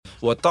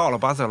我到了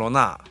巴塞罗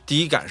那，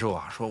第一感受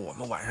啊，说我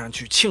们晚上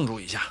去庆祝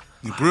一下。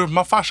你不是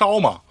妈发烧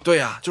吗？对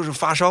呀，就是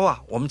发烧啊！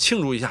我们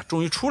庆祝一下，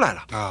终于出来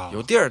了啊，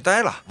有地儿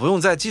待了，不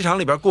用在机场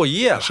里边过一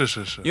夜了。是，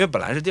因为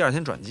本来是第二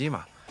天转机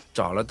嘛，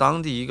找了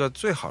当地一个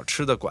最好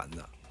吃的馆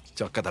子，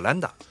叫嘎达兰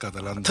达，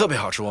特别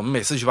好吃。我们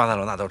每次去巴塞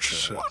罗那都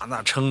吃。哇，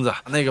那蛏子，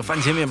那个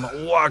番茄面包，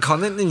哇靠，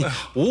那你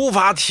无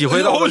法体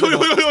会到。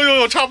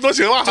有，差不多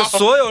行了。就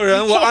所有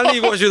人我安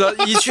利过去的，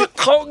一去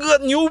涛哥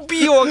牛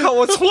逼，我靠，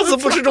我从此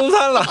不吃中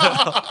餐了。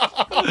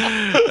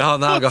然后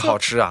那个好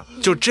吃啊，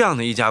就这样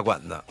的一家馆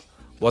子。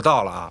我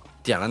到了啊，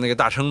点了那个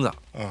大蛏子，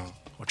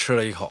我吃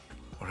了一口，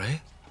我说，哎，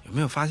有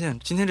没有发现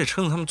今天这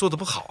蛏子他们做的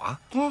不好啊？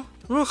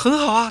我说很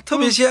好啊，特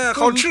别鲜，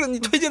好吃，你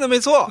推荐的没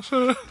错。是。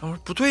我说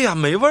不对呀，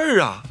没味儿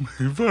啊，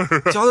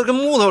嚼的跟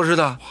木头似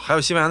的。还有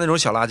西班牙那种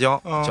小辣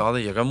椒，嚼的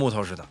也跟木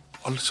头似的。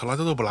小辣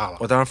椒都不辣了。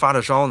我当时发着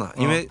烧呢，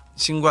因为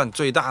新冠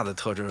最大的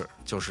特质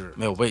就是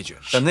没有味觉，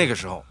在那个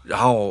时候，然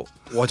后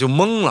我就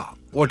懵了。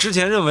我之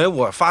前认为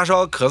我发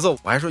烧咳嗽，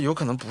我还说有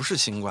可能不是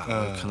新冠，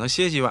可能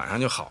歇息晚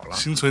上就好了，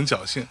心存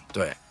侥幸。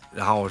对，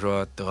然后我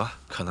说得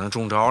可能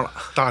中招了，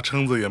大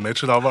蛏子也没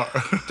吃到味儿。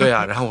对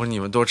啊，然后我说你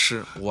们多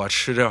吃，我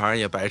吃这玩意儿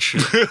也白吃，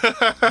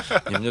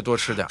你们就多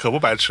吃点，可不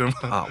白吃吗？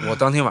啊！我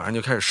当天晚上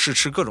就开始试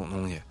吃各种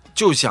东西，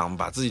就想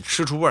把自己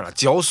吃出味儿来，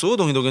嚼所有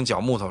东西都跟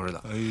嚼木头似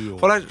的。哎呦！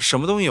后来什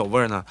么东西有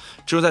味儿呢？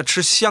只有在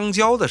吃香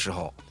蕉的时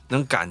候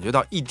能感觉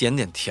到一点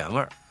点甜味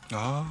儿。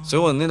所以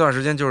我那段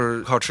时间就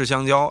是靠吃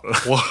香蕉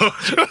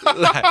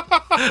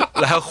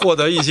来获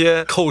得一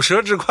些口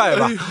舌之快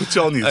吧，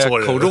教你做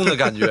人，口中的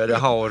感觉。然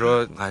后我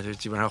说，就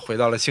基本上回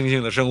到了清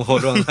醒的生活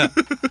状态。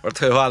我说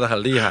退化的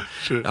很厉害，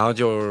然后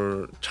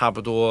就差不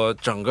多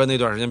整个那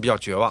段时间比较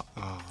绝望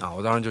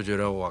我当时就觉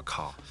得我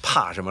靠，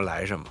怕什么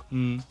来什么，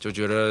就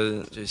觉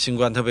得这新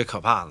冠特别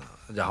可怕呢。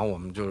然后我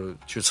们就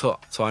去测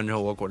完之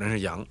后，我果真是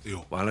阳。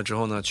完了之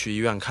后呢，去医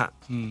院看，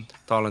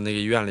到了那个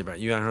医院里边，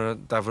医院说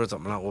大夫说怎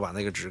么了？我把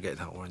那个纸给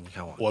他，我说你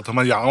看我他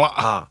妈阳了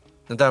啊！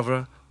那大夫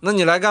说，那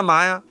你来干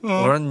嘛呀？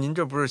我说您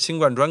这不是新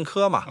冠专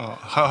科吗？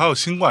还有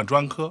新冠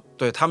专科，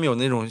对他们有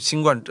那种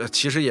新冠，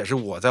其实也是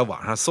我在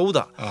网上搜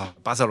的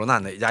巴塞罗那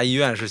哪家医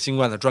院是新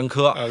冠的专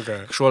科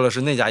说了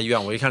是那家医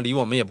院，我一看离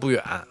我们也不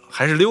远，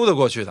还是溜达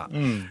过去的。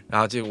然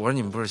后我说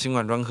你们不是新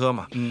冠专科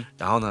吗？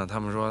然后呢，他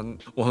们说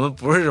我们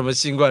不是什么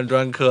新冠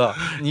专科，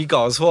你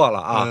搞错了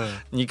啊！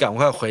你赶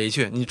快回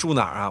去，你住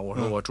哪儿啊？我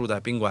说我住在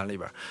宾馆里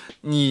边，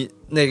你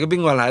哪个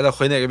宾馆来的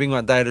回哪个宾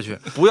馆待着去，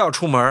不要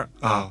出门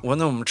啊！我说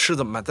那我们吃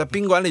怎么办？在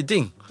宾馆里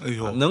订。哎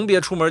呦，能别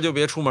出门就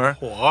别出门。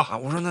我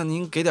说那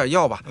您给点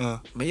药吧。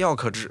没药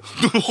可治。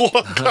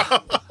我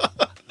靠！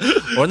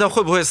我说那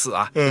会不会死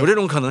啊？有这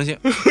种可能性。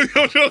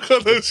有这种可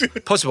能性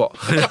 ，possible。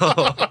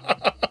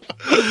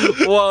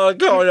我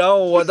靠！然后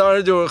我当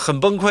时就很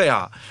崩溃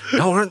啊。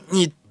然后我说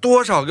你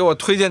多少给我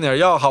推荐点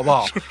药好不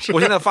好？我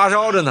现在发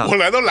烧着呢。我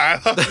来都来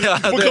了，对呀，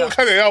不给我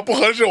开点药不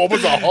合适，我不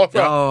走。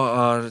然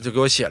后就给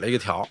我写了一个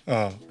条，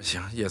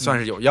行，也算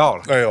是有药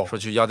了。哎呦，说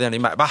去药店里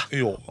买吧。哎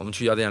呦，我们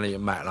去药店里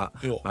买了。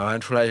哎呦，买完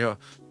出来以后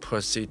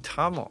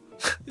 ，paracetamol，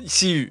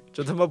 西语，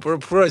这他妈不是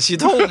普洱西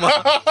痛吗？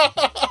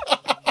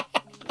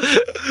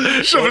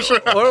是不是？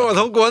我说我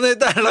从国内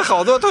带了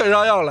好多退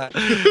烧药来，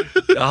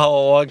然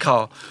后我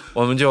靠，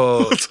我们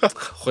就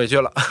回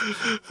去了。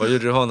回去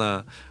之后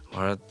呢，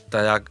我说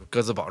大家各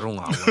自保重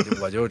啊，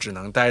我就只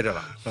能待着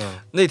了。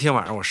那天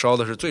晚上我烧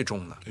的是最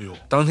重的。哎呦，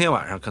当天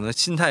晚上可能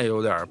心态有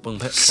点崩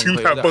溃，心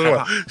态崩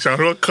了，想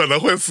说可能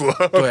会死。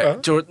对，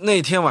就是那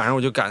天晚上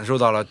我就感受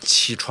到了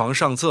起床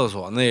上厕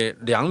所那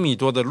2米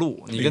多的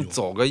路，你跟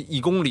走个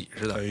1公里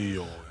似的。哎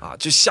呦，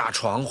就下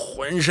床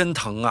浑身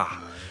疼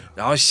啊。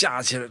然后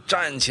下起来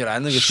站起来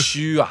那个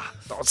虚啊，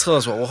到厕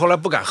所我后来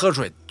不敢喝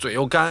水，嘴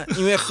又干，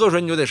因为喝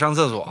水你就得上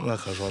厕所。那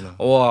可说呢。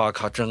我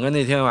靠，整个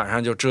那天晚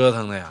上就折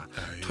腾的呀。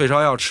退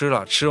烧药吃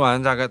了，吃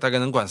完大概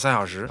能管3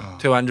小时，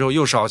退完之后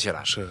又烧起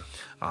来。是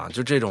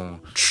就这种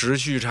持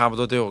续差不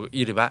多得有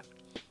1礼拜。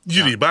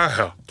1礼拜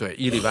啊？对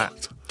，1礼拜，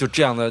就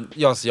这样的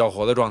要死要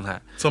活的状态。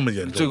这么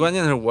严重？最关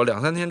键的是我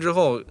2-3天之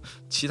后，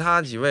其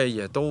他几位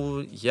也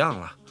都一样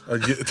了。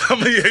他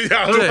们也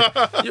阳了。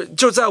对，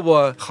就在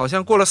我好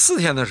像过了4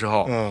天的时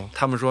候，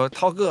他们说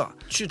涛哥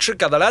去吃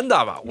嘎达兰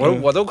达吧。我说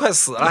我都快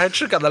死了，还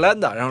吃嘎达兰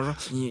达。然后说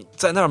你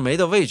在那儿没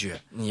得味觉，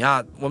你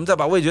呀，我们再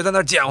把味觉在那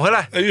儿捡回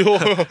来。哎呦，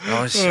然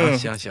后行。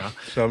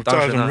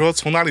当时怎么说？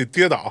从哪里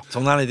跌倒？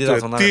从哪里跌倒？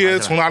从哪里跌？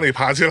从哪里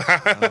爬起来？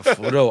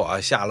扶着我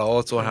下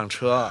楼，坐上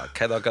车，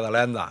开到嘎达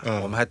兰达。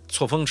我们还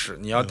错峰吃，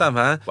你要但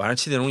凡晚上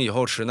7点钟以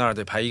后吃，那儿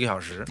得排1个小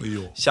时。哎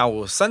呦，下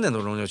午3点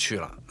多钟就去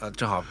了，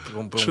正好不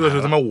用。吃的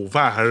是他妈午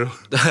饭还是？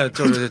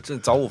就是这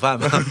早午饭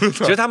嘛。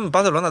其实他们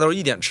巴塞罗那都是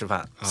1点吃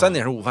饭，3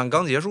点是午饭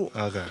刚结束。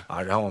OK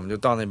然后我们就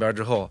到那边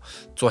之后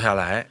坐下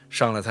来，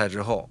上了菜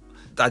之后，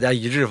大家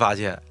一致发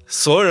现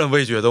所有人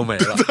味觉都没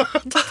了。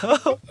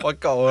我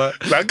靠，我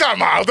来干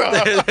嘛的？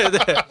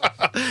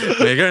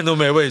对，每个人都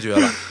没味觉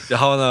了。然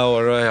后呢，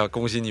我说哎呀，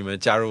恭喜你们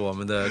加入我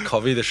们的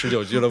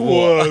COVID-19俱乐部。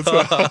我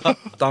操！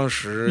当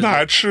时那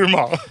还吃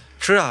吗？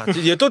吃啊，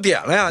也都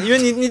点了呀，因为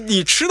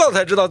你吃到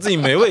才知道自己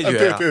没味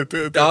觉呀，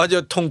对，然后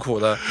就痛苦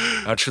的，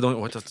然后吃东西，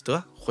我就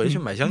得回去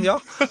买香蕉，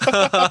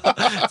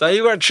咱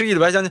一块吃一礼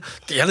拜香蕉。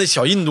底下那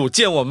小印度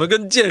见我们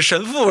跟见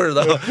神父似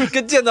的，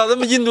跟见到他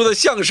们印度的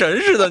象神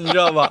似的，你知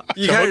道吧？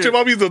一开始这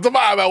帮逼怎么这么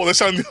爱买我的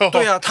香蕉？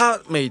对呀，他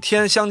每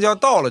天香蕉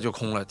到了就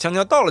空了，香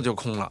蕉到了就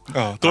空了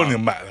啊，都是你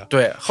们买的。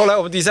对，后来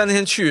我们第3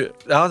天去，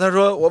然后他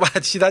说我把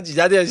其他几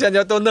家店香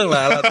蕉都弄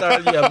来了，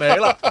但是也没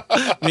了，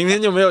明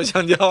天就没有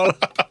香蕉了。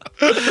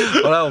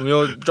后来我们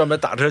又专门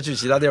打车去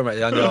其他地儿买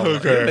香蕉，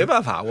没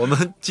办法，我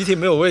们集体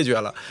没有味觉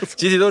了，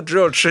集体都只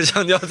有吃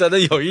香蕉才能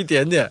有一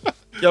点点。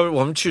要不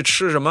我们去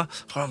吃什么？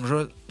后来我们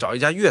说找一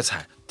家粤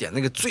菜，点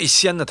那个最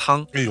鲜的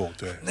汤。哎呦，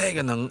对，那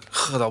个能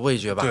喝到味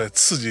觉吧？对，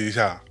刺激一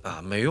下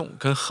啊，没用，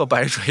跟喝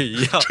白水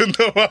一样。真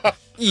的吗？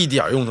一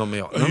点用都没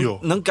有，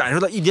能感受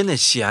到一点点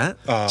咸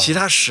啊，其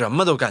他什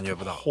么都感觉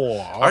不到。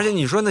嚯！而且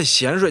你说那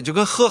咸水就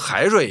跟喝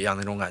海水一样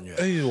那种感觉，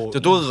哎呦，就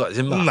多恶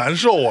心吧！难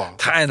受啊，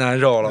太难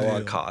受了！我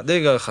靠，那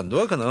个很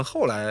多可能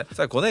后来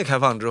在国内开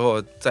放之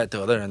后再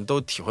得的人都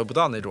体会不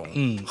到那种。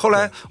后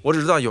来我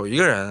只知道有一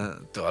个人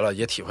得了，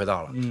也体会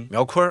到了。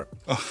苗坤儿，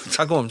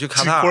他跟我们去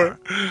卡塔尔，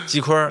鸡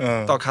坤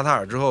儿到卡塔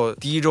尔之后，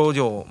第1周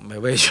就没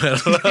味觉了。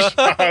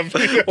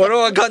我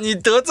说我靠，你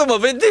得这么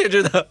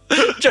vintage 的，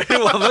这是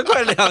我们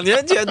快2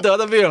年前得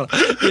的病了。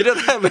你这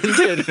太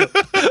vintage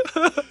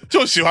了，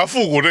就喜欢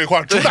复古这一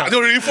块，主打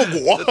就是一复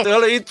古，得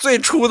了一最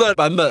初的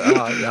版本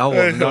啊。然后我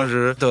们当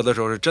时得的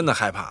时候是真的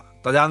害怕，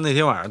大家那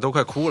天晚上都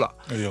快哭了。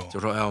哎呦，就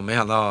说哎，我没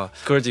想到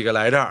哥几个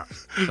来这儿，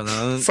可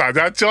能洒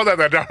家交代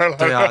在这儿了。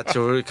对啊，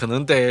就是可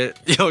能得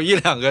有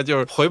1、2个就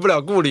是回不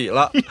了故里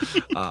了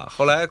啊。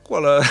后来过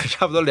了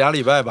差不多2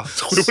礼拜吧，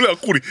回不了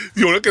故里，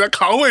有人给他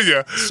扛回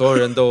去，所有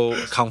人都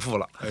康复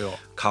了。哎呦，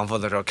康复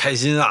的时候开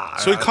心啊！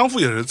所以康复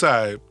也是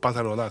在巴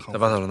塞罗那康复，在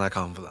巴塞罗那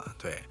康复的，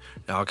对。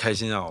然后开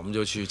心啊，我们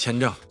就去签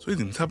证。所以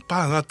你们在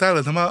巴塞罗那待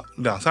了他妈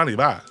2、3礼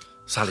拜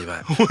，3礼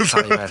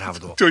拜差不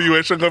多，就因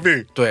为生个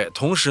病。对，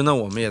同时呢，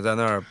我们也在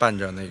那儿办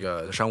着那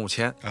个商务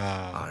签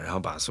然后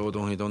把所有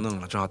东西都弄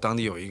了。正好当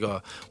地有一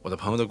个我的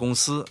朋友的公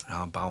司，然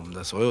后把我们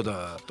的所有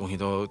的东西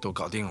都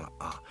搞定了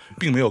啊，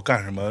并没有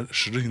干什么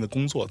实质性的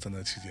工作在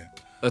那期间。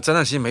在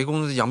那期间没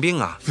工作，养病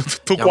啊，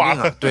都挂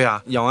了。对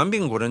啊，养完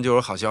病果真就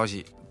有好消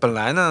息。本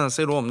来呢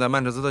 ，C 罗我们在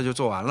曼彻斯特就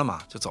做完了嘛，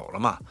就走了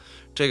嘛。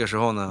这个时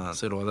候呢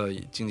 ，C 罗的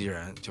经纪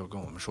人就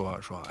跟我们说，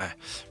哎，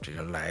这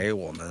个来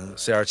我们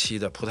CR7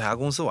的葡萄牙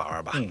公司玩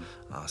玩吧。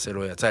C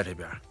罗也在这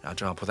边，然后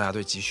正好葡萄牙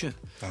队集训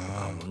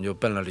我们就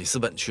奔了里斯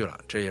本去了。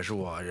这也是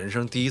我人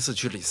生第1次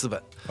去里斯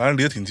本，反正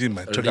离得挺近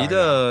呗，离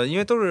的因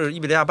为都是伊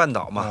比利亚半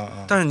岛嘛，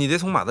但是你得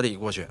从马德里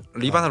过去，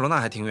离巴塞罗那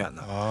还挺远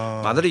的。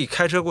马德里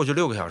开车过去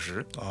6个小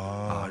时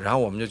然后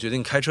我们就决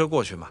定开车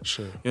过去嘛，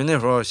是因为那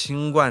时候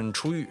新冠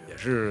初愈，也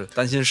是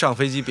担心上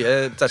飞机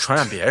别再传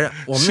染别人。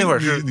我们那会儿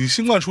是你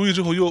新冠初愈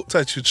之后又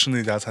再去吃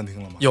那家餐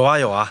厅了吗？有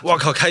啊，我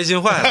靠，开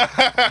心坏了！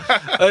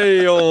哎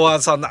呦，我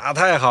操，那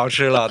太好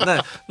吃了！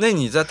那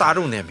你在大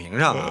众点评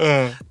上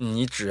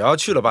你只要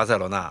去了巴塞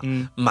罗那，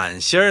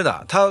满星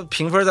的，它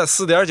评分在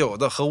4.9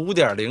的和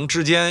5.0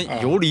之间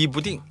游离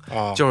不定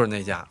就是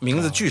那家，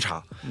名字巨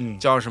长，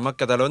叫什么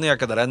Catalonia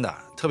Catalanda，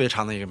 特别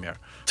长的一个名，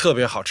特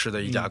别好吃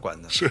的一家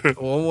馆子。是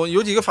我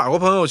有几个法国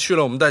朋友去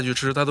了，我们带去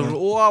吃，他都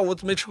说哇，我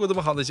没吃过这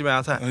么好的西班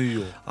牙菜。哎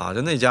呦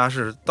就那家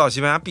是到西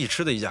班牙必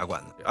吃的一家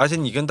馆子，而且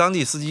你跟当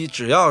地司机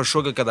只要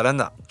说个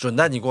Catalanda， 准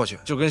带你过去，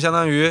就跟相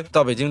当于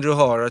到北京之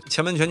后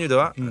前门全聚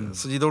德，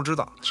司机都知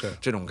道，是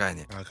这种概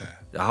念。OK，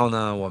 然后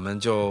呢，我们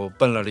就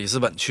奔了里斯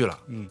本去了，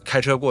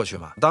开车过去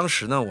嘛。当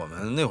时呢，我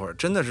们那会儿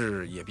真的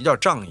是也比较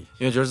仗义，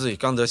因为觉得自己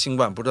刚得新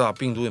冠，不知道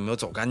病毒有没有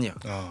走干净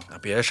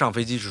别上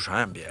飞机去传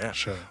染别人。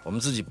是我们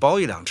自己包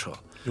1辆车，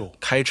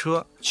开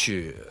车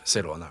去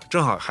C 罗那儿，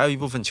正好还有一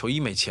部分球衣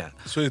没签，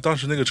所以当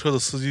时那个车的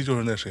司机就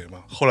是那谁嘛，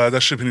后来在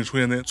视频里出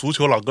现那足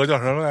球老哥叫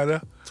什么来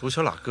着？足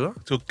球老哥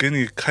就给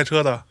你开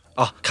车的。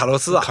卡洛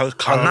斯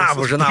那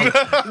不是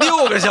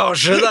6个小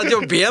时的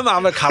就别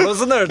麻烦。卡洛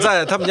斯那儿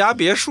在他们家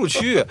别墅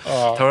区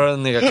他说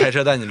那个开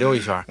车带你溜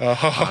一圈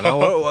然后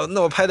我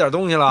说我拍点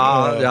东西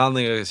了然后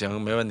那个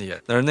行没问题，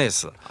那是那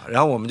次然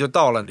后我们就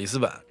到了里斯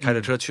本，开着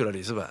车去了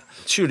里斯本。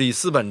去里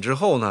斯本之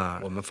后呢，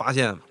我们发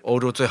现欧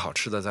洲最好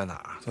吃的在哪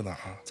儿？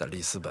在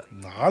里斯本。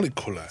哪里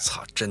过来？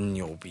操，真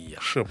牛逼呀！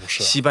是不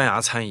是？西班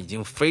牙餐已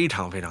经非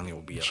常非常牛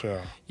逼了，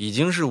是已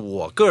经是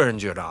我个人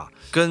觉着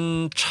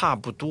跟差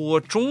不多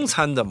中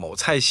餐的某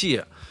菜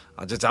系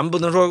就咱们不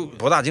能说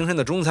博大精深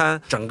的中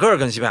餐，整个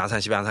跟西班牙菜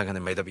肯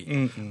定没得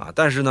比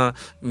但是呢，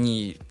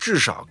你至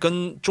少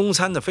跟中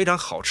餐的非常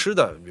好吃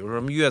的，比如说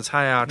什么粤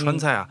菜川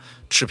菜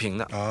持平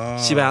的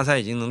西班牙菜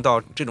已经能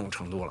到这种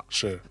程度了。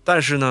是，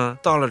但是呢，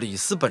到了里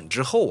斯本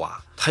之后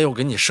他又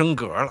给你升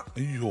格了。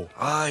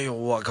哎呦，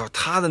我靠，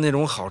他的那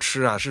种好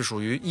吃是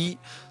属于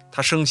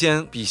它生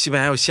鲜比西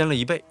班牙要鲜了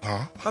1倍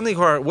啊。它那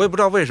块我也不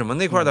知道为什么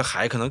那块的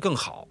海可能更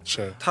好，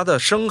是它的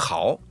生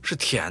蚝是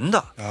甜的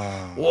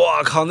啊。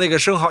我靠，那个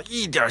生蚝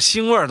一点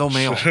腥味都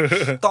没有，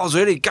到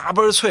嘴里嘎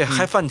嘣脆，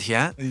还泛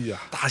甜。哎呀，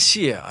大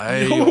蟹，哎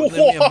呦，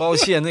那面包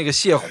蟹那个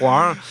蟹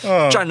黄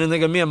蘸着那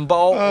个面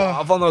包，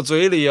哇，放到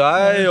嘴里，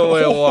哎呦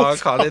喂，我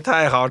靠，那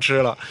太好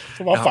吃了，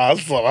这把烦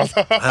死了。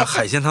还有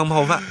海鲜汤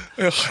泡饭，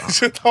哎呦，海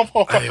鲜汤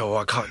泡饭，哎呦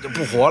我靠，就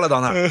不活了。到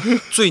那儿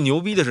最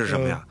牛逼的是什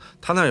么呀？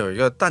他那有一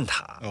个蛋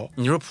挞，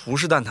你说葡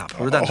式蛋挞，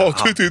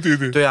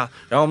对呀。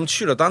然后我们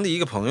去了当地一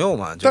个朋友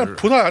嘛，但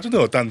葡萄牙真的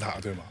有蛋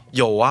挞对吗？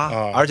有啊，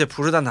而且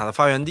葡式蛋挞的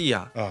发源地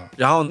啊。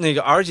然后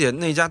而且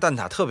那家蛋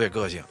挞特别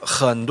个性，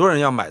很多人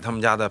要买他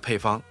们家的配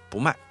方不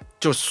卖，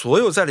就所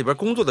有在里边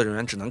工作的人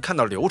员只能看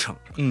到流程，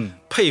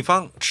配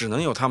方只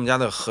能有他们家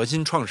的核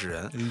心创始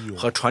人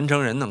和传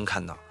承人能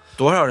看到。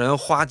多少人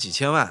花几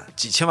千万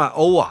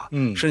欧啊，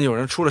甚至有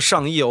人出了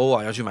上亿欧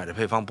啊，要去买这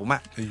配方不卖。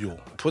哎呦，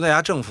葡萄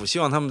牙政府希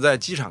望他们在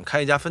机场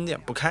开一家分店，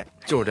不开，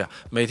就是这样。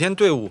每天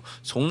队伍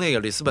从那个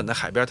里斯本的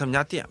海边他们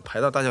家店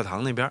排到大教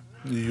堂那边。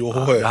哎呦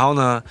喂！然后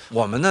呢，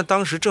我们呢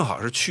当时正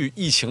好是去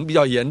疫情比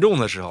较严重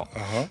的时候，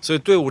所以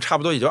队伍差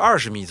不多也就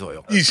20米左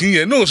右。疫情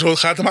严重的时候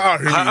还他妈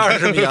20米，还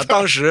20米啊！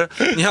当时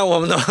你看我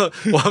们的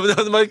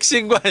他妈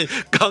新冠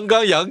刚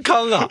刚阳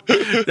康啊，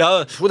然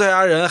后葡萄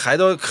牙人还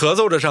都咳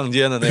嗽着上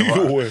街呢那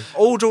会儿。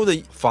欧洲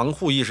的防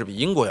护意识比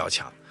英国要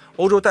强。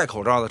欧洲戴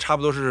口罩的差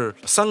不多是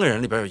3个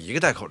人里边有1个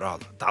戴口罩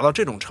的，达到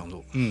这种程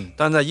度。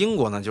但在英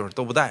国呢，就是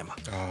都不戴嘛，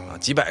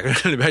几百个人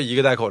里边1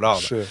个戴口罩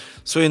的。是，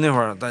所以那会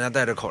儿大家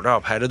戴着口罩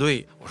排着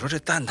队。我说这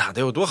蛋挞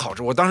得有多好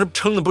吃，我当时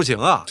撑的不行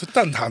啊！这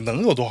蛋挞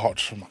能有多好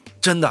吃吗？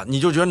真的，你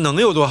就觉得能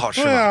有多好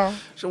吃吗？对啊，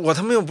我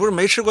他妈又不是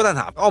没吃过蛋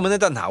挞，澳门的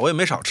蛋挞我也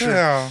没少吃。对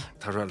啊，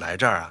他说来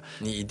这儿啊，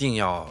你一定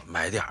要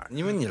买点儿，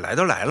因为你来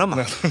都来了嘛。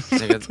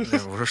那个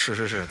我说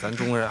是，咱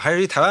中国人还有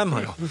一台湾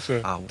朋友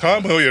啊，台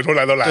湾朋友也说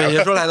来都来了，对，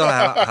也说来都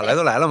来了，来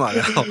都来了嘛。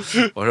然后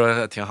我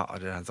说挺好，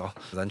这样走，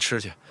咱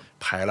吃去。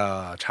排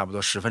了差不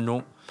多10分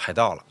钟，排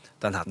到了，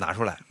蛋挞拿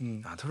出来，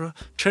他说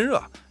趁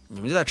热，你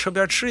们就在车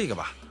边吃一个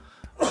吧。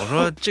我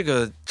说这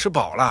个吃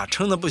饱了，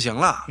撑的不行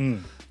了。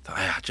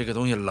哎呀，这个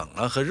东西冷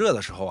了和热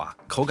的时候啊，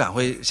口感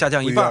会下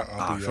降一半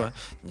啊。说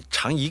你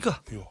尝一个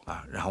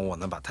啊，然后我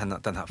呢把蛋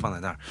挞放在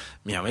那儿，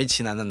勉为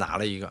其难的拿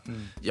了一个，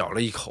咬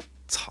了一口，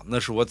操，那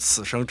是我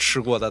此生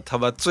吃过的他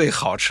妈最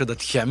好吃的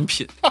甜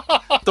品，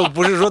都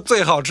不是说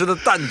最好吃的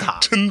蛋挞，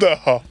真的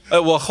哈。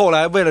我后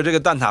来为了这个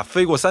蛋挞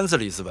飞过3次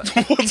里斯本，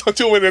我操，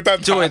就为这蛋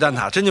挞，就为蛋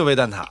挞，真就为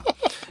蛋挞。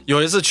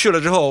有一次去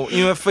了之后，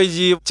因为飞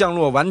机降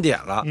落晚点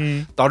了，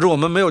导致我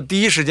们没有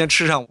第一时间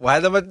吃上，我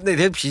还他妈那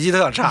天脾气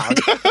特差，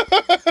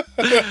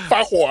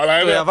发火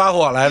来着。对呀，发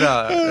火来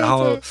着。然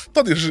后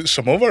到底是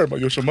什么味儿吗？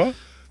有什么？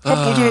它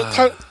不就是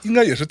它应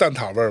该也是蛋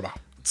挞味儿吧？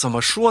怎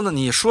么说呢？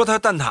你说它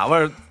蛋挞味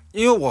儿，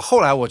因为我后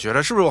来我觉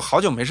得是不是我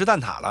好久没吃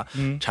蛋挞了，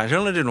产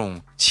生了这种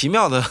奇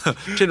妙的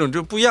这种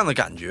就不一样的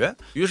感觉。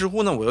于是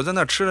乎呢，我又在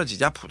那吃了几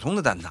家普通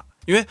的蛋挞。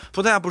因为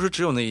葡萄牙不是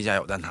只有那一家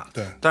有蛋挞，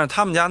对，但是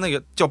他们家那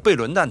个叫贝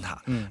伦蛋挞，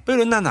贝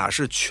伦蛋挞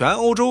是全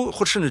欧洲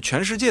或甚至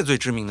全世界最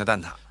知名的蛋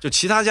挞。就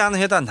其他家那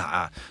些蛋挞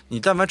啊，你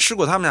但凡吃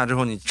过他们家之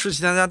后，你吃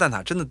其他家蛋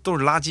挞真的都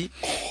是垃圾，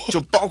就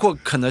包括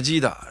肯德基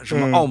的、什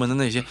么澳门的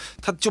那些，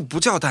它就不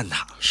叫蛋挞，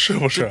是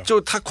不是？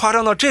就它夸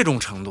张到这种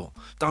程度。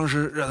当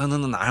时热腾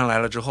腾的拿上来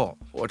了之后，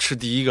我吃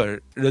第一个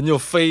人就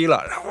飞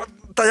了，然后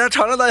大家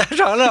尝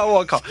尝，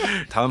我靠！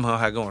台湾朋友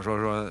还跟我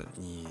说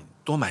你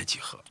多买几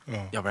盒。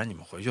要不然你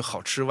们回去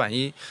好吃，万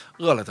一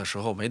饿了的时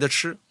候没得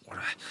吃。我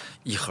说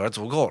1盒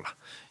足够了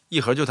，1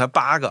盒就才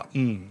8个，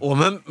我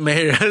们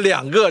每人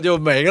2个就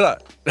没了，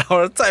然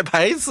后再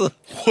排一次。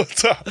我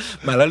操，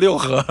买了6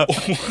盒，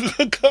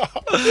我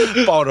靠，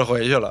抱着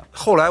回去了。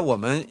后来我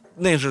们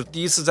那是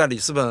第一次在里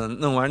斯本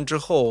弄完之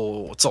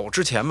后走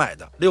之前买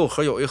的，6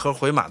盒有1盒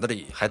回马德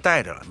里还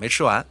带着了，没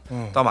吃完。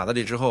到马德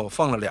里之后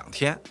放了2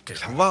天，给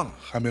他忘了，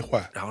还没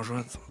坏。然后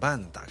说怎么办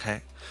呢？打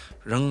开。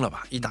扔了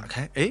吧，一打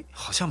开，哎，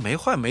好像没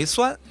坏没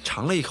酸，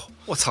尝了一口，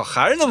我操，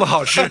还是那么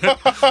好吃。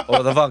我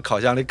把它放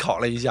烤箱里烤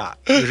了一下，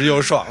于是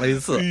又爽了一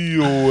次。哎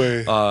呦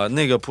喂，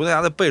那个葡萄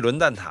牙的贝伦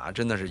蛋挞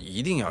真的是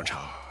一定要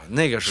尝，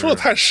那个是说的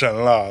太神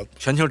了，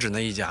全球只那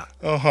一家，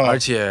而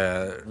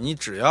且你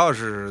只要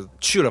是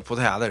去了葡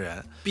萄牙的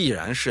人，必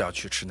然是要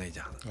去吃那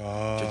家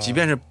的，就即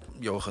便是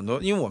有很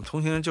多，因为我们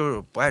同行人就是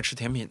不爱吃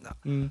甜品的，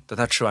但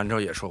他吃完之后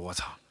也说，我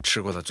操，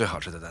吃过的最好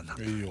吃的蛋挞。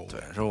哎呦，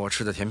对，说我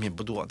吃的甜品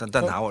不多，但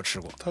蛋挞我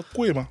吃过。它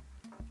贵吗？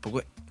不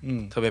贵，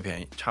特别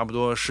便宜，差不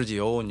多10几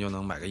欧你就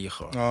能买个1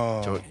盒，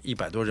就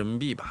100多人民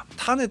币吧。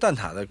它那蛋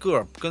挞的个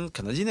儿跟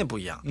肯德基那不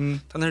一样，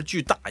它那是巨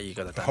大一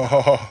个的蛋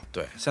挞，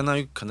对，相当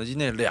于肯德基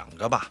那2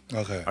个吧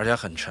，OK， 而且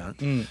很沉，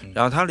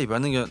然后它里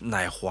边那个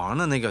奶黄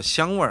的那个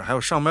香味儿，还有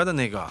上边的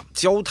那个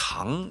焦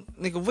糖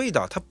那个味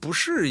道，它不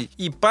是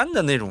一般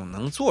的那种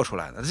能做出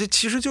来的，这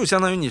其实就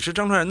相当于你吃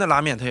张传人的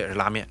拉面，它也是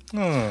拉面，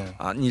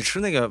你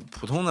吃那个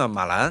普通的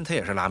马兰，它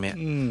也是拉面，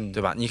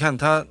对吧？你看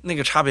它那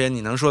个差别，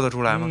你能说得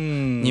出来吗？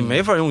你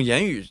没法用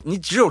言语，你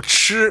只有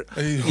吃，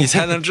你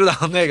才能知道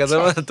那个他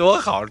妈多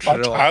好吃。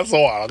馋死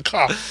我了，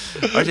靠！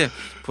而且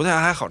葡萄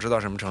牙还好吃到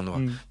什么程度？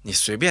你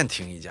随便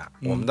停一家，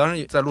我们当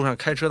时在路上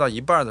开车到一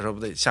半的时候，不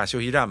得下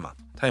休息站嘛？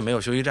它也没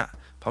有休息站，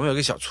旁边有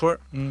个小村儿，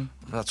我们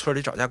到村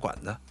里找家馆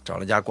子，找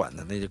了家馆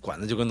子，那馆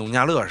子就跟农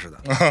家乐似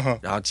的。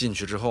然后进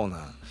去之后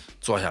呢，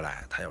坐下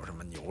来，它有什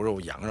么牛肉、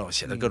羊肉，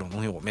写的各种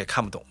东西我们也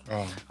看不懂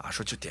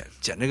说就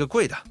捡这个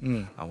贵的，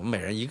我们每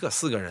人一个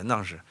，4个人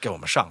当时给我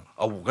们上了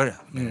，5个人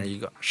每人一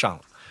个上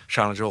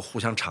了之后互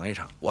相尝一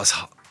尝，我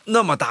操！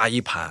那么大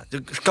一盘，就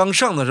刚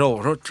上的时候，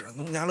我说这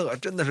农家乐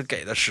真的是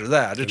给的实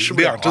在啊，这吃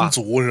不了量真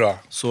足是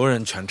吧？所有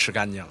人全吃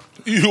干净了，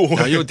然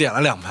后又点了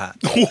2盘。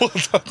我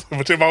操，怎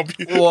么这帮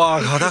逼！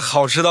我靠，它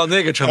好吃到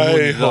那个程度，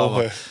你知道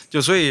吗？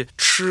就所以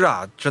吃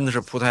啊，真的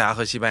是葡萄牙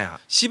和西班牙。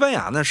西班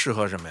牙呢适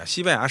合什么呀？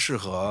西班牙适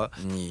合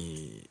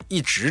你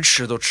一直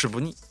吃都吃不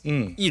腻，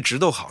一直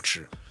都好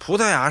吃。葡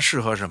萄牙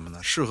适合什么呢？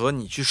适合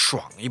你去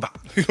爽一把，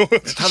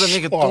它的那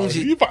个东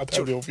西一把太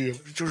牛逼了，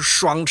就是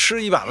爽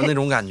吃一把的那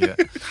种感觉，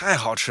太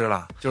好吃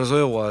了。就是所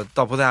以我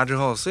到葡萄牙之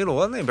后 ，C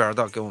罗那边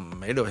倒给我们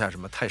没留下什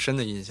么太深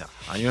的印象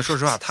啊，因为说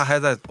实话，他还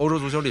在欧洲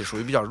足球里属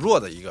于比较弱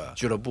的一个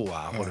俱乐部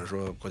啊，或者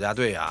说国家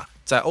队啊。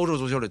在欧洲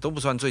足球里都不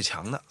算最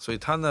强的，所以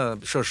他的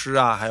设施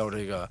啊，还有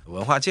这个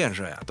文化建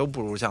设呀，都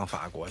不如像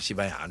法国、西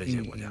班牙这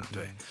些国家。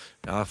对，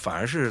然后反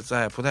而是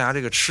在葡萄牙这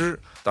个吃，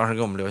当时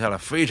给我们留下了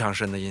非常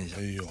深的印象。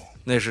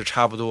那是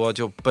差不多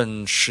就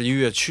奔11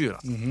月去了，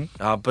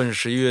然后奔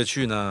11月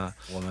去呢，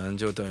我们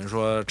就等于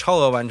说超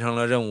额完成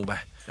了任务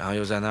呗。然后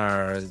又在那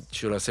儿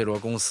去了 C 罗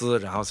公司，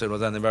然后 C 罗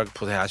在那边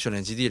葡萄牙训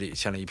练基地里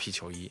签了一批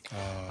球衣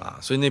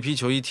所以那批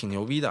球衣挺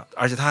牛逼的，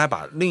而且他还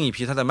把另一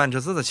批他在曼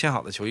彻斯特签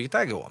好的球衣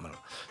带给我们了，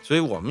所以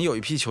我们有一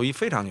批球衣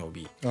非常牛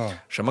逼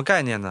什么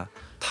概念呢？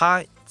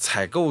他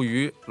采购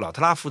于老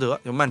特拉福德，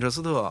就曼彻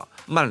斯特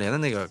曼联的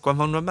那个官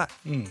方专卖，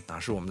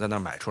是我们在那儿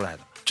买出来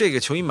的。这个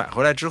球衣买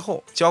回来之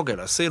后，交给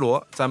了 C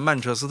罗在曼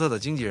彻斯特的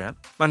经纪人。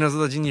曼彻斯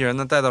特经纪人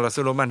呢，带到了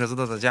C 罗曼彻斯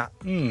特的家，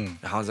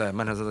然后在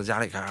曼彻斯特家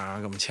里给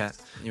我们签，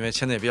因为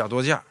签的也比较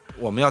多件，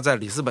我们要在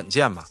里斯本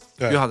见嘛，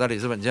约好在里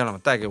斯本见了嘛，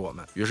带给我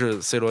们。于是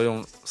C 罗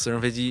用私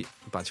人飞机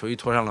把球衣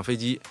拖上了飞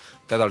机，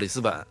带到里斯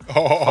本，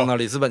放到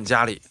里斯本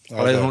家里，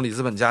后来从里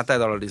斯本家带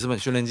到了里斯本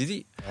训练基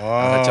地，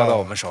然后再交到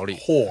我们手里。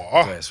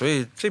对，所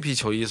以这批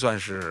球衣算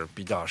是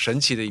比较神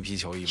奇的一批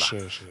球衣吧。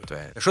是。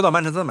对，说到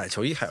曼彻斯特买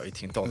球衣，还有一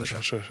挺逗的事。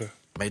是。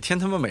每天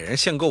他们每人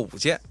限购5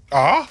件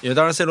因为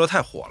当时 C 罗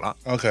太火了。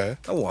OK，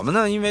 那我们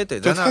呢，因为得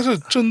在那，他是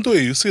针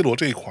对于 C 罗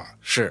这一款，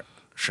是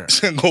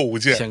限购5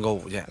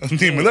件，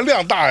你们的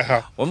量大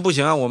呀。我们不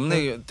行啊，我们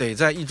那个得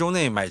在1周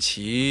内买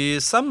齐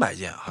300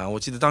件，好像我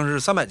记得当时是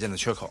300件的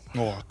缺口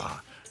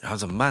然后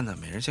怎么办呢？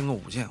每人限购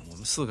5件，我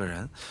们4个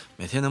人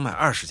每天能买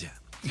20件，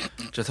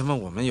这他妈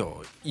我们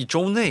有1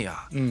周内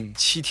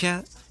7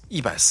天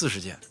140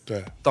件，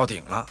对，到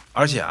顶了。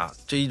而且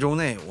这1周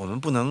内我们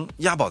不能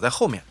押宝在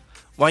后面，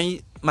万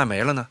一卖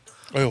没了呢？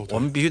我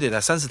们必须得在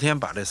3-4天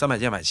把这300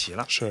件买齐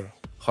了。是，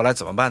后来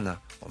怎么办呢？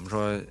我们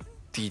说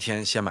第一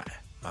天先买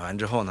完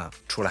之后呢，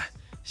出来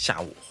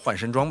下午换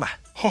身装扮，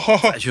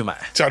再去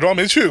买，假装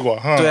没去过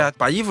哈。对啊，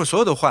把衣服所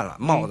有都换了，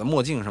帽子、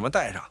墨镜什么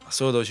戴上，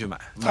所有都去买。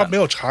他没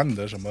有查你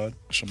的什么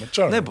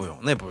证？那不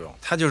用，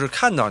他就是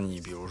看到你，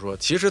比如说，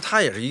其实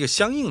他也是一个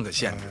相应的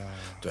限制。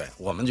对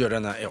我们觉得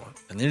呢，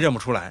肯定认不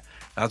出来。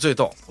然后最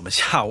逗，我们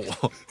下午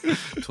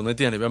从那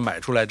店里边买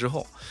出来之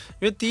后，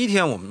因为第一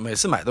天我们每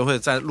次买都会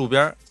在路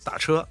边打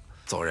车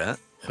走人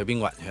回宾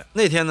馆去。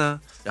那天呢，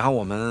然后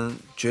我们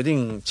决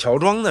定乔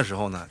装的时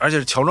候呢，而且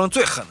是乔装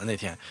最狠的那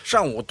天，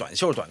上午短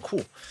袖短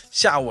裤，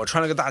下午我穿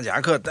了个大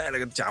夹克，戴了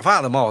个假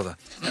发的帽子，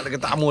戴了个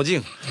大墨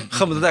镜，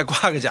恨不得再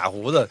刮个假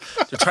胡子，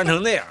就穿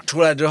成那样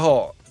出来之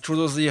后，出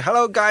租司机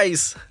Hello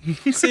guys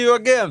see you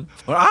again，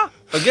 我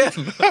说again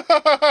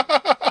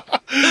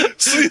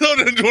司机都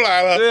认出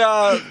来了。对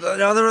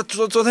然后他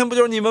说昨天不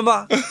就是你们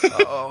吗？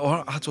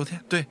我说昨天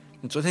对，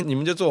昨天你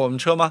们就坐我们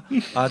车吗？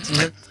今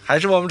天还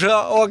是我们车？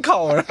我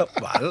靠！我说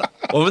完了，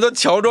我们都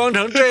乔装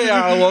成这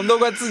样了，我们都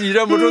快自己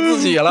认不出自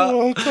己了。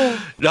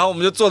然后我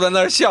们就坐在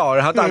那儿笑，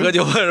然后大哥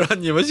就问说：“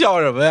你们笑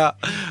什么呀？”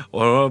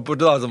我说：“不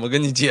知道怎么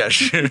跟你解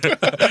释。”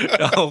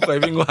然后回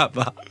宾馆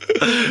吧。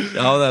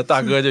然后呢，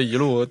大哥就一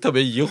路特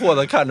别疑惑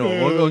的看着我，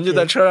我们就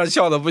在车上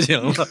笑的不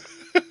行了。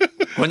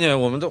关键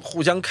我们都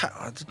互相看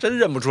真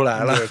认不出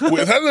来了，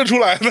鬼才认出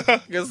来呢。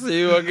跟 See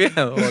you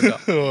again，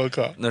 我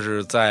靠！那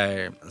是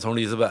从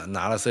里斯本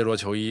拿了 C 罗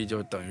球衣，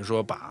就等于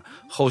说把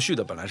后续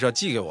的本来是要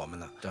寄给我们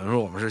的，等于说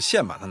我们是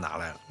现把它拿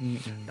来了，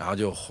然后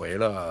就回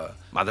了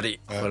马德里。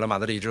回了马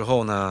德里之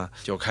后呢，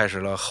就开始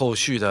了后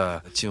续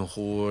的近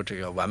乎这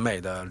个完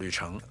美的旅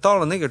程。到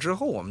了那个之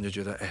后，我们就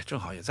觉得，正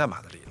好也在马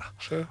德里了，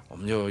是，我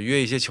们就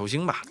约一些球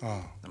星吧。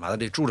马德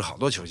里住着好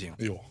多球星，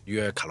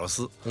约卡洛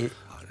斯。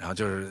然后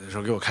就是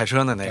说给我开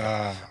车的那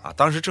个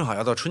当时正好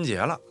要到春节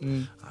了，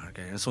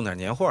给人送点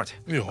年货去，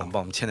帮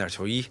我们签点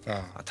球衣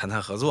谈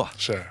谈合作。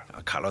是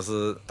卡洛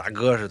斯大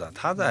哥似的，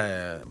他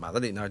在马德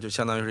里那儿就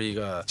相当于是一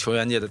个球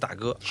员界的大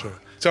哥，是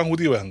江湖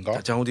地位很高，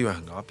江湖地位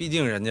很高。毕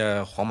竟人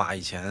家皇马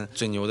以前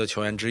最牛的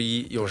球员之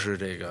一，又是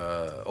这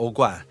个欧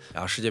冠，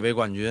然后世界杯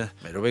冠军、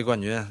美洲杯冠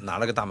军，拿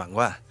了个大满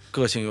贯，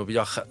个性又比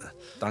较狠。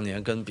当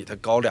年跟比他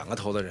高2个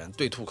头的人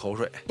对吐口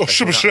水，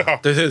是不是啊？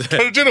对对对，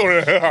他是这种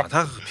人啊，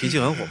他脾气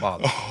很火爆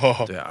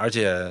的，对，而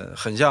且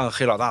很像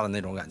黑老大的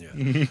那种感觉。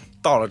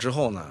到了之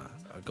后呢，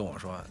跟我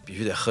说必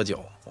须得喝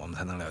酒，我们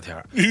才能聊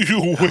天。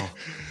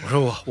我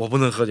说我不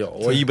能喝酒，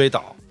我一杯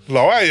倒。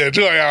老外也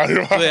这样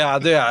是吧？对呀，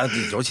对呀，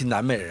尤其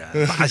南美人、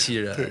巴西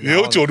人也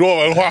有酒桌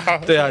文化。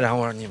对呀，然后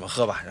我说你们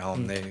喝吧，然后我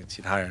们那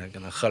其他人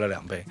跟他喝了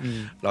2杯，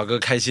老哥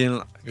开心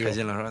了，说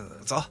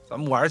走，咱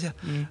们玩去。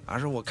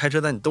说我开车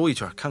带你兜一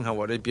圈，看看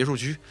我这别墅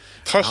区。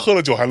他喝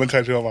了酒还能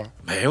开车吗？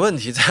没问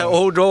题，在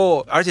欧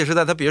洲，而且是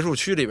在他别墅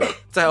区里边，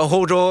在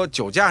欧洲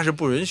酒驾是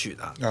不允许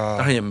的，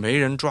但是也没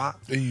人抓。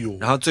哎呦，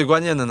然后最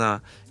关键的呢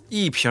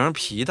，1瓶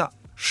啤的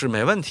是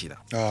没问题的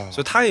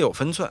所以他也有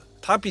分寸。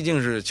他毕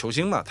竟是球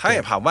星嘛，他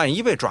也怕万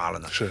一被抓了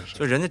呢。是，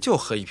所以人家就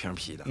喝1瓶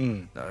啤的。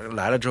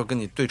来了之后跟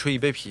你对吹1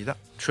杯啤的，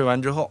吹完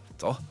之后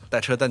走，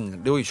带车带你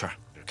溜一圈。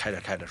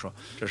开着说，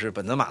这是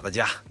本泽马的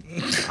家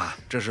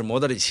这是莫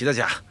德里奇的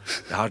家，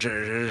然后这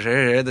是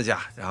谁的家，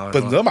然后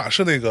本泽马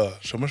是那个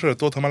什么是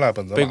多特曼赖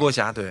本泽马背锅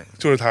侠，对，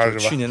就是他是吧？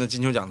去年的金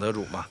球奖得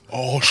主嘛，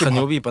是很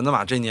牛逼。本泽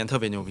马这一年特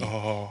别牛逼，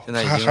现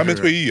在已经还没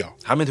退役啊，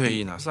还没退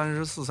役呢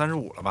，34、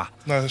35了吧？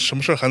那什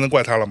么事还能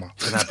怪他了吗？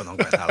现在不能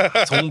怪他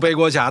了，从背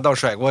锅侠到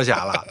甩锅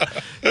侠了，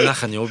现在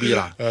很牛逼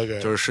了，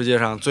就是世界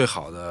上最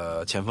好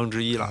的前锋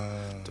之一了。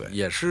对，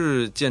也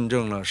是见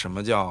证了什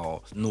么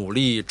叫努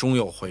力终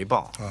有回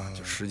报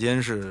就时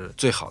间是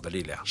最好的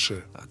力量，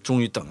是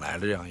终于等来了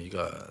这样一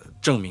个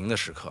证明的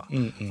时刻，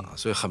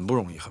所以很不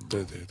容易，很不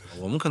容易。对，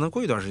我们可能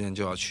过一段时间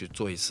就要去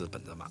做一次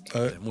本泽马，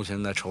对，目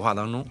前在筹划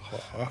当中。好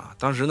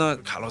当时呢，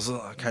卡洛斯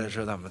开着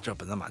车，这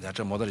本泽马家，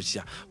这莫德里奇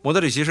家，莫德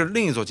里奇是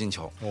另一座进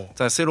球，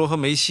在 C 罗和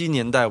梅西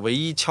年代，唯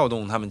一撬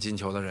动他们进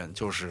球的人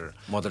就是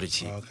莫德里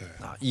奇。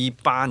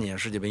18年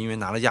世界杯因为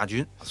拿了亚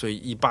军，所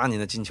以18年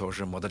的进球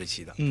是莫德里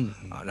奇的。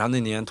然后那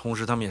年同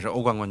时他们也是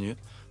欧冠冠军。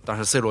当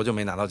时 C 罗就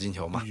没拿到进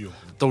球嘛，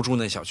都住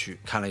那小区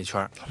看了一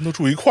圈，他们都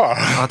住一块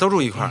儿都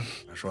住一块儿。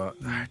说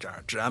这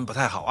儿治安不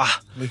太好啊，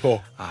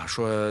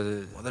说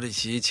莫德里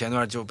奇前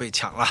段就被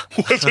抢了，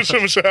这是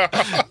不是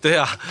对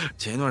呀，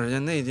前一段时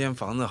间那间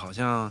房子好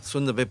像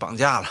孙子被绑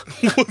架了，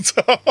我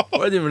操！我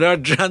说你们这儿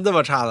治安这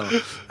么差的吗？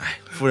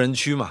富人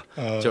区嘛，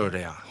就是这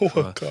样。我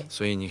靠！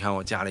所以你看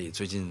我家里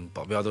最近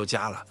保镖都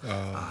加了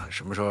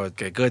什么时候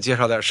给哥介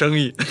绍点生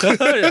意？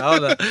然后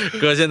呢，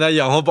哥现在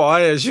养活保安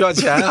也需要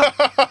钱啊。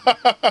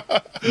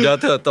你知道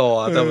特逗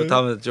啊，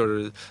他们就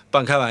是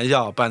半开玩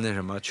笑半那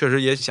什么，确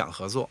实也想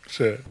合作，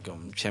是给我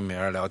们签名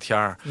聊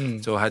天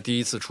最后还第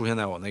一次出现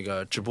在我那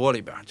个直播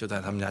里边，就在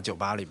他们家酒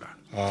吧里边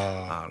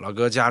老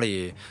哥家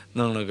里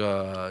弄了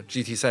个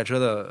GT 赛车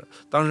的，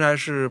当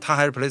时他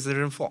还是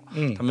PlayStation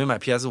 4他没买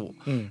PS5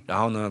然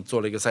后呢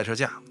做了一个赛车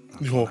架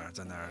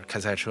在那儿开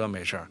赛车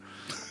没事儿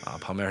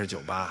旁边是酒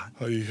吧，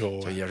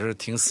就也是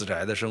挺死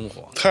宅的生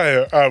活，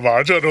太爱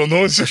玩这种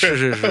东西，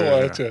是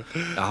我去。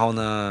然后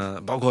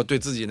呢，包括对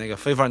自己那个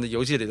非法的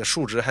游戏里的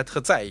数值还特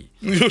在意，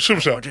是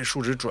不是？这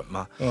数值准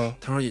吗？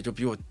他说也就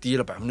比我低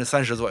了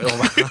30%左右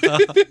吧。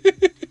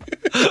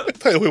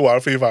他也会玩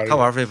非法，他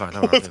玩非法，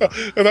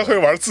那他会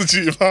玩自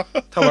己吗？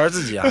他玩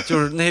自己啊，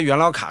就是那些元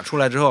老卡出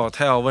来之后，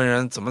他要问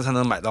人怎么才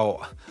能买到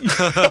我，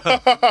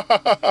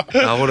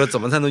然后或者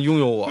怎么才能拥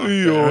有我，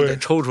然后得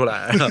抽出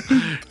来，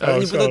然后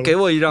你不能给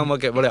我一张吗？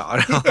给不了，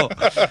然后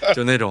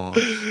就那种，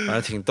反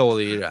正挺逗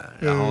的一人。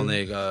然后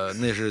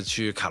那是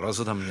去卡洛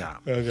斯他们家，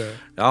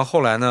然后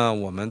后来呢，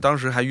我们当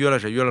时还约了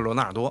谁？约了罗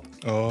纳尔多，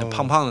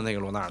胖胖的那个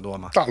罗纳尔多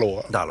嘛，大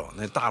罗，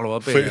那大罗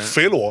被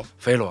肥罗，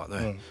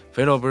对。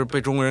肥罗不是被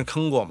中国人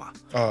坑过嘛？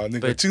那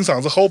个金嗓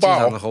子喉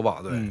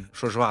宝，对，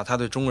说实话，他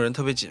对中国人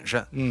特别谨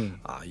慎，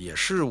也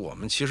是我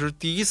们其实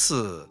第一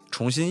次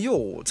重新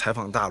又采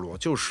访大罗，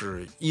就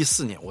是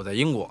14年，我在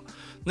英国，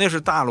那是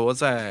大罗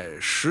在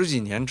10几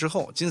年之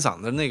后，金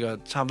嗓子那个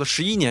差不多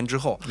11年之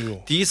后，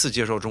第一次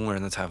接受中国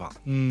人的采访，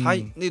他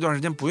那段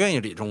时间不愿意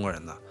理中国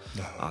人的。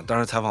当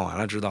时采访完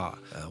了知道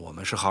我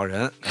们是好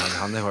人，然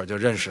后那会儿就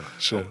认识了。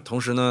是，同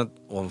时呢，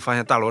我们发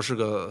现大罗是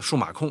个数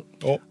码控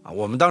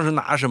我们当时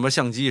拿什么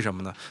相机什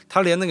么的，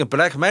他连那个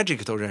Black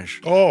Magic 都认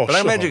识。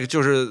Black Magic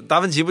就是达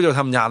芬奇，不就是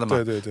他们家的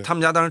吗？对，他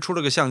们家当时出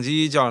了个相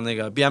机叫那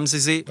个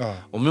BMCC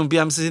我们用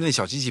BMCC 那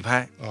小机器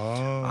拍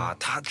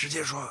他直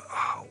接说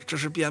这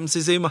是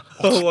BMCC 吗？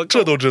我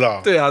这都知道。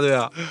对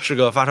啊，是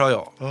个发烧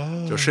友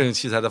就摄影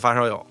器材的发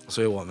烧友，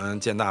所以我们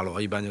见大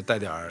罗一般就带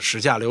点时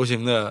下流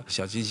行的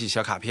小机器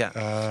小卡片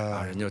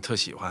人就特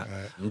喜欢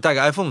你带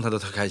个 iPhone 他都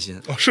特开心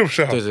是不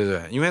是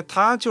对，因为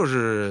他就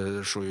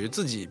是属于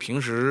自己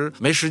平时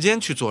没时间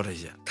去做这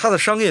些，他的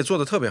商业做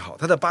得特别好，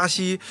他在巴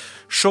西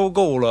收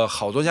购了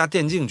好多家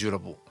电竞俱乐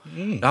部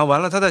然后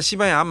完了他在西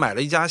班牙买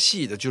了一家西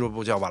乙的俱乐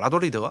部叫瓦拉多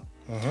利德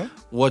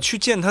我去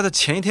见他的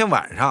前一天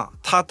晚上，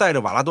他带着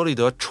瓦拉多利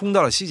德冲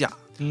到了西甲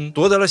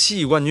夺得了西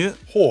乙冠军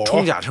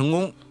冲甲成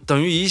功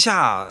等于一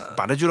下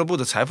把这俱乐部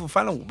的财富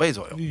翻了5倍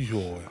左右。哎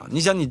呦啊！你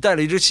想，你带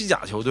了一支西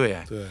甲球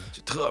队，对，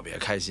就特别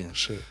开心。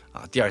是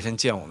啊，第2天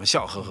见我们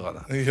笑呵呵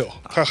的。哎呦，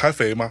他还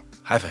肥吗？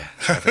还肥，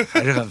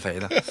还是很肥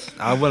的。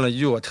然后问了一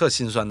句我特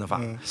心酸的话，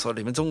说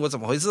你们中国怎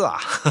么回事啊？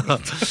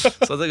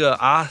说这个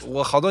啊，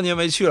我好多年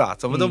没去了，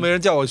怎么都没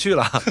人叫我去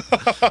了？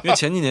因为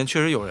前几年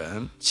确实有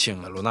人请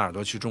了罗纳尔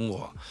多去中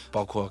国，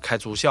包括开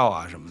足校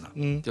啊什么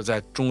的。就在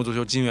中国足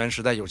球金元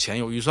时代，有钱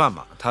有预算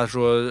嘛。他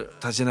说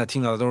他现在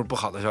听到的都是不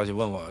好的消息，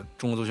问我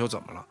中国足球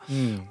怎么了？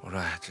我说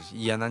哎，这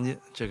一言难尽，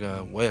这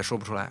个我也说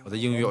不出来，我的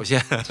英语有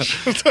限，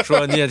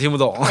说你也听不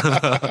懂。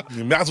你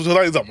们家足球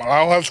到底怎么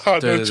了？我操，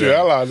这绝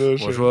了！这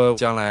是我说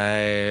将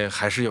来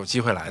还是有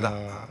机会来的。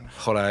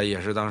后来也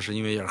是当时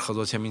因为也是合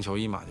作签名球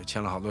衣嘛，就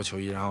签了好多球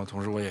衣，然后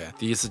同时我也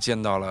第一次见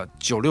到了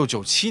96、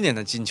97年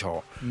的金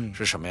球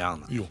是什么样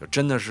的，就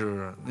真的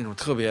是那种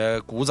特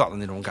别古早的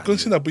那种感觉，跟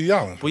现在不一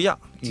样了。不一样，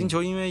金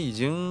球因为已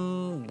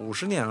经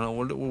50年了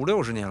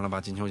，50-60年了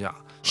吧，金球奖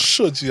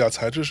设计啊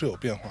材质是有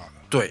变化的。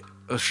对，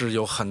是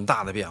有很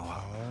大的变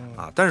化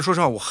啊。但是说实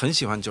话，我很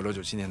喜欢96、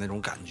97年那种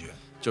感觉。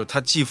就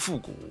它既复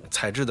古，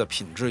材质的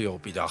品质又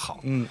比较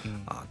好。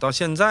到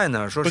现在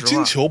呢，说实话，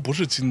金球不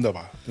是金的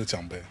吧？那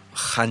奖杯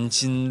含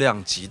金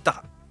量极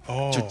大，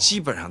就基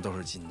本上都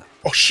是金的。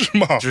哦，是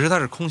吗？只是它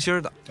是空心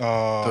的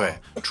啊。对，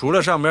除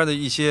了上边的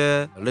一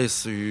些类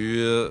似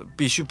于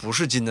必须不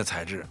是金的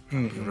材质，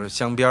比如说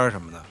镶边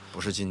什么的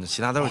不是金的，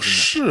其他都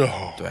是金的。是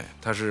哦。对，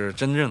它是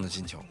真正的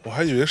金球。我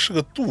还以为是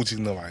个镀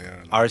金的玩意儿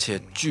呢。而且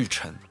巨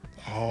沉，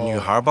女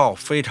孩抱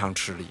非常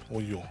吃力。哦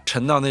呦，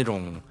沉到那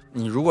种。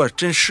你如果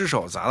真失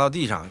手砸到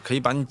地上，可以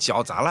把你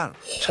脚砸烂了，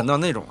沉到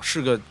那种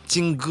是个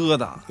金疙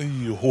瘩，哎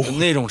呦，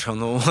那种程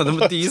度。我他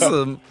妈第一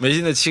次梅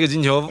西的7个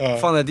金球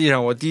放在地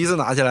上，我第一次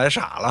拿起来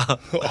傻了，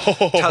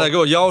差点给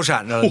我腰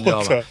闪着了，你知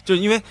道吧？就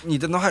因为你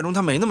的脑海中它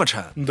没那么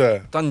沉，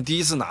对，当你第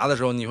一次拿的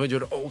时候，你会觉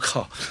得我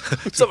靠，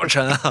这么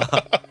沉啊！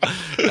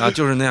然后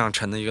就是那样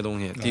沉的一个东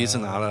西，第一次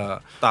拿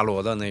了大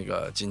罗的那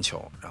个金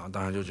球，然后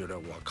当时就觉得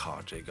我靠，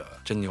这个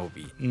真牛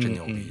逼，真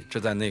牛逼！这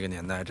在那个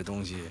年代，这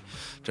东西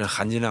这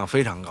含金量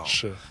非常高。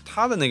是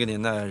他的那个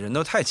年代人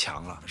都太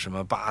强了，什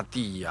么巴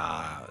蒂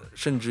呀，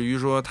甚至于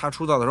说他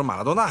出道的时候马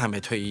拉多纳还没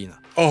退役呢。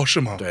哦，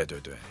是吗？对对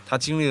对，他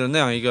经历了那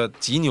样一个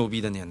极牛逼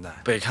的年代，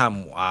贝克汉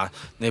姆啊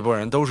那波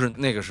人都是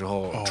那个时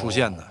候出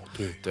现的。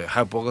对对，还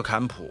有博格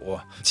坎普、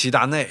齐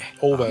达内、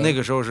欧文，那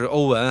个时候是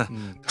欧文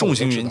众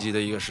星云集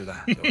的一个时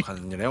代。我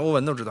看你连欧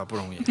文都知道不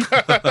容易，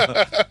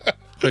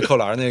会扣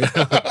篮那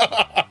个。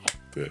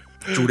对，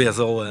朱列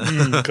斯·欧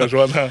文，可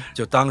说呢。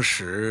就当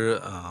时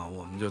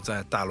我们就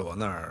在大罗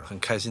那儿很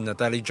开心的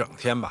待了一整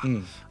天吧。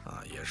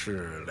也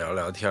是聊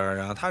聊天，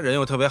然后他人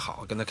又特别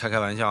好，跟他开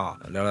玩笑，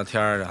聊聊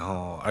天，然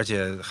后而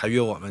且还约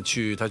我们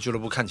去他俱乐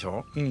部看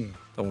球。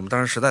我们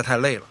当时实在太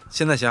累了，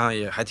现在想想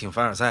也还挺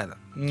凡尔赛的。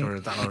就是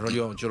大佬说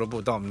约我们俱乐部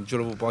到我们俱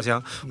乐部包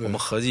厢，我们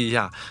合计一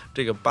下，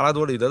这个巴拉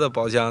多里德的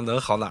包厢能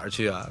好哪儿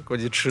去啊？估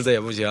计吃的也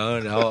不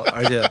行，然后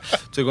而且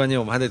最关键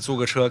我们还得租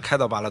个车开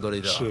到巴拉多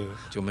里德，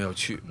就没有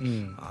去。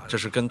这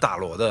是跟大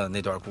罗的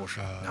那段故事。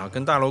然后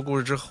跟大罗故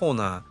事之后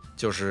呢，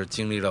就是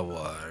经历了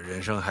我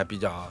人生还比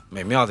较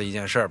美妙的一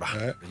件事儿吧。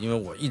因为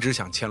我一直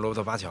想签罗伯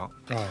特巴乔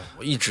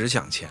我一直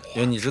想签，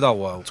因为你知道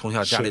我从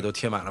小家里都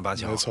贴满了巴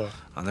乔。没错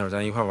那会儿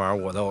咱一块玩，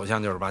我的偶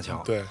像就是巴乔。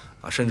对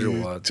甚至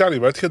我家里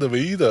边贴的唯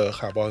一的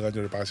海报应该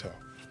就是巴乔。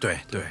对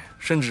对，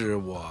甚至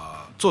我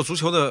做足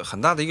球的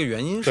很大的一个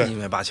原因是因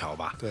为巴乔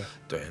吧。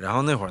对，然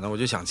后那会儿呢，我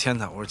就想签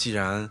他。我说，既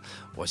然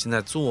我现在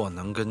做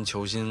能跟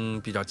球星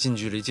比较近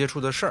距离接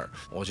触的事儿，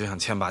我就想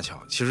签巴乔。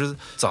其实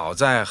早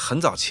在很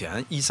早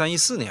前13、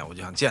14年我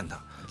就想见他。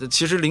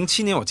其实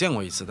07年我见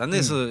过一次，但那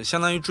次相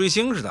当于追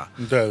星似的，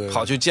对，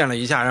跑去见了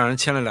一下，让人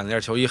签了2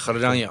件球衣，合了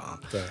张影，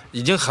对，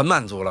已经很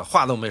满足了，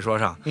话都没说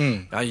上，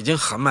然后已经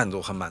很满足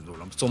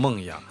了，做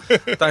梦一样。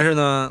但是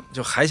呢，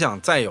就还想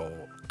再有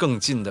更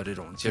近的这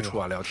种接触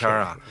啊，聊天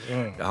啊，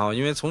然后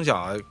因为从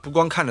小不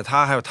光看着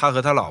他，还有他和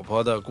他老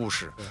婆的故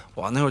事，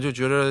哇，那会儿就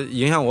觉得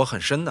影响我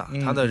很深的，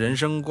他的人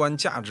生观、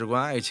价值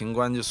观、爱情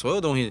观，就所有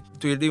东西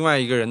对另外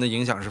一个人的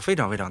影响是非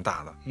常非常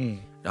大的。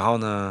然后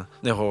呢，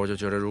那会儿我就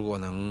觉得如果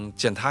能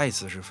见他一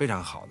次是非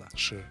常好的。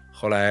是。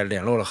后来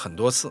联络了很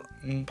多次。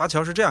巴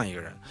乔是这样一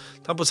个人，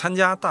他不参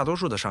加大多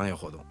数的商业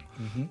活动，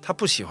他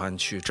不喜欢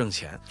去挣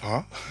钱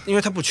啊，因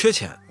为他不缺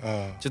钱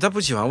啊，就他不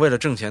喜欢为了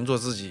挣钱做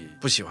自己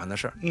不喜欢的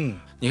事儿。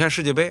你看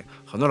世界杯，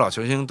很多老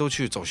球星都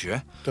去走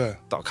学，对，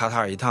到卡塔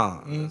尔一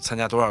趟，参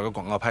加多少个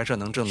广告拍摄，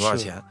能挣多少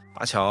钱。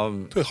巴乔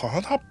对，好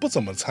像他不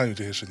怎么参与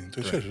这些事情。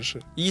对，确实是。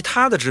以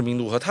他的知名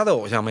度和他的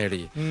偶像魅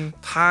力，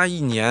他一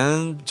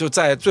年就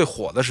在最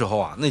火的时候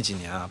啊，那几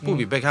年啊，不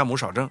比贝克汉姆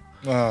少挣。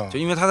就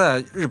因为他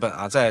在日本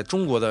啊，在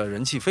中国的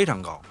人气非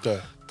常高。对。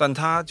但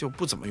他就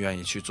不怎么愿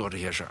意去做这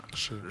些事儿，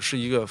是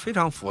一个非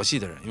常佛系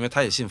的人，因为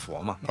他也信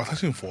佛嘛。他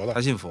信佛的。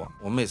他信佛，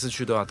我们每次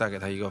去都要带给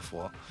他一个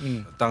佛。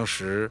当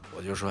时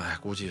我就说，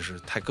估计是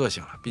太个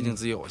性了，毕竟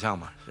自己偶像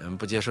嘛，人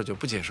不接受就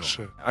不接受。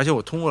是，而且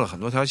我通过了很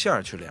多条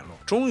线去联络，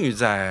终于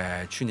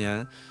在去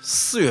年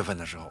4月份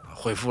的时候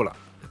回复了。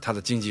他的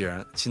经纪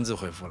人亲自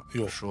回复了，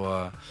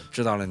说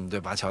知道了你对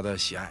巴乔的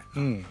喜爱，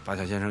巴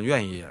乔先生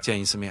愿意见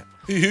一次面，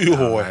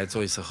来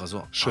做一次合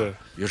作。是，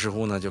于是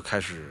乎呢，就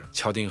开始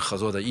敲定合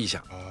作的意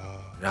向。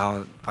然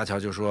后巴乔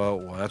就说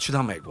我要去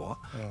趟美国，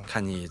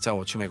看你在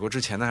我去美国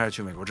之前呢，还是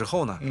去美国之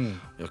后呢？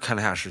我看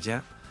了一下时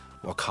间，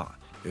我靠，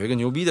有一个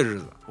牛逼的日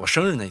子，我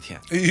生日那天。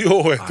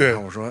对。然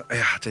后我说，哎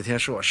呀，这天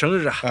是我生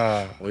日啊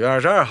，5月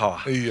22号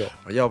啊。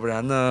我要不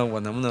然呢，我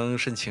能不能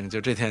申请就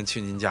这天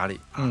去您家里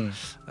啊？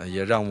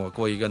也让我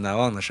过一个难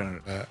忘的生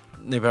日。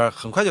那边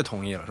很快就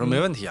同意了，说没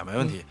问题啊，没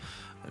问题。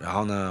然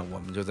后呢，我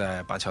们就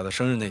在巴乔的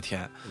生日那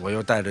天，我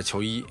又带着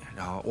球衣，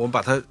然后我们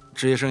把他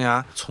职业生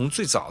涯从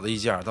最早的一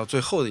件到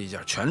最后的一件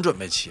全准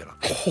备齐了，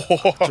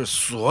就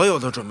所有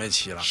都准备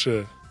齐了。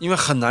是因为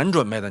很难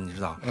准备的，你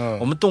知道，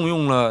我们动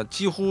用了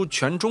几乎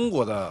全中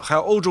国的还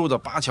有欧洲的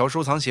巴乔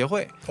收藏协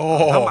会，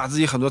他把自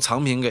己很多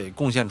藏品给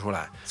贡献出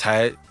来，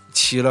才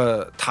齐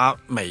了他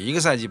每一个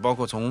赛季，包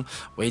括从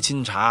维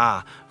钦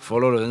察、佛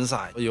罗伦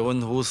萨、尤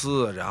文图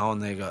斯，然后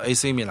那个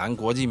AC 米兰、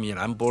国际米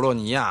兰、博洛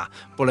尼亚、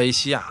布雷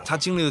西亚，他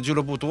经历的俱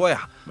乐部多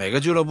呀。每个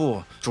俱乐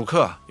部主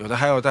客有的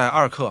还有带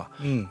2客，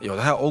有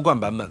的还有欧冠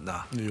版本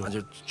的，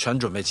就全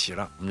准备齐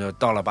了。我们就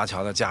到了巴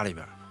乔的家里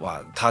边，哇，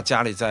他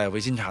家里在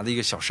维钦察的一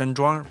个小山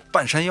庄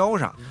半山腰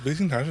上。维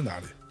钦察是哪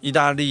里？意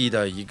大利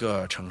的一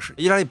个城市，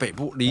意大利北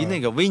部，离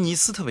那个威尼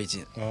斯特别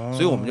近，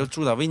所以我们就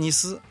住在威尼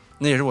斯。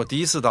那也是我第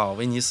一次到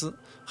威尼斯，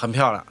很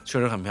漂亮，确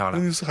实很漂亮。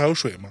威尼斯还有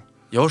水吗？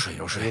有水。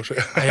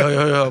哎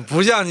呦，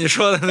不像你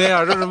说的那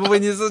样，说什么威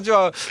尼斯就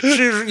要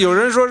是有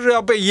人说是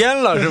要被淹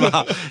了是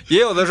吧？也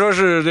有的说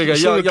是这个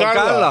要干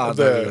了，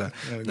对。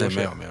那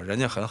没有，人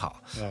家很好，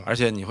而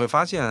且你会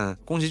发现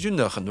宫崎骏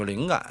的很多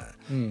灵感，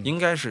应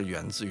该是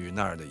源自于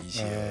那儿的一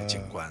些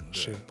景观，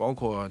是包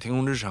括天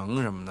空之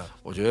城什么的，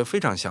我觉得非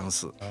常相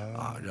似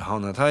啊。然后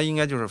呢，它应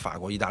该就是法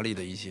国、意大利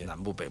的一些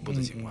南部、北部的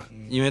景观，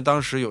因为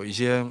当时有一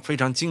些非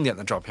常经典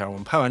的照片，我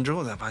们拍完之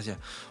后才发现，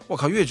我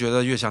靠，越觉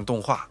得越像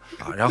动画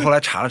啊。然后后来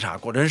查了查，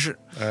果真是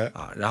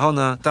啊。然后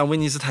呢，但威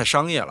尼斯太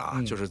商业了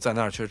啊，就是在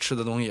那儿确实吃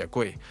的东西也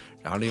贵，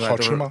然后另外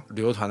都是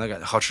旅游团的感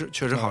觉，好吃，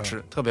确实好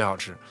吃，特别好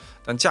吃。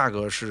但价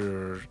格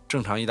是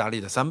正常意大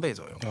利的3倍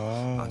左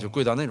右啊，就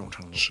贵到那种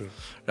程度。是，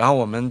然后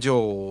我们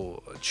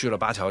就去了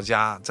巴乔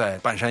家，在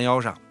半山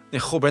腰上，那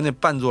后边那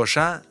半座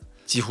山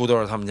几乎都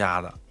是他们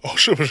家的。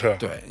是不是？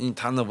对，因为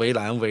他那围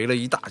栏围了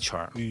一大圈，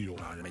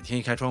每天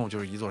一开窗户就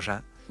是一座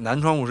山，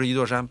南窗户是一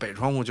座山，北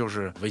窗户就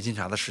是维钦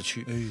察的市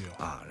区。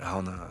然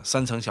后呢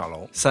，3层小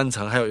楼，3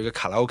层还有一个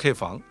卡拉 OK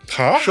房，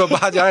说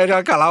巴乔爱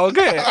唱卡拉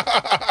OK。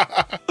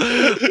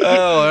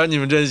我说你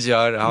们真行。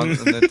然后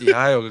那底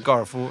下还有个高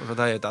尔夫，说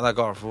他也打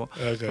高尔夫，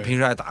他平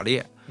时爱打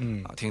猎，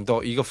挺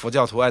逗，一个佛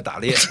教徒爱打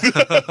猎。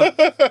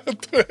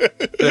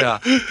对啊，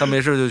他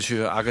没事就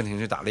去阿根廷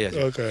去打猎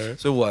去。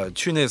所以我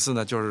去那次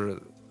呢，就是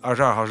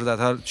22号是在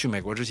他去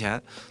美国之前，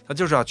他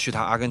就是要去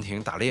趟阿根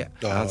廷打猎，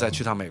然后再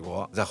去趟美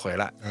国，再回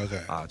来。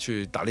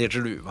去打猎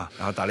之旅嘛。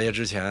然后打猎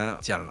之前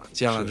见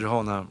了之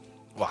后呢，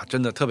哇，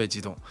真的特别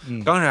激动。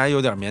刚开始还有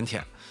点腼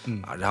腆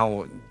然后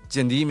我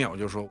见第一面我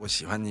就说我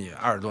喜欢你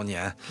20多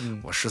年，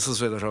我14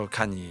岁的时候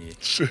看你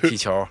踢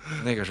球，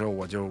那个时候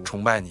我就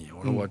崇拜你，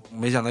我说我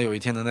没想到有一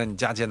天能在你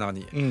家见到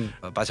你。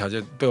巴乔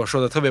就被我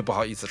说的特别不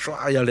好意思，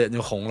唰一下脸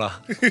就红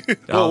了。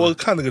然后我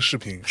看那个视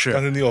频，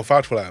但是你有发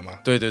出来吗？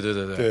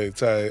对，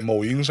在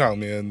某音上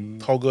面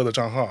涛哥的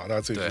账号，大家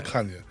自己去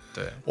看见。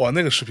对，哇，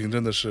那个视频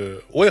真的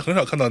是，我也很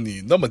少看到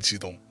你那么激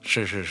动。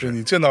是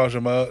你见到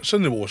什么，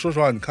甚至我说实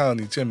话，你看到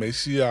你见梅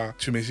西啊，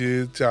去梅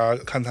西家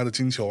看他的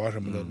金球啊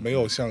什么的，没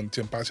有像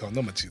见巴乔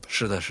那么激动。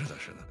是的，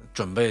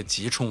准备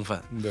极充分。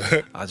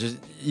对啊，就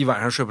一晚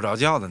上睡不着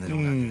觉的那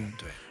种感觉。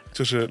对。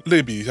就是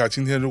类比一下，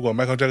今天如果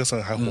Michael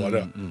Jackson 还活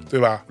着，对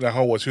吧？然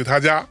后我去他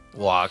家，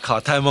哇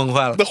靠，太梦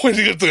幻了！那会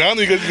是一个怎样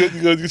的一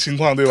个情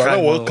况，对吧？那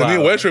我肯定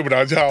我也睡不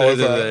着觉。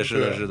对，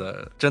是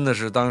的，真的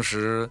是当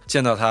时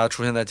见到他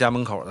出现在家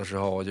门口的时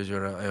候，我就觉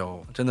得，哎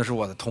呦，真的是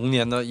我的童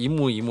年的一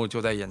幕一幕就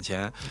在眼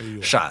前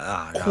闪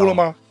啊！哭了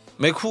吗？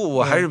没哭，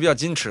我还是比较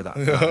矜持的。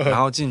然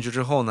后进去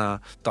之后呢，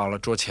到了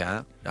桌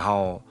前，然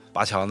后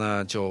巴乔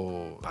呢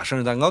就把生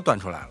日蛋糕端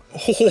出来了，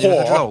因为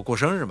他知道我过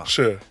生日嘛。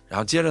是。然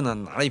后接着呢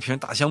拿了一瓶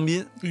大香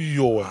槟，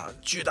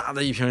巨大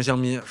的一瓶香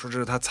槟，说这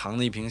是他藏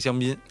的一瓶香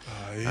槟。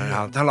然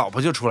后他老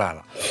婆就出来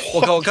了，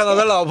我靠！我看到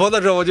他老婆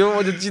的时候，我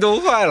就激动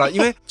坏了，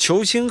因为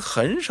球星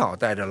很少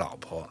带着老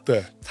婆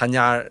参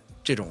加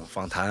这种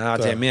访谈啊、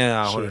见面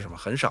啊或者什么，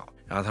很少。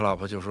然后他老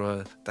婆就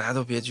说：“大家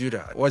都别拘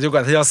着，我就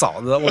管他叫嫂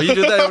子，我一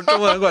直在用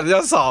中文管他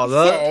叫嫂子，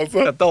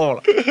可逗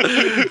了。”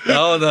然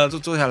后呢，就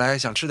坐下来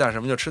想吃点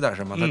什么就吃点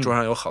什么，他桌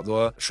上有好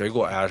多水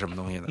果呀什么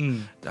东西的。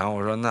然后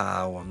我说：“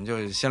那我们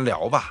就先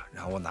聊吧。”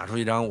然后我拿出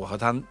一张我和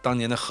他当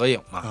年的合影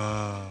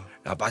嘛。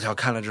然后巴乔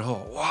看了之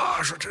后，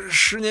哇，说这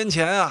是10年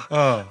前啊。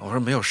我说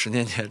没有10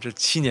年前，这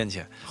7年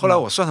前。后来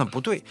我算算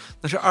不对，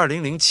那是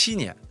2007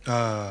年。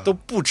都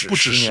不止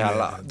10年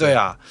了。对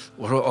啊，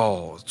我说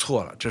哦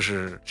错了，这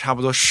是差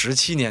不多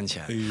17年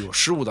前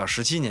，15到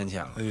17年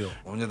前了。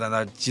我们就在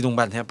那激动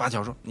半天。巴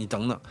乔说你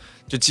等等，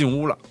就进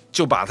屋了，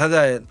就把他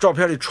在照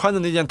片里穿的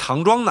那件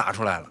唐装拿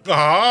出来了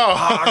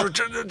说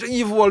这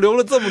衣服我留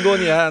了这么多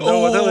年，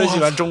我特别喜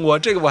欢中国，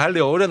这个我还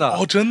留着呢。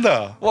真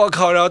的，我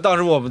靠！然后当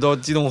时我们都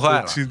激动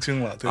坏了，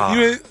惊了。对，因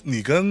为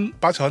你跟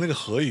巴乔那个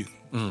合影，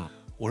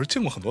我是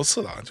见过很多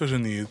次的，就是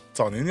你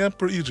早年间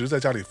不是一直在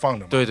家里放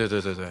着吗？对，是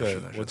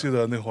的。我记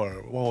得那会儿，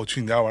我去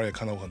你家玩也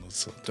看到过很多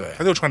次。对，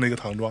他就穿着一个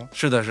唐装。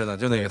是的，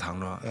就那个唐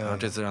装。然后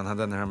这次让他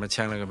在那上面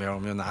签了个名，我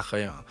们就拿合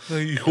影。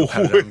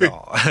拍了张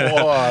照。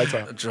哇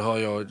塞！之后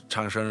又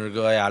唱生日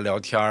歌呀，聊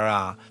天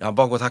啊，然后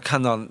包括他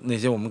看到那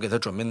些我们给他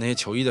准备那些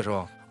球衣的时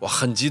候，哇，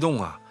很激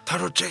动啊。他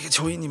说这个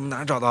球衣你们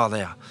哪找到的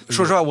呀？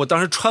说实话，我当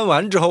时穿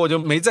完之后我就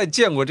没再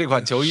见过这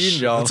款球衣，你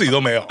知道吗？自己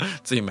都没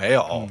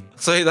有，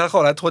所以他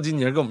后来托金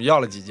尼跟我们要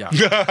了几件，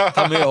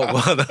他没有过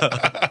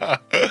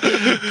的，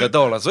可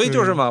逗了。所以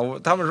就是嘛，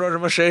他们说什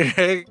么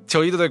谁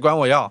球衣都得管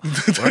我要，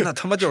我说那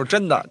他妈就是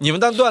真的，你们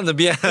当段子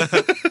编，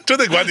真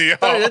得管你要，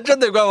但人真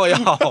得管我要，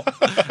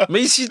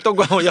梅西都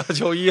管我要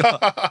球衣了。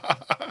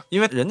因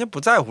为人家不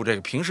在乎这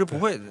个，平时不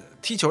会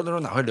踢球的时候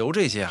哪会留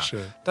这些啊？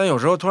但有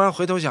时候突然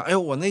回头想，哎呦，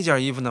我那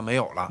件衣服呢没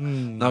有了，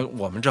那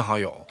我们正好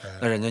有，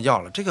那人家要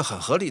了，这个很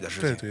合理的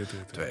事情。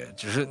对，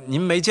只是您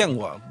没见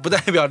过，不代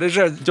表这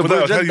事儿就不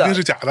是真的，一定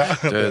是假的。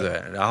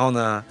对。然后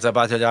呢，在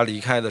巴乔家离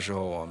开的时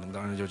候，我们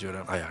当时就觉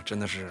得，哎呀，真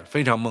的是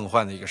非常梦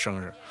幻的一个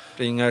生日，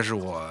这应该是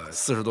我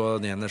40多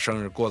年的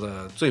生日过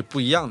得最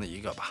不一样的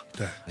一个吧。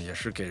对，也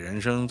是给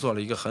人生做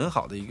了一个很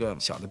好的一个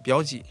小的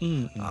标记，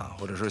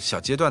或者说小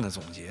阶段的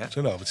总结，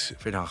真了不起。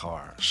非常好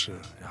玩。是，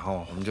然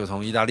后我们就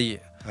从意大利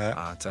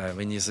在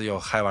威尼斯又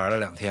嗨玩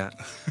了2天，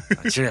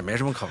其实也没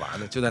什么可玩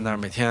的，就在那儿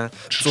每天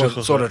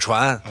坐着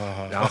船，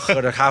然后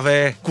喝着咖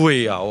啡，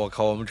贵呀！我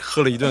靠，我们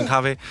喝了一顿咖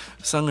啡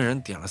，3个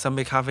人点了3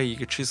杯咖啡，一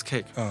个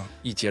cheesecake，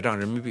一结账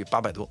人民币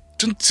800多，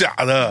真假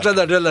的？真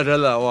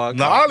的，我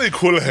哪里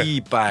哭了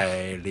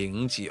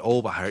？100几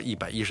欧吧，还是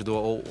110多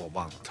欧，我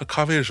忘了。他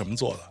咖啡是什么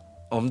做的？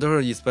我们都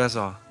是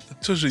espresso，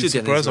 就是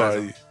espresso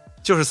而已，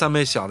就是3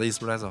杯小的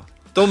espresso。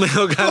都没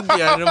有敢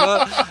点什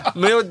么，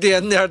没有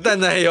点点带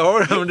奶油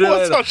什么之类的。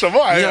我操，什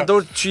么玩意儿？你想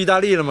都去意大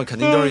利了嘛，肯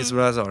定都是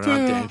espresso，然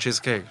后点一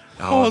cheesecake。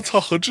然后我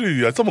操，何至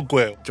于啊，这么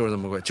贵？就是这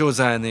么贵，就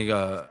在那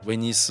个威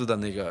尼斯的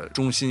那个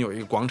中心有一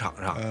个广场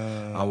上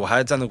我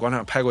还在那广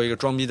场拍过一个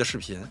装逼的视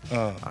频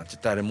就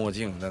戴着墨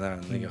镜在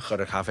那个喝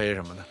着咖啡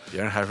什么的，别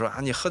人还说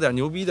你喝点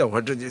牛逼的，我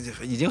说这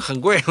已经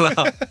很贵了，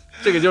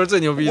这个就是最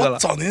牛逼的了。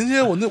早年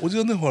间我记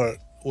得那会儿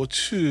我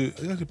去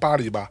应该去巴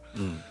黎吧，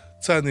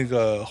在那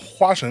个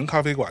花神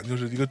咖啡馆，就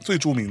是一个最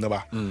著名的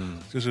吧，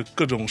就是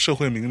各种社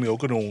会名流，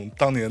各种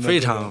当年的非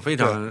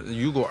常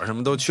雨果什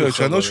么都去，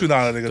全都去那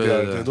儿的那个地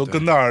儿，对，都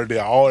跟那儿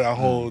聊，然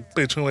后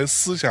被称为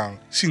思想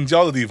性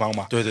交的地方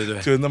嘛，对，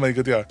就那么一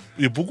个地儿，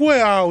也不贵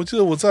啊。我记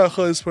得我在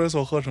喝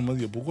espresso 喝什么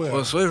也不贵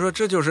啊。所以说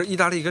这就是意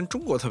大利跟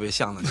中国特别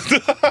像的地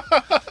方。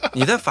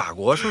你在法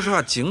国，说实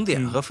话，景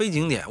点和非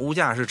景点物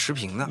价是持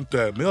平的，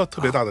对，没有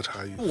特别大的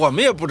差异。我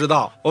们也不知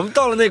道，我们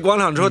到了那广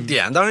场之后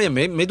点，当时也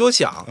没多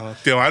想，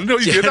点完之后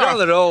结账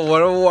的时候，我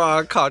说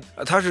哇靠，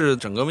它是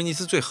整个威尼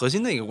斯最核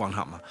心的一个广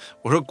场嘛，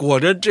我说果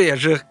真这也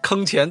是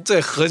坑钱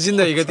最核心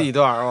的一个地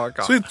段，我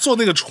靠。所以坐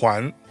那个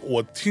船，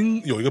我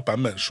听有一个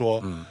版本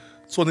说，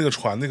坐那个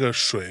船那个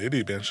水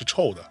里边是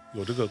臭的，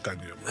有这个感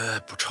觉吗？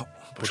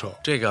不臭，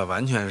这个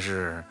完全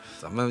是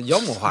咱们妖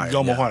魔化人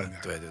家，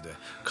对，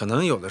可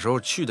能有的时候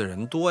去的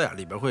人多呀，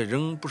里边会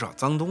扔不少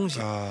脏东西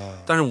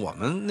但是我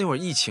们那会儿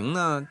疫情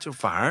呢，就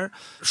反而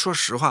说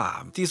实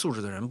话，低素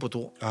质的人不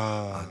多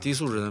低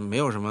素质的没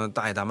有什么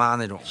大爷大妈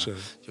那种，是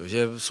有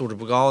些素质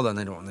不高的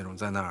那种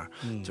在那儿，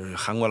就是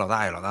韩国老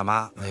大爷老大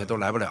妈那些都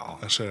来不了，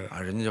是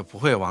人家就不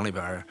会往里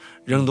边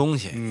扔东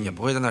西，也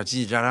不会在那儿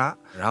叽叽喳喳，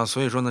然后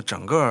所以说呢，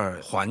整个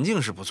环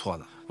境是不错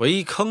的。唯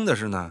一坑的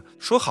是呢，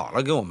说好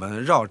了给我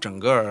们绕整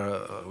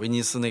个威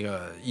尼斯那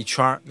个一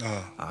圈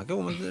给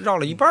我们绕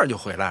了一半就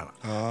回来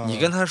了你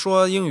跟他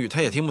说英语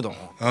他也听不懂，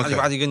吧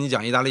唧跟你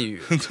讲意大利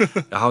语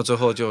然后最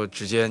后就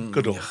直接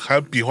各种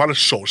还比划了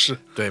手势，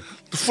对，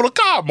付了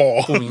干嘛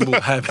不明不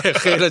白被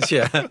黑了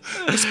钱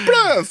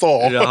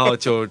然后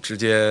就直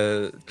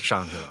接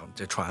上去了，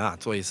这船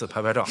坐一次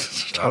拍照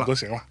差不多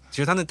行了。其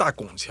实他那大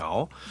拱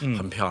桥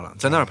很漂亮，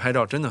在那儿拍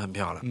照真的很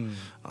漂亮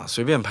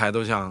随便拍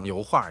都像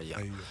油画一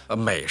样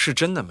美是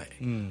真的美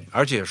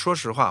而且说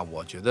实话，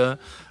我觉得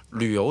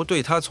旅游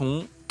对它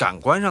从感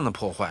官上的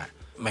破坏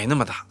没那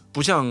么大，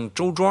不像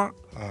周庄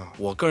啊。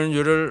我个人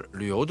觉得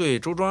旅游对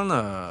周庄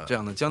的这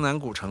样的江南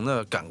古城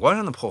的感官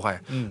上的破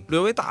坏，略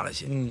微大了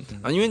些。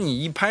因为你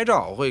一拍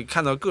照会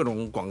看到各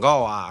种广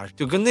告啊，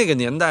就跟那个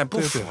年代不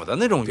符的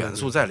那种元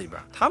素在里边。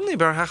他们那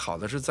边还好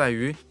的是在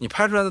于你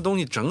拍出来的东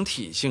西整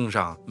体性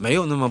上没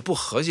有那么不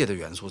和谐的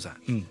元素在。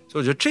所以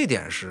我觉得这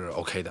点是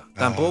OK 的，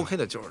但不 OK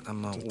的就是他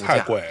们物价太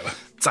贵了，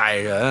宰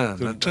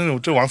人，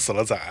真往死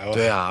了宰。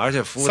对啊，而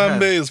且服务3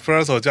杯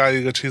espresso 加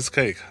一个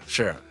cheesecake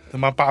是。他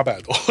妈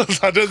800多，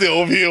他真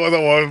牛逼！我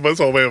闻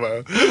所未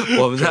闻。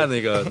我们在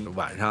那个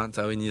晚上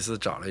在威尼斯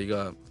找了一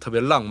个特别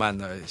浪漫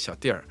的小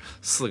地儿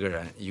，4个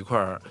人一块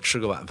儿吃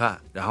个晚饭。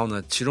然后呢，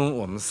其中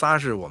我们仨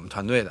是我们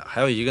团队的，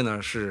还有一个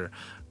呢是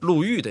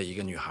陆域的一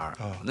个女孩。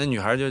那女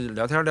孩就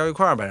聊天聊一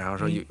块儿呗，然后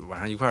说晚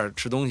上一块儿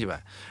吃东西呗。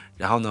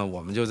然后呢，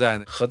我们就在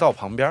河道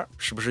旁边，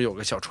是不是有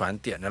个小船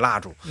点着蜡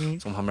烛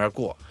从旁边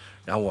过？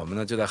然后我们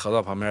呢就在河道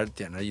旁边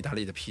点着意大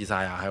利的披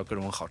萨呀，还有各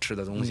种好吃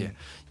的东西，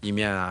意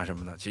面啊什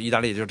么的。其实意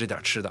大利就这点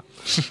吃的，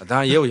当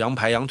然也有羊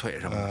排、羊腿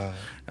什么的。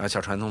然后小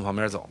船从旁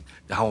边走，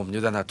然后我们就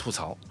在那吐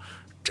槽，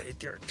这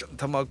地儿真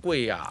他妈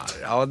贵呀，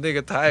然后那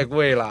个太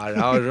贵了，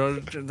然后说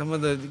这他妈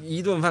的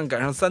一顿饭赶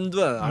上3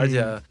顿，而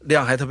且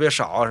量还特别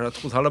少，然后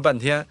吐槽了半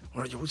天。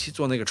我说尤其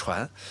坐那个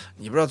船，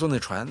你不知道坐那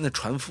船，那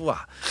船夫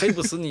啊黑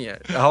不死你。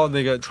然后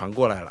那个船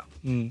过来了。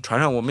船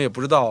上我们也不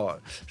知道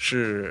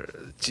是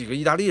几个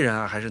意大利人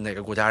啊，还是哪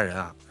个国家人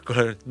啊。过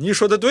来，你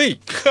说的对，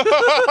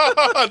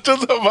真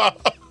的吗？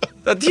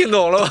他听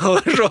懂了我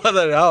说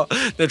的，然后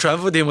那船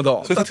夫听不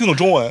懂，所以他听懂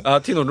中文啊，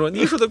听懂中文。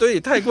你说的对，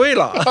太贵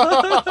了。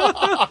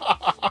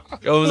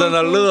我们在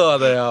那乐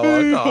的呀，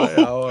我靠！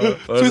然后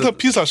所以它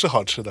披萨是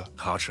好吃的，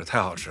好吃，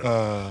太好吃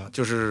了。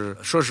就是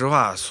说实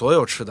话，所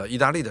有吃的意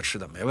大利的吃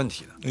的没问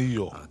题的，哎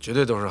呦，绝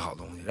对都是好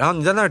东西。然后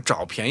你在那儿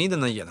找便宜的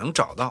呢，也能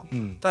找到，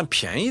但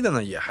便宜的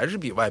呢，也还是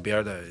比外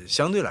边的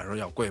相对来说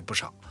要贵不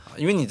少，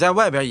因为你在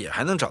外边也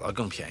还能找到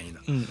更便宜的。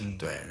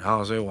对。然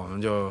后所以我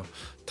们就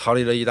逃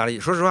离了意大利。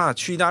说实话，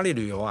去意大利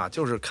旅游啊，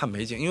就是看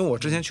美景。因为我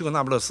之前去过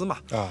那不勒斯嘛，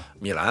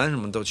米兰什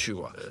么都去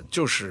过，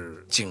就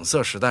是景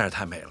色实在是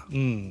太美了。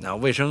然后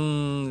卫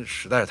生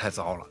实在是太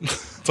糟了，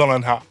糟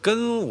乱差，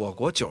跟我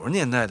国90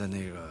年代的那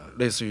个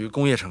类似于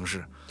工业城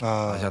市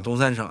像东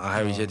三省啊，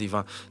还有一些地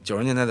方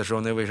，90年代的时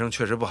候那卫生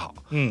确实不好。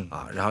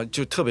然后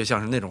就特别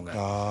像是那种感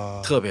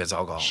觉，特别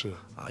糟糕。是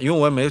因为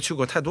我也没有去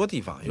过太多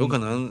地方，有可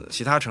能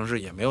其他城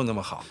市也没有那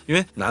么好。因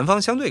为南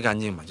方相对干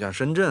净嘛，像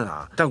深圳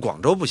啊，但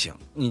广州不行，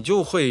你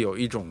就会有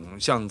一种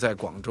像在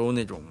广州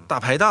那种大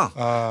排档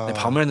那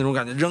旁边那种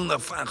感觉，扔的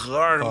饭盒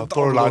什么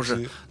到处都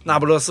是。那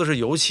不勒斯是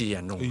尤其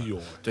严重的。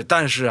对，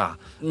但是啊，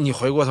你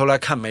回过头来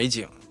看美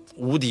景，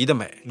无敌的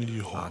美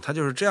它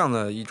就是这样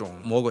的一种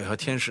魔鬼和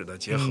天使的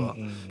结合。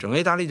整个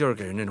意大利就是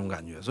给人这种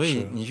感觉，所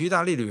以你去意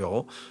大利旅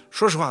游，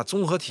说实话，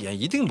综合体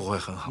验一定不会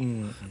很好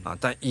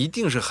但一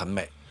定是很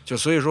美。就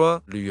所以说，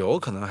旅游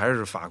可能还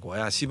是法国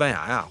呀、西班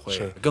牙呀会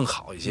更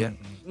好一些。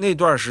那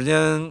段时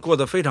间过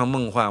得非常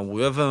梦幻。5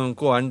月份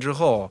过完之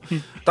后，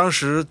当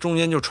时中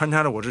间就穿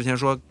插着我之前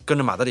说跟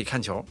着马德里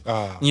看球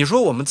你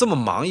说我们这么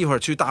忙，一会儿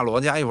去大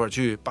罗家，一会儿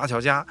去巴乔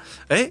家，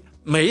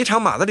每一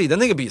场马德里的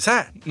那个比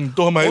赛，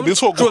都没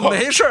错过，准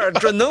没事，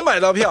准能买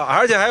到票，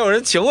而且还有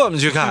人请我们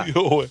去看。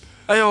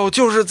哎呦，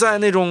就是在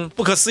那种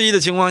不可思议的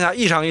情况下，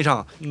一场一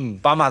场，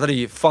把马德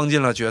里放进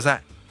了决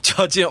赛。就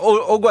要进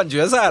欧冠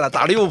决赛了，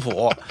打利物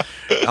浦。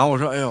然后我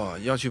说，哎呦，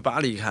要去巴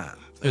黎看，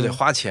又得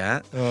花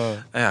钱。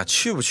哎呀，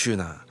去不去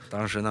呢？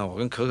当时呢，我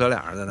跟可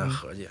俩人在那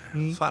合计，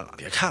算了，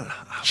别看了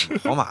啊。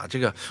皇马这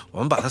个，我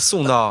们把他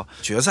送到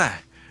决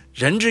赛，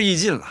仁至义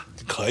尽了，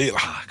可以了，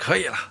可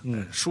以了。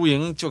输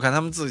赢就看他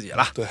们自己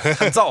了，对，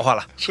看造化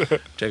了。是。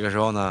这个时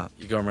候呢，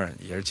一哥们儿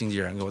也是经纪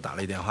人给我打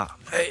了一电话，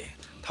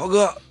涛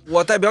哥，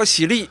我代表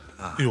喜力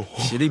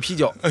喜力啤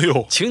酒，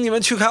请你们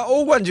去看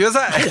欧冠决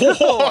赛。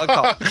我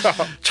靠，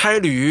差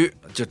旅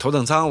就头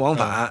等舱往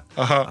返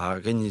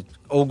给你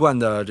欧冠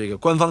的这个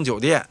官方酒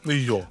店，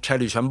差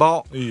旅全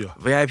包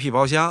，VIP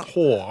包厢，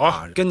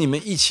跟你们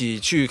一起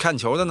去看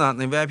球的呢，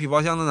那 VIP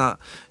包厢的呢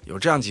有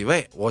这样几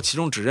位，我其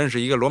中只认识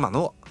一个罗马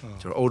诺，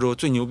就是欧洲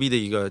最牛逼的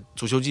一个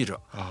足球记者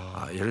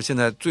也是现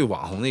在最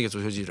网红的一个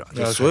足球记者，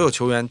就所有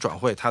球员转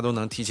会他都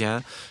能提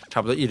前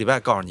差不多1礼拜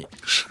告诉你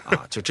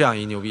就这样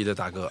一牛逼的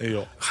大哥。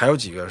还有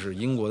几个是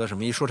英国的什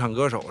么一说唱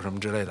歌手什么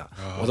之类的，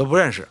我都不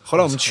认识。后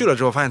来我们去了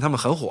之后发现他们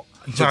很火，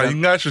那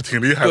应该是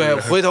挺厉害的。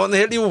对，回头那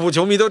些利物浦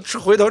球迷都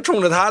回头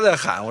冲着他在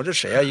喊，我这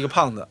谁啊？一个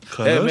胖子，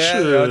可能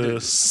是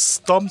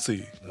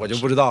Stormzy， 我就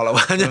不知道了，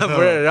完全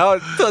不认识。然后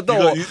特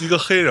逗，一个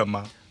黑人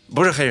吗？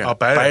不是黑人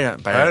白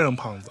人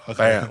胖子，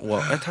白人。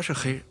他是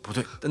黑人，不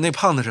对，那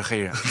胖子是黑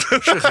人，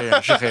是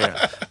黑人，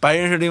白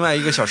人是另外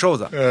一个小瘦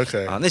子。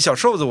那小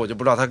瘦子我就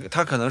不知道，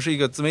他可能是一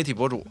个自媒体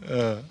博主。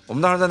我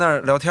们当时在那儿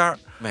聊天，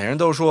每人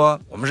都说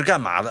我们是干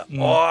嘛的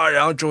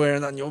然后周围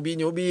人呢牛逼，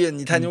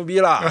你太牛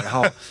逼了。然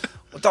后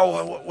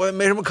我也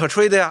没什么可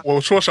吹的呀。我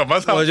说什么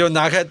呢？我就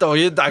拿开抖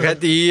音，打开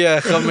第一页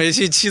和梅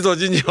西7座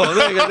进球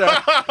那个字。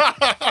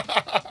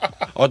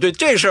哦，对，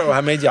这事儿我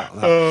还没讲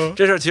呢。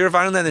这事儿其实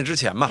发生在那之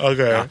前嘛。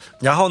OK。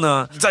然后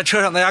呢，在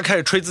车上大家开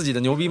始吹自己的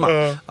牛逼嘛。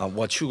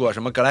我去过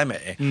什么格莱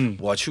美，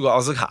我去过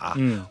奥斯卡，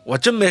我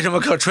真没什么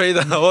可吹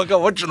的，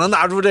我只能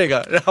拿出这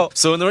个。然后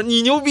所有人都说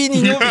你牛逼，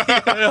你牛逼。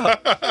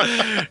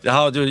然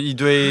后就一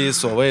堆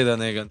所谓的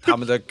那个他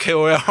们的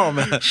KOL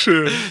们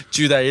是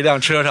聚在一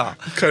辆车上，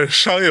开始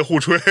商业互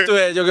吹。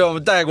对，就给我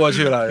们带过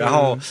去了。然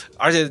后，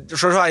而且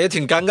说实话也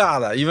挺尴尬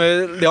的，因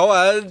为聊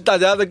完大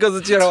家的各自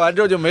介绍完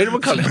之后就没什么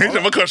可聊，没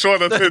什么可说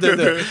的。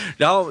对。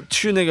然后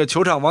去那个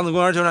球场，王子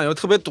公园球场又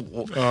特别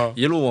堵，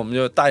一路我们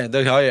就大眼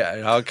瞪小眼，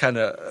然后看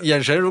着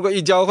眼神如果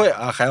一交汇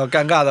啊，还要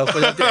尴尬的互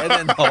相点一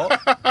点头。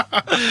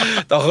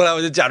到后来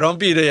我就假装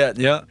闭着眼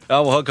睛，然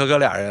后我和可可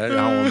俩人，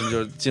然后我们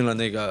就进了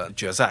那个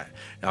决赛，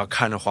然后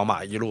看着皇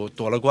马一路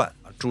夺了冠。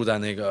住在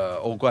那个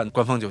欧冠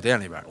官方酒店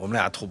里边，我们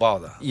俩土包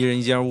子，一人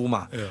一间屋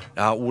嘛，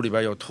然后屋里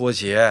边有拖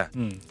鞋，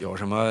有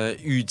什么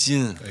浴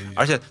巾，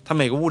而且他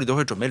每个屋里都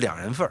会准备2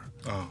人份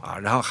啊，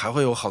然后还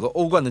会有好多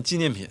欧冠的纪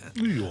念品，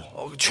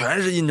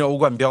全是印着欧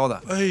冠标的，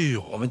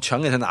我们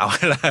全给他拿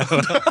回来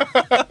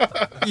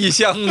了，一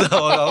箱的，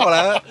我操！后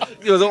来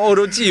又从欧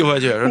洲寄回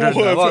去，说这是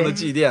难忘的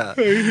祭奠，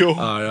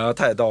啊，然后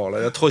太逗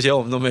了，拖鞋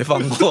我们都没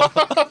放过。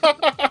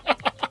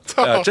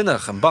真的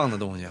很棒的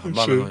东西，很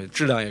棒的东西，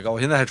质量也高，我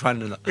现在还穿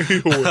着呢。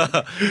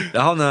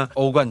然后呢，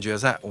欧冠决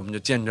赛我们就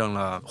见证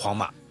了皇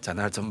马在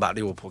那儿怎么把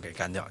利物浦给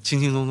干掉，轻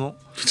轻松松，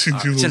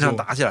现场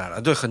打起来了，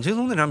对，很轻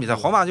松那场比赛，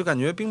皇马就感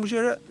觉兵不血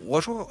刃。我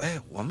说，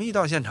我们一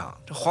到现场，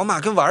这皇马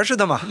跟玩似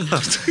的嘛，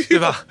对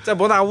吧？在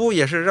伯纳乌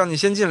也是让你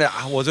先进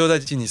俩，我最后再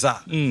进你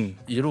仨，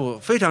一路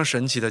非常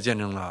神奇的见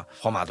证了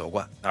皇马夺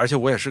冠，而且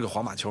我也是个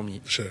皇马球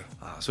迷，是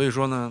啊，所以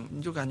说呢，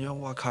你就感觉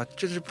我靠，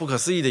这是不可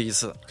思议的一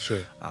次，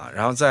是啊，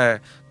然后在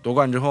夺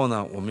冠之后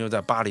呢，我们又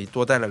在巴黎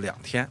多待了2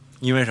天，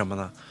因为什么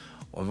呢？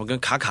我们跟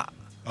卡卡。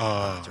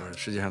就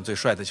是世界上最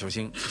帅的球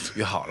星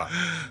约好了，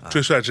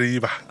最帅之一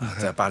吧，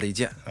在巴黎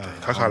见。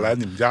卡卡来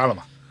你们家了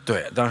嘛？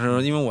对，当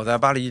时因为我在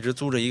巴黎一直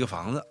租着一个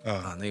房子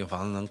那个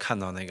房子能看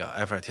到那个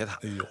埃菲尔铁塔。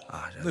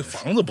那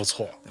房子不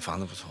错，那房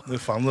子不错。那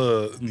房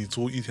子你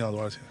租一天要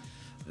多少钱？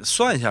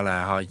算下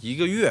来哈，一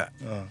个月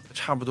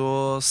差不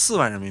多4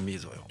万人民币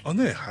左右。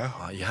那也还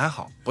好，也还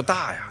好，不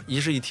大呀，一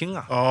室一厅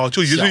啊。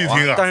就一室一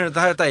厅啊。但是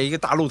它还带一个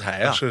大露台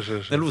啊。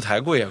是。那露台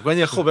贵啊，关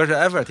键后边是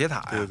埃菲尔铁塔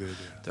呀。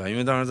对吧？因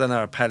为当时在那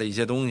儿拍了一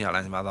些东西啊，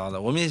乱七八糟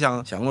的。我们也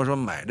想过说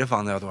买这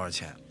房子要多少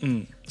钱，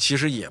其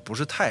实也不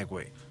是太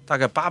贵，大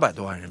概800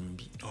多万人民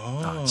币。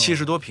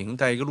70多平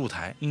带一个露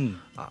台，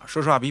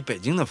说实话比北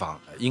京的房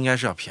应该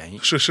是要便宜，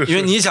是，因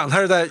为你想它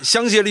是在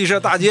香榭丽舍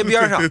大街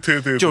边上，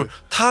对，就是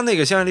它那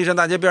个香榭丽舍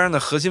大街边上的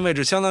核心位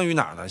置相当于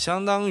哪儿呢？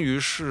相当于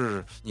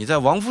是你在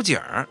王府井，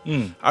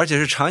而且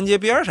是长安街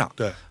边上，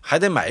对，还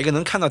得买一个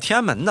能看到天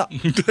安门的，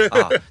对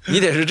你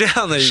得是这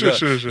样的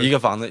一个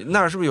房子。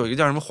那儿是不是有一个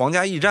叫什么皇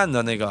家驿站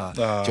的那个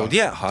酒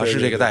店？好像是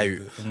这个待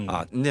遇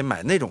啊，你得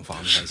买那种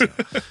房子才行。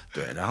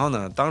对，然后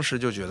呢，当时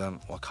就觉得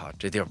我靠，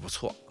这地儿不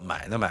错，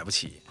买呢买不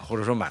起，或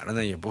者说买了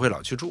呢也不会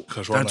老去住，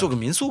但是做个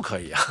民宿可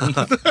以啊。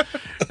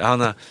然后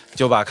呢，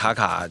就把卡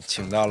卡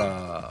请到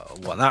了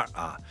我那儿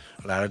啊，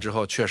来了之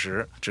后确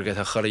实只给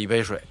他喝了1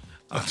杯水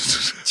啊。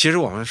其实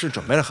我们是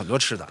准备了很多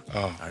吃的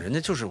人家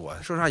就是我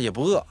说实话也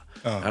不饿。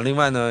然后另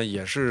外呢，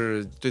也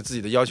是对自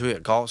己的要求也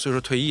高，所以说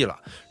退役了，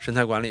身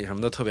材管理什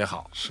么都特别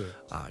好。是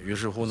啊，于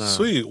是乎呢，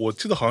所以我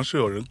记得好像是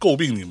有人诟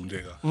病你们这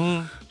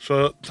个，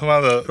说他妈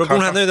的，说共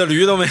产队的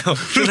驴都没有，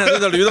生产队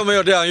的驴都没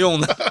有这样用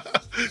的。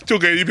就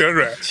给一瓶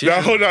水，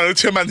然后让人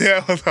签半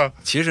天，我操！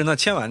其实呢，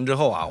签完之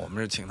后啊，我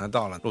们是请他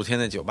到了露天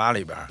的酒吧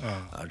里边，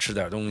吃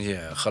点东西，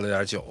喝了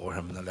点酒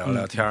什么的，聊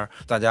聊天，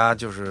大家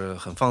就是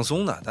很放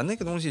松的。但那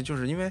个东西就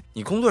是因为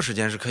你工作时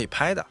间是可以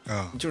拍的，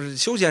就是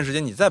休闲时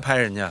间你再拍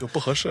人家就不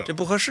合适，这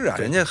不合适啊，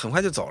人家很快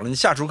就走了，你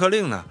下逐客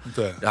令呢。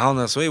对，然后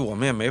呢，所以我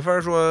们也没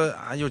法说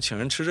啊，又请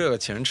人吃这个，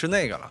请人吃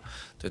那个了。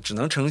对，只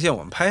能呈现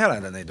我们拍下来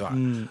的那段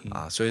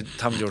所以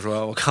他们就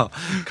说我靠，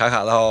卡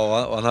卡到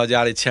王涛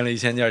家里签了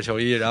1000件球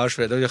衣，然后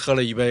水都就喝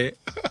了1杯，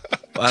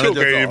完了就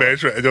给一杯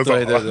水就走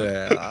了。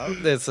对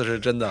那次是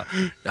真的。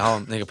然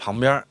后那个旁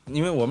边，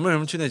因为我们为什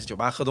么去那酒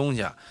吧喝东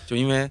西啊？就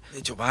因为那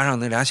酒吧上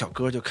那俩小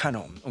哥就看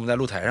着我们在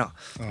露台上，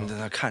我们在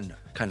那看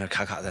着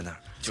卡卡在那儿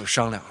就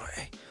商量说，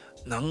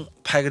能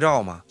拍个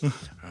照吗？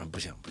不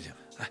行。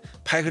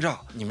拍个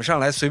照，你们上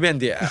来随便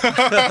点，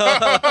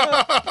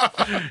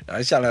然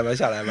后下来吧，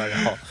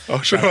然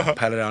后是吧？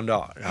拍了张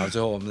照，然后最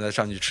后我们再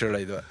上去吃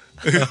了一顿，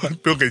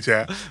不用给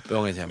钱，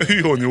哎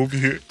呦牛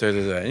逼！对，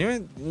因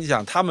为你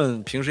想，他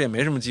们平时也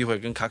没什么机会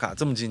跟卡卡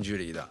这么近距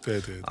离的，对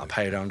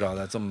拍一张照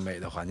在这么美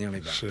的环境里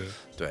边，是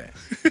对。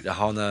然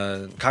后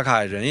呢，卡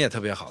卡人也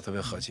特别好，特别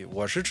和气。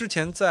我是之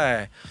前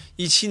在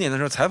17年的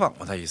时候采访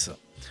过他一次，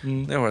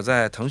那会儿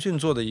在腾讯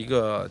做的一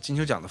个金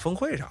球奖的峰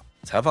会上。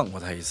采访过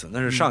他一次，那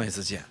是上一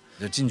次见，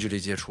就近距离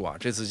接触啊。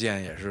这次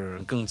见也是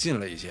更近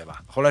了一些吧。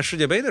后来世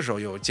界杯的时候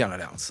又见了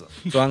2次。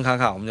做完卡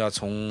卡，我们就要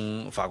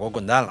从法国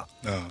滚蛋了。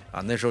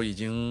那时候已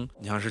经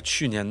你像是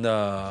去年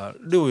的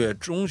6月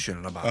中旬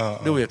了吧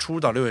，6月初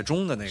到6月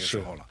中的那个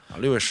时候了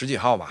，6月10几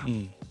号吧。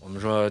我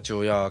们说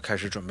就要开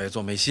始准备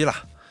做梅西了。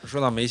说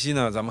到梅西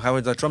呢，咱们还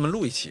会再专门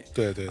录一期。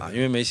对因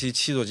为梅西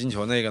7座金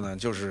球那个呢，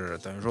就是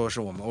等于说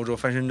是我们欧洲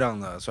翻身仗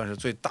的算是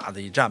最大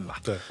的一战吧。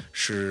对，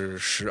是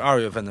12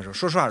月份的时候。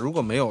说实话，如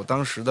果没有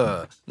当时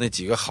的那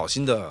几个好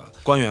心的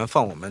官员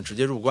放我们直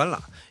接入关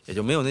了，也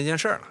就没有那件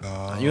事儿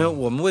了。因为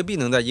我们未必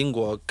能在英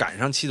国赶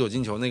上7座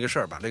金球那个事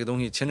儿，把这个东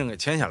西签证给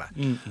签下来。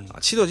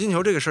7座金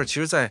球这个事儿，其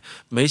实在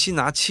梅西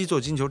拿7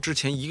座金球之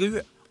前1个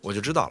月我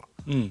就知道了。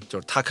就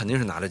是他肯定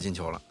是拿着金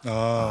球了。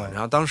然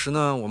后当时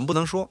呢，我们不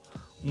能说。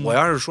我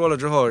要是说了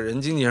之后，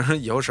人经纪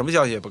人以后什么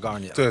消息也不告诉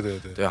你了。对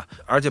吧？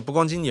而且不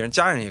光经纪人，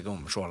家人也跟我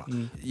们说了，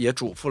也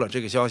嘱咐了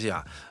这个消息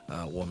啊。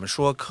我们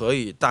说可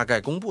以大概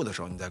公布的时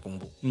候你再公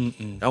布。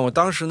然后我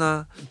当时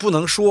呢不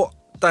能说，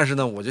但是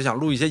呢我就想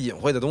录一些隐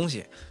晦的东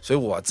西，所以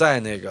我在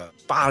那个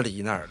巴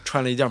黎那儿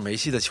穿了一件梅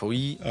西的球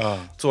衣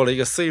做了一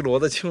个 C 罗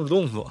的庆祝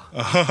动作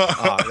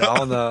然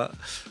后呢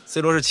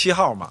C 罗是7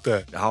号嘛，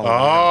对，然后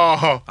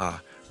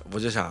我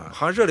就想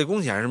好像热烈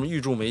恭喜还是什么，预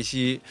祝梅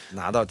西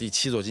拿到第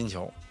7座金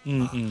球。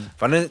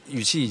反正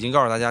语气已经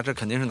告诉大家这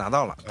肯定是拿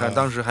到了，但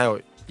当时还有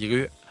1个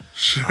月，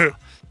是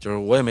就是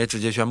我也没直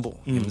接宣布，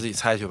你们自己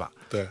猜去吧。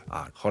对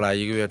后来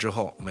1个月之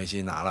后，梅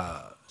西拿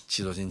了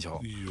7座金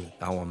球，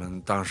然后我们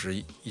当时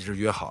一直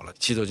约好了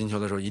7座金球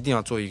的时候一定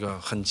要做一个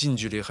很近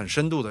距离很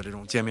深度的这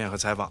种见面和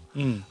采访。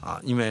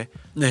因为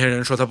那些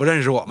人说他不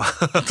认识我嘛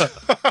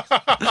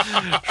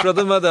说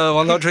他妈的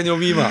王涛吹牛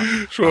逼嘛，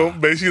说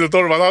梅西的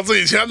都是王涛自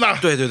己签的。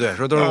对，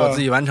说都是我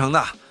自己完成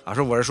的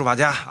说我是书法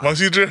家王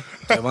羲之。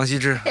对，王羲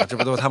之这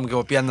不都是他们给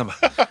我编的嘛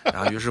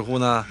然后于是乎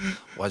呢，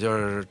我就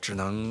是只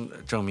能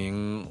证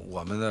明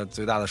我们的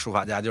最大的书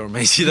法家就是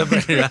梅西的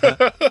本人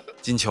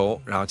金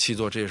球，然后7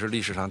座，这也是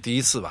历史上第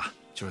一次吧，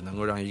就是能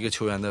够让一个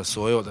球员的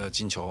所有的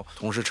金球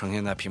同时呈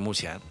现在屏幕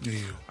前。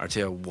而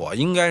且我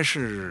应该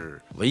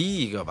是唯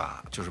一一个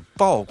吧，就是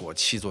抱过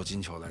7座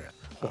金球的人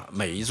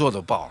每一座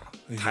都抱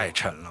了，太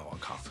沉了，我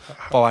靠！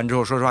抱完之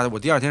后，说实话，我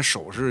第2天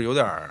手是有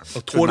点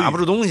脱力，拿不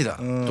住东西的。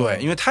对，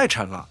因为太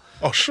沉了。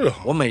是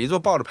我每一座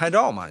抱着拍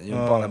照嘛，因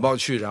为抱来抱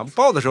去，然后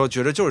抱的时候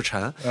觉得就是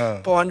沉，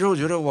抱完之后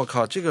觉得我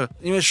靠，这个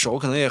因为手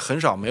可能也很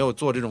少没有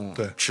做这种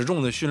持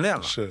重的训练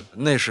了，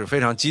那是非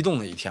常激动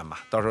的一天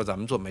吧。到时候咱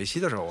们做梅西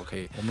的时候，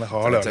我们来好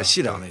好聊，再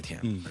细聊那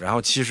天。然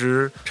后其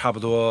实差不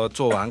多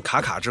做完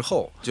卡之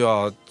后，就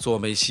要做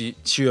梅西。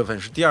7月份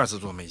是第2次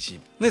做梅西，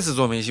那次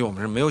做梅西我们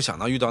是没有想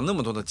到遇到那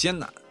么多的艰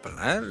难，本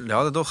来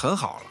聊的都很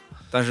好了。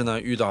但是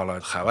呢，遇到了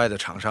海外的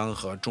厂商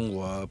和中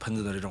国喷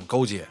子的这种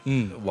勾结，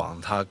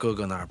往他哥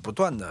哥那儿不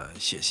断的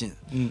写信，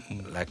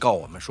来告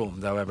我们说我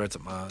们在外边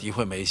怎么诋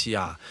毁梅西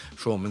啊，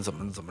说我们怎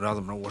么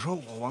着。我说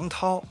我王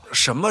涛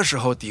什么时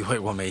候诋毁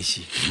过梅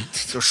西？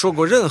就说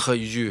过任何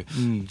一句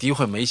诋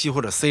毁梅西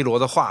或者 C 罗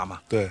的话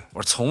吗？对，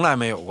我说从来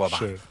没有过吧。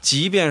是，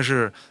即便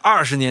是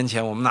20年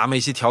前我们拿梅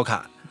西调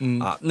侃，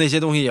那些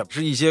东西也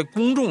是一些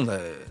公众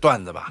的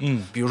段子吧，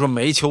比如说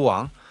梅球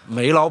王。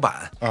梅老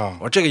板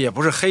我这个也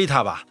不是黑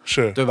他吧，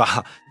是对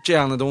吧？这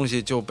样的东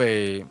西就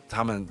被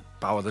他们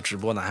把我的直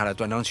播拿下来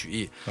断章取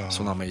义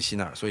送到梅西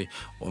那儿，所以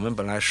我们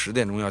本来10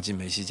点钟要进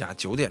梅西家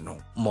，9点钟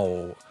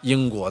某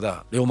英国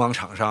的流氓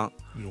厂商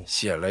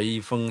写了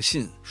一封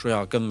信说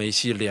要跟梅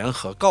西联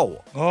合告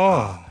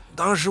我。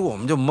当时我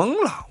们就懵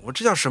了，我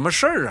这叫什么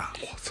事儿啊？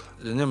我操！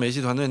人家梅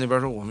西团队那边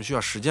说我们需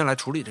要时间来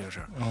处理这个事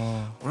儿。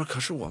我说可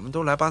是我们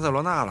都来巴塞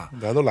罗那了，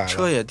都来了，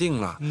车也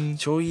定了，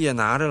球衣也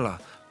拿着了，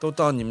都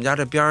到你们家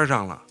这边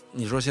上了，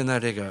你说现在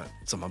这个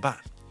怎么办？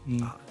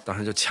当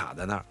时就卡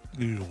在那儿。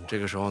这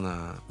个时候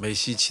呢，梅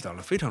西起到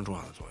了非常重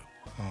要的作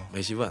用。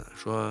梅西问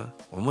说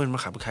我们为什么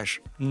还不开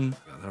始？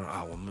他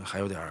说我们还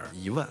有点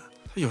疑问。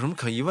有什么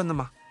可疑问的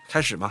吗？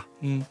开始吗？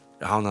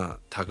然后呢，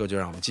他哥就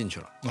让我们进去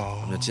了。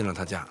我们就进了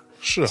他家。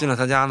进了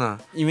他家呢，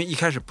因为一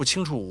开始不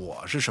清楚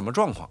我是什么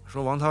状况，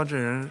说王涛这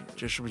人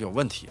这是不是有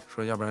问题？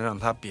说要不然让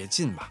他别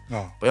进吧，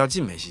不要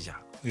进梅西家。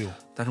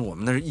但是我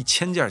们那是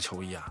1000件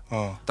球衣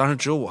当时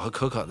只有我和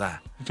可可在，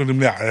就你们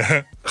俩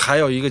人，还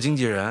有一个经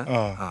纪人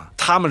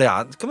他们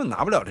俩根本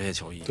拿不了这些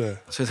球衣。对，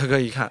所以他哥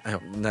一看，哎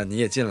呦，那你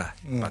也进来，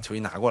把球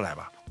衣拿过来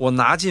吧。我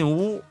拿进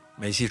屋，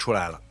梅西出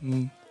来了，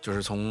就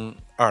是从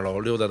2楼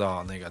溜达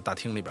到那个大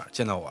厅里边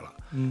见到我了，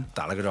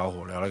打了个招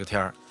呼，聊了个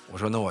天儿。我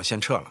说那我先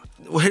撤了。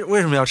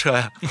为什么要撤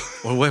呀？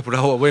我说我也不知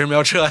道我为什么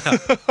要撤呀。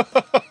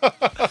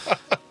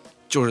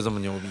就是这么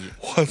牛逼，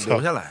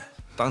留下来。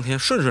当天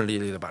顺顺利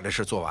利的把这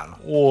事做完了。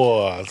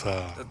我操！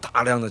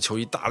大量的球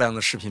衣，大量的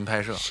视频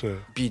拍摄，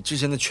是比之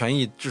前的权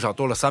益至少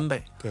多了3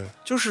倍。对，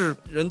就是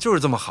人就是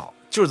这么好，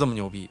就是这么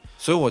牛逼。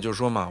所以我就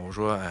说嘛，我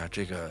说哎，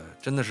这个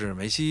真的是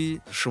梅西，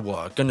是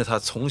我跟着他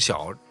从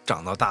小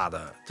长到大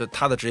的，就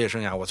他的职业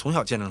生涯，我从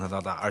小见证他到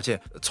大，而且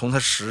从他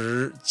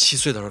17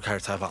岁的时候开始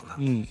采访他，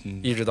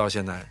一直到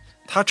现在，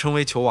他成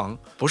为球王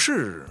不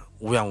是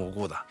无缘无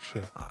故的，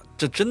是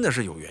这真的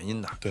是有原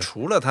因的。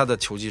除了他的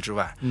球技之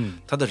外，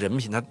他的人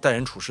品，他待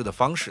人处事的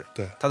方式，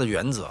对他的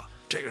原则，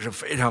这个是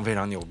非常非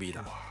常牛逼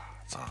的。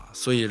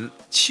所以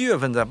7月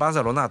份在巴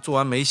塞罗那做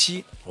完梅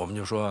西，我们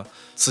就说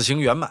此行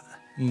圆满，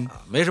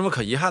没什么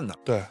可遗憾的。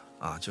对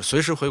就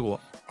随时回国。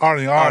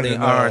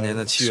2022年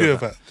的7月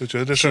份就觉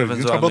得这事已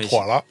经差不多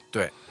妥了。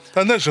对，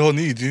但那时候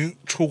你已经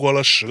出国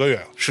了10个月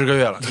了，10个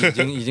月了，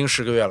已经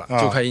10个月了，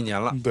就快1年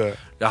了。对。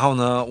然后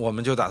呢，我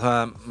们就打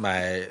算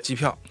买机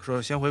票，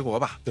说先回国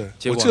吧。对，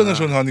我记得那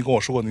时候你跟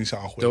我说过你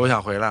想回。对，我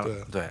想回来了。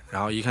对，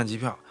然后一看机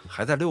票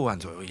还在6万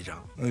左右一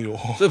张。哎呦，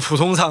这普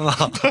通舱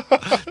啊，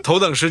头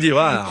等10几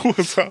万啊！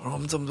我操！我说我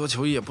们这么多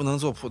球衣也不能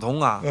做普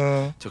通啊，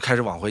就开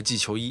始往回寄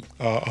球衣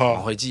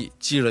往回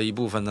寄了一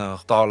部分呢，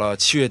到了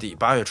7月底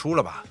8月初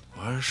了吧。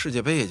我说世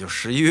界杯也就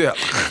11月了，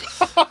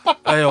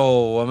哎呦，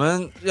我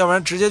们要不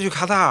然直接去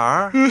卡塔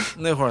尔？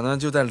那会儿呢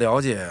就在了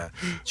解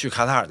去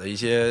卡塔尔的一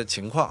些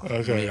情况，我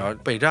们也要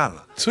备战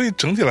了。所以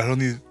整体来说，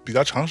你比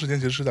较长时间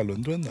其实是在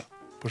伦敦的，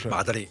不是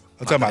马德里，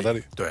在马德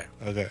里。对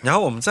 ，OK。然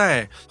后我们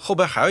在后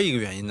边还有一个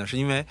原因呢，是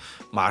因为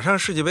马上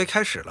世界杯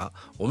开始了，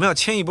我们要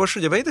签一波世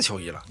界杯的球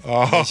衣了，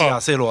梅西啊、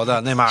C 罗的、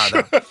内马尔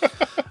的。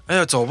哎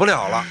呀，走不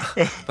了了。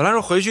本来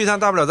说回去一趟，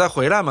大不了再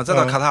回来嘛，再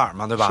到卡塔尔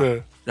嘛，对吧？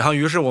是。然后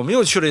于是我们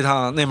又去了一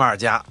趟内马尔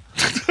家，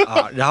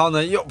然后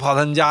呢又跑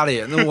他们家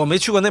里。那我没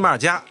去过内马尔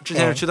家，之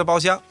前是去他包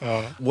厢。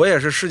我也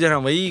是世界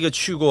上唯一一个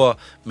去过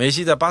梅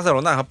西在巴塞罗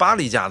那和巴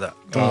黎家的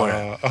中国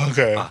人。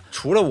OK。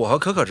除了我和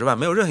可可之外，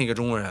没有任何一个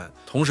中国人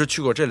同时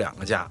去过这2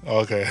个家。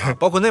OK。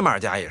包括内马尔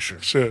家也是。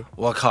是。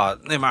我靠，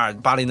内马尔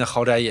巴黎那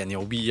豪宅也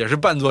牛逼，也是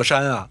半座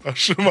山啊。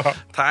是吗？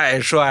太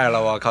帅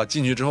了！我靠，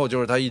进去之后就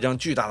是他一张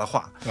巨大的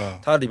画。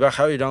他里边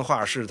还有一张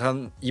画是他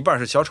一半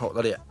是小丑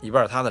的脸，一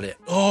半是他的脸。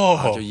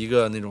就一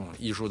个那种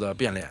艺术的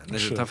变脸，那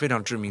是他非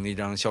常知名的一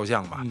张肖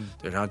像吧。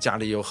对，然后家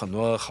里有很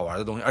多好玩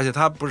的东西，而且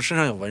他不是身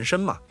上有纹身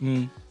嘛。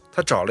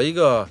他找了一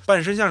个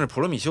半身像是普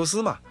罗米修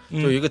斯嘛，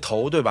就有一个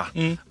头，对吧？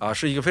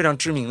是一个非常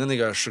知名的那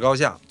个石膏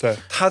像。对，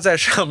他在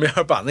上面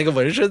把那个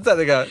纹身在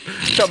那个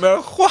上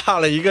面画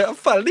了一个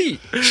范例，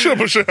是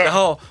不是？然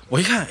后我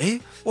一看，哎，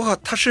我靠，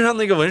他身上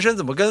那个纹身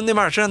怎么跟内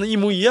马尔身上的一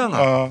模一样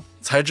啊？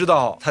才知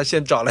道他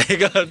先找了一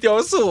个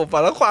雕塑，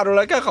把它画出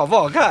来看好不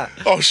好看。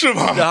是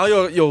吗？然后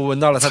又闻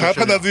到了他的身上，才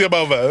判断自己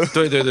把纹。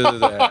对，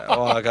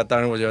哇靠！当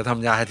时我觉得他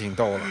们家还挺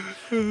逗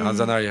的，然后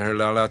在那儿也是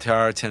聊聊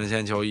天，牵了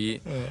牵球衣。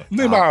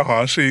内马尔好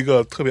像是一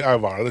个特别爱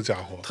玩的家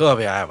伙，特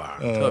别爱玩。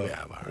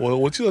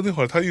我记得那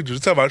会儿他一直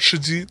在玩吃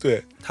鸡，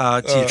对，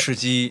他既吃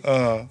鸡，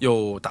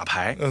又打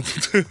牌，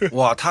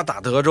哇，他打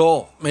德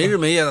州，没日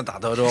没夜的打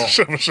德州，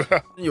是不是？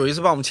有一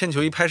次帮我们牵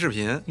球衣拍视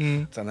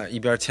频，在那一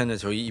边牵着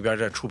球衣一边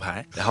在出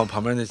牌，然后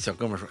旁边那小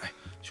哥们说：“哎，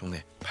兄弟，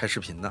拍视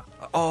频呢。”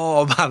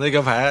把那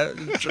个牌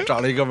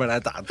找了一哥们来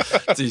打，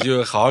自己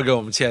就好好给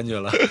我们牵去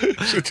了。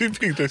神经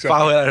病，这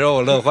发回来的时候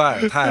我乐坏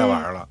了，太爱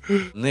玩了。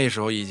那时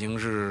候已经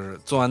是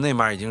做完内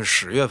马尔已经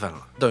是10月份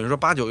了，等于说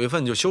8、9月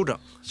份就休整，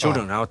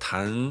然后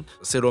谈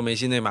C 罗、梅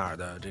西、内马尔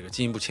的这个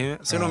进一步签约。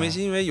C 罗、梅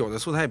西因为有的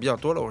素材也比较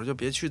多了，我说就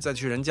别再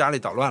去人家里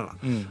捣乱了。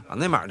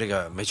内马尔这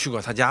个没去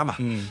过他家嘛，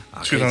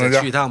可以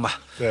再去一趟吧。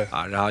对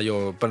然后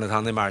又奔了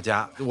趟内马尔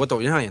家，我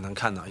抖音上也能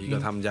看到一个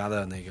他们家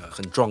的那个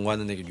很壮观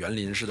的那个园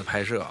林式的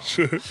拍摄。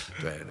是。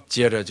对，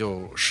接着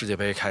就世界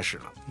杯开始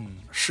了。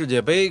世界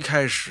杯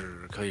开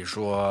始，可以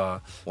说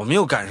我们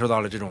又感受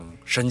到了这种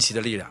神奇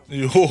的力量。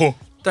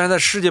但是在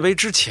世界杯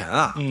之前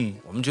啊，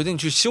我们决定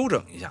去休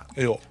整一下。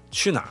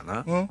去哪儿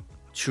呢？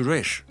去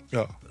瑞士。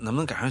能不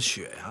能赶上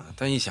雪呀？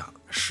但一想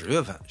10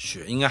月份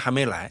雪应该还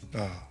没来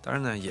当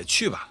然呢也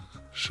去吧。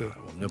是，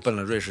我们就奔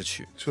了瑞士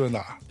去了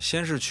哪？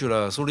先是去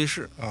了苏黎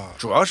世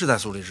主要是在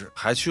苏黎世，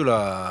还去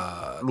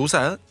了卢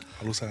塞恩，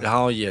然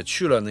后也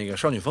去了那个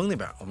少女峰那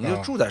边，我们就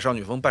住在少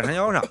女峰半山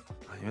腰上。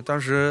因为当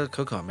时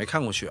可可没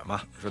看过雪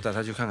嘛，说带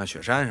她去看看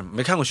雪山什么，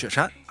没看过雪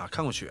山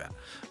看过雪，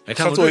没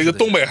看过。他作为一个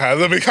东北孩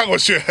子，没看过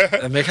雪，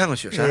没看过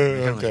雪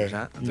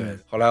山，对，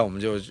后来我们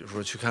就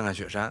说去看看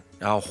雪山，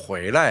然后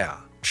回来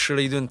吃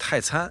了一顿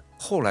泰餐。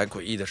后来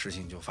诡异的事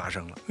情就发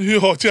生了。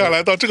接下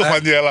来到这个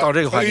环节了，到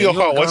这个环节，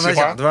我刚才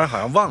想突然好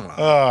像忘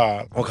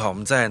了我靠，我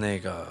们在那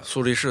个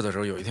苏黎世的时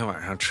候，有一天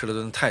晚上吃了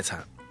顿泰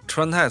餐，吃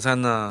完泰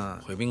餐呢，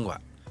回宾馆，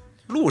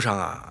路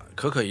上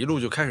可可一路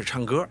就开始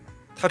唱歌。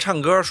他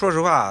唱歌说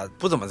实话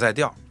不怎么在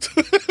调，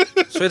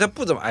所以他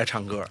不怎么爱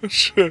唱歌。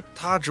是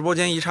他直播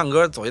间一唱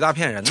歌走一大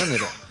片人的那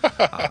种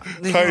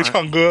他一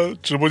唱歌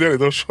直播间里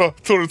都说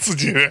都是自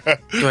己人，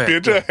对，别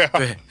这样。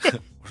对，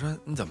我说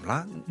你怎么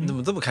了？你怎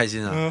么这么开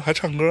心啊？还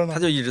唱歌呢？他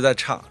就一直在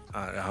唱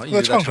然后一直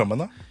在唱什么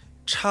呢？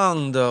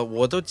唱的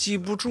我都记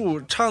不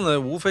住，唱的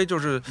无非就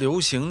是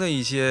流行的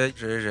一些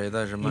谁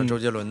的，什么周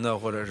杰伦的，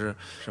或者是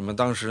什么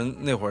当时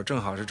那会儿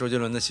正好是周杰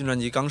伦的新专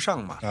辑刚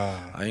上嘛，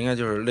应该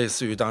就是类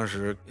似于当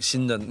时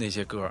新的那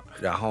些歌。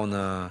然后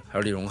呢，还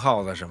有李荣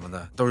浩的什么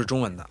的，都是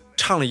中文的，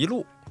唱了一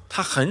路，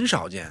他很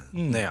少见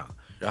那样。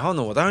然后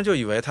呢，我当时就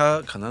以为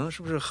他可能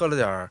是不是喝了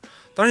点，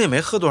当然也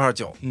没喝多少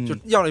酒，就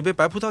要了一杯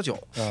白葡萄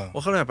酒。我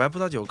喝了点白葡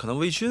萄酒，可能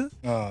微醺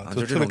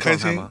就这种状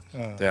态嘛。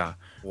对啊，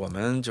我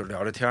们就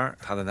聊着天，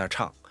他在那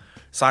唱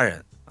，3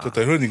人就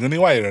等于说你跟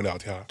另外一个人聊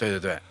天。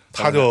对，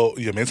他就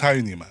也没参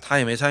与你们，他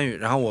也没参与。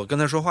然后我跟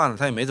他说话呢，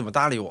他也没怎么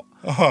搭理我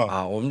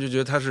我们就觉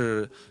得他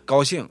是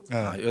高兴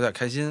有点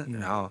开心。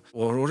然后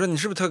我说你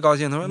是不是特高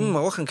兴？他说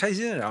我很开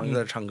心。然后就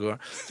在唱歌，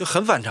就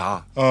很反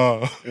常。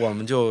我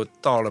们就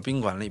到了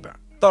宾馆里边。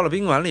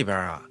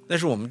那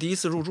是我们第一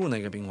次入住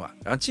那个宾馆。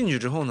然后进去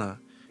之后呢，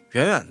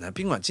远远的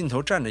宾馆尽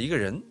头站着一个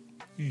人。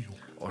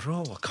我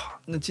说我靠，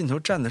那尽头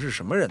站的是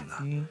什么人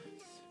呢？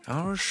然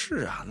后说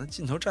是啊，那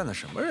尽头站的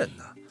什么人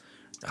呢？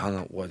然后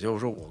呢，我就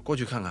说我过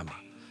去看看吧。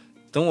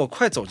等我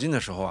快走近的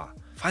时候啊，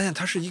发现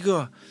它是一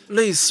个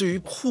类似于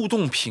互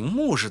动屏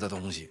幕似的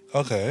东西。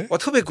OK， 哇，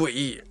特别诡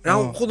异。然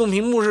后互动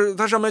屏幕是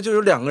它上面就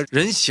有2个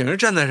人形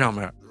站在上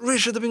面。瑞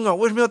士的宾馆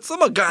为什么要这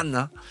么干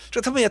呢？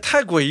这他们也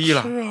太诡异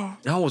了。是啊。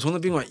然后我从那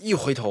宾馆一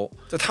回头，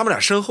在他们俩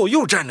身后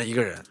又站着一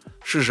个人。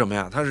是什么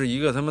呀？它是一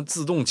个他们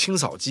自动清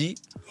扫机。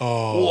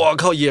我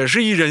靠，也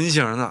是一人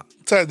形的，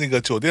在那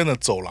个酒店的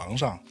走廊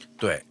上。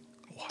对，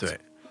对。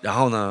然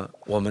后呢，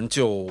我们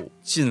就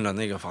进了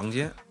那个房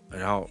间，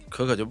然后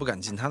可可就不敢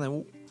进他那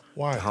屋。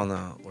然后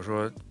呢，我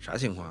说啥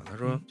情况？他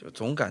说就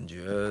总感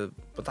觉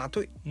不大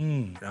对。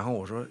然后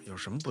我说有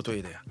什么不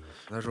对的呀？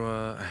他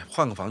说哎，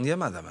换个房间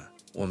吧，咱们。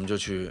我们就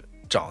去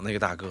找那个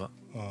大哥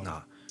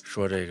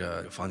说这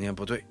个房间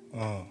不对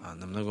能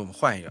不能给我们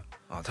换一个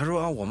啊？他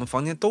说我们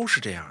房间都是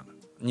这样的，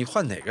你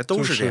换哪个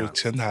都是这样的。就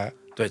是前台。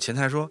对，前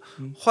台说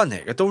换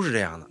哪个都是这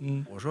样的。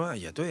我说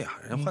也对啊，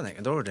人家换哪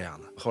个都是这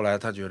样的。后来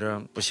他觉着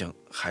不行，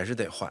还是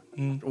得换。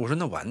我说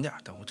那晚点，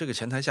等这个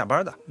前台下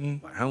班的，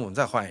晚上我们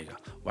再换一个，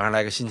晚上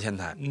来个新前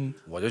台。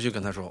我就去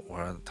跟他说，我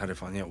说他这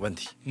房间有问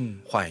题，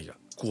换一个。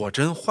果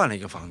真换了一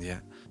个房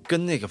间，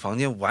跟那个房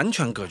间完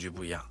全格局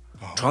不一样，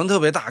床特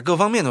别大，各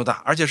方面都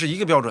大，而且是一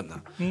个标准的。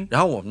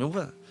然后我们就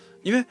问。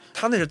因为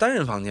他那是单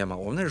人房间嘛，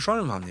我们那是双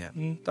人房间。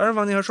单人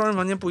房间和双人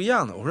房间不一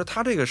样的。我说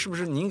他这个是不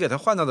是您给他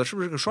换到的是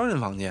不是个双人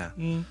房间？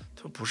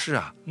他说不是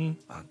啊。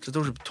这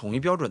都是统一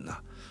标准的。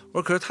我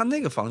说可是他那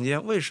个房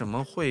间为什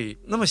么会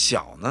那么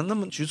小呢？那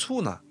么局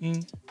促呢？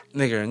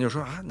那个人就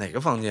说哪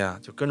个房间啊？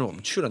就跟着我们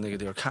去了那个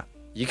地儿看，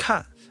一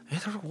看，哎，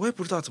他说我也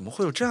不知道怎么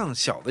会有这样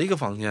小的一个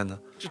房间呢？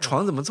这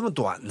床怎么这么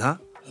短呢？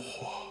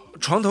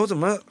床头怎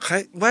么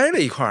还歪了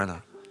一块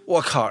呢？我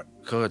靠！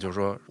可可就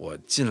说我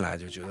进来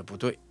就觉得不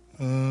对。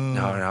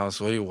然后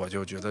所以我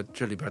就觉得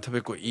这里边特别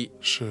诡异。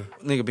是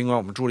那个宾馆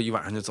我们住了一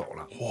晚上就走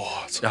了。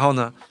哇！然后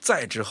呢，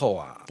再之后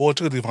啊，不过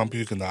这个地方必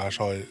须跟大家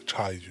稍微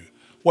插一句，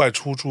外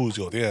出住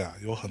酒店啊，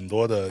有很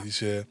多的一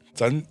些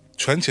咱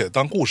权且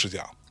当故事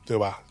讲，对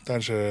吧？但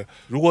是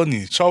如果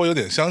你稍微有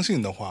点相信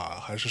的话，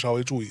还是稍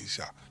微注意一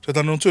下。这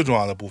当中最重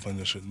要的部分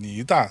就是你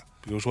一旦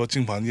比如说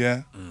进房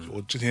间，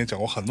我之前也讲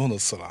过很多的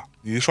次了，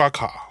你一刷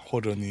卡或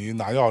者你一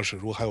拿钥匙，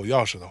如果还有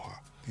钥匙的话，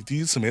你第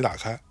一次没打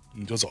开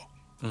你就走。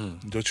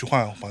你就去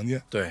换房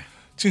间。对，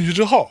进去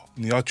之后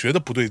你要觉得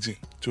不对劲，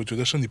就觉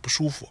得身体不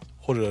舒服，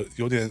或者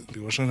有点比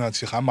如身上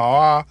起汗毛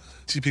啊、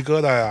鸡皮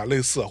疙瘩呀、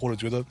类似，或者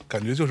觉得感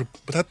觉就是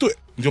不太对，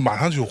你就马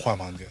上去换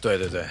房间。对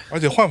对对，而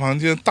且换房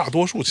间大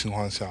多数情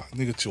况下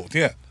那个酒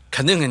店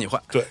肯定给你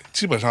换。对，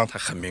基本上他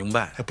很明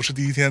白，他不是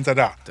第一天在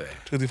这儿，对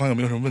这个地方有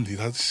没有什么问题，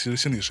他其实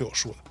心里是有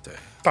数的。对，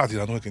大体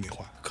上都会给你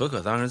换。可可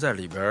当时在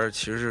里边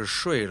其实是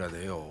睡了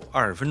得有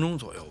20分钟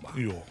左右吧。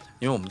哎呦，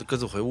因为我们各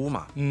自回屋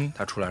嘛，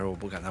他出来说我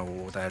不敢在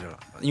屋待着了，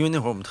因为那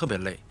会儿我们特别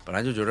累，本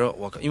来就觉得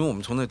因为我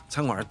们从那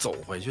餐馆走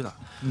回去的，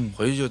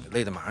回去就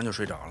累得马上就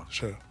睡着了。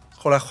是，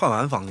后来换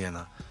完房间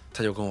呢，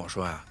他就跟我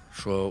说呀，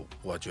说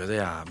我觉得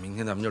呀，明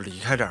天咱们就离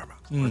开这儿吧。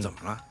我说怎么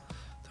了？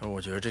他说我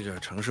觉得这个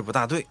城市不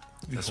大对，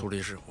在苏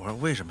黎世。我说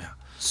为什么呀？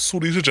苏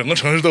黎世整个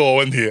城市都有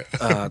问题。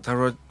他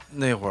说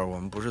那会儿我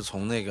们不是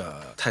从那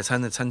个泰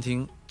餐的餐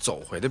厅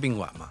走回的宾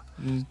馆嘛，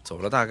走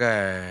了大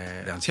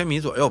概2000米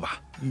左右吧，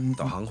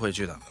导航回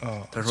去的。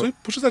他说所以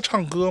不是在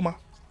唱歌吗？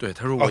对，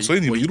他说所以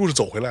你们一路是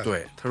走回来的。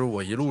对，他说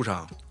我一路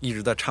上一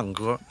直在唱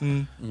歌。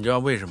你知道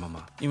为什么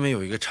吗？因为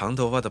有一个长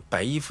头发的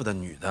白衣服的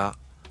女的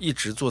一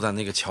直坐在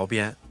那个桥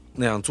边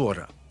那样坐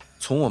着，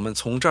我们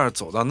从这儿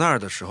走到那儿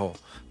的时候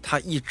她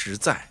一直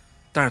在，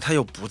但是她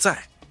又不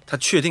在，她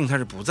确定她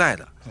是不在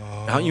的。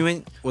然后因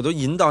为我都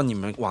引导你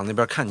们往那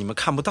边看，你们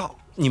看不到，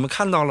你们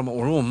看到了吗？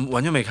我说我们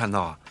完全没看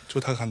到啊。就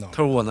他看到了。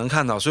他说我能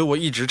看到，所以我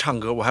一直唱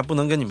歌，我还不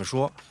能跟你们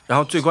说。然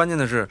后最关键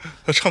的是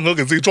他唱歌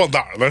给自己壮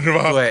胆了是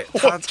吧？对，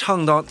他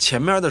唱到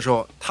前面的时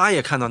候他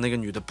也看到那个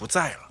女的不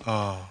在了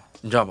啊，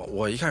你知道吗？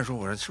我一开始说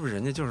我说是不是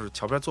人家就是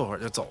桥边坐会儿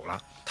就走了。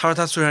他说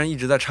他虽然一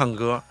直在唱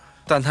歌，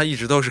但他一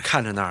直都是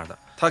看着那儿的，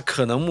他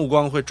可能目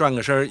光会转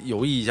个身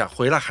游移一下，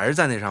回来还是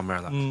在那上面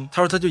的。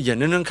他说他就眼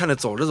睁睁看着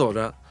走着走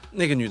着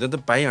那个女的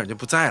白影就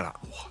不在了。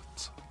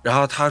然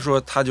后他说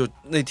他就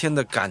那天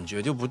的感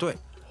觉就不对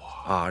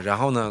啊，然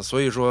后呢，所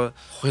以说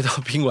回到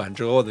宾馆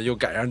之后的又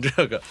赶上这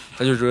个，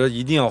他就说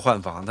一定要换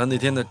房，他那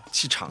天的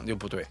气场就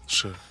不对。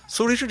是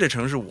苏黎世这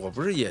城市，我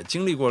不是也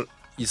经历过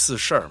一次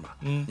事儿嘛？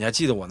你还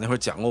记得我那会儿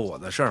讲过我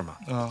的事儿吗？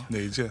哪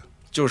一件？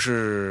就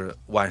是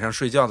晚上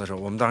睡觉的时候，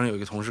我们当时有一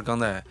个同事刚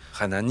在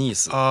海南溺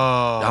死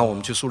然后我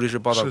们去苏黎世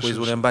报道贵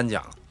族联颁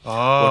奖。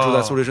我住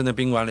在苏黎世那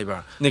宾馆里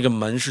边，那个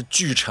门是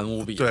巨沉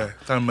无比的。对，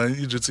但是门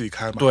一直自己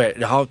开嘛。对，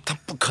然后他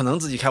不可能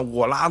自己开，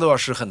我拉都要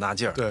使很大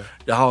劲儿。对，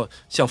然后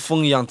像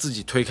风一样自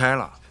己推开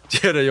了。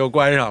接着又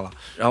关上了。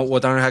然后我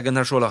当时还跟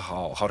他说了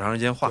好长时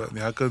间话。对，你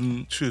还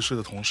跟去世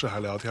的同事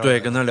还聊天。对，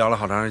跟他聊了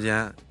好长时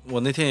间。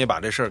我那天也把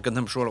这事儿跟他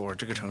们说了，我说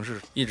这个城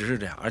市一直是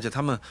这样，而且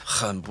他们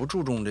很不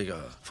注重这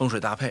个风水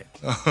搭配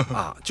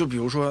啊。就比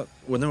如说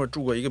我那会儿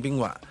住过一个宾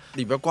馆，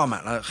里边挂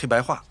满了黑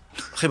白画，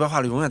黑白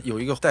画里永远有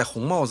一个戴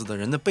红帽子的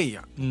人的背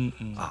影，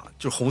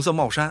就是红色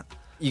帽衫，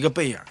一个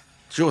背影，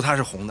只有他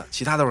是红的，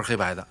其他都是黑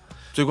白的。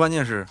最关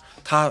键是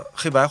他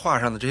黑白画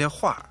上的这些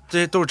画，这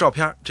些都是照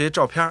片，这些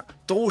照片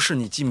都是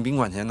你进宾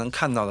馆前能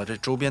看到的这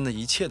周边的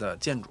一切的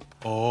建筑。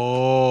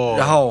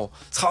然后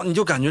你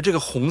就感觉这个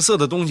红色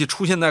的东西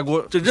出现在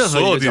过这任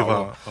何一个角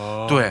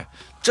落。对，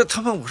这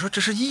他们我说这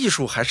是艺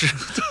术还是什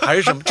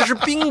么？这是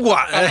宾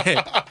馆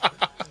哎。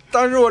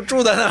当时我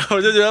住在那儿，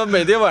我就觉得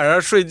每天晚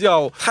上睡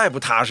觉太不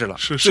踏实了，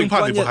是生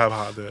怕你不害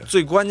怕。对，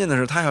最关键的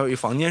是它还有一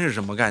房间是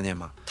什么概念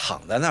吗？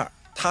躺在那儿，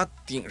它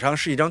顶上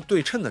是一张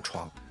对称的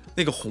床，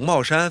那个红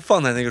帽衫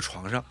放在那个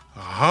床上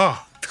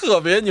啊，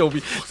特别牛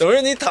逼。等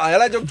于你躺下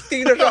来就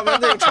盯着上面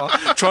那个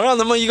床上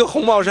那么一个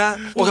红帽衫，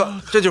我靠，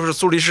这就是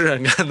苏黎世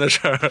人干的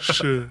事儿。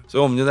是，所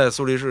以我们就在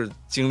苏黎世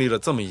经历了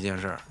这么一件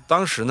事儿。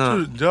当时呢，就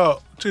是你知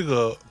道这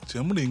个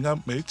节目里应该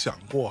没讲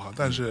过哈，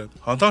但是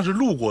好像当时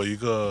录过一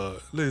个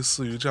类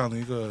似于这样的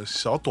一个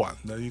小短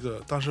的一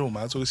个，当时我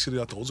们还做个系列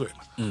叫斗嘴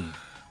嘛，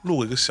录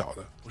过一个小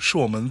的，是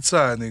我们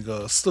在那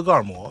个斯德哥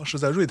尔摩，是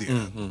在瑞典，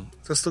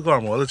在斯德哥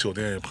尔摩的酒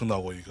店也碰到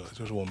过一个，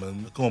就是我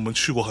们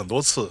去过很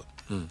多次，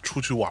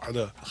出去玩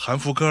的韩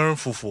福根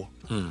夫妇，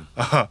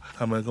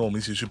他们跟我们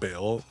一起去北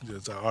欧，就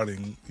在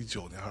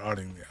2019年还是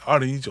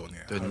2019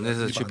年，对，你那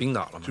次去冰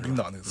岛了吗？去冰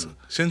岛那次，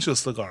先去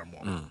斯德哥尔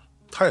摩，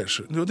他也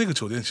是，就那个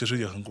酒店其实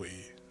也很诡异。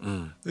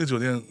那个酒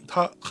店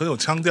它很有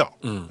腔调，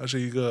它是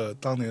一个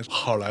当年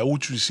好莱坞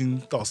巨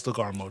星到斯德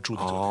哥尔摩住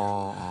的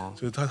酒店，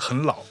所以它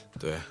很老。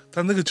对，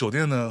但那个酒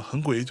店呢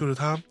很诡异，就是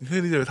你可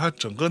以理解为它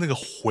整个那个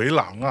回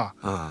廊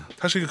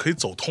它是一个可以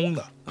走通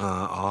的，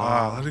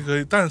它是可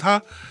以，但是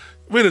它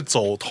为了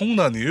走通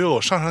呢，你又有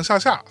上上下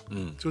下，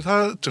就是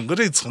它整个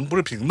这层不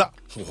是平的。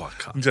我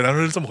靠，你简单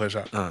说是这么回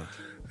事。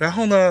然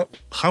后呢，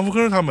韩福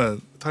根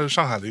他是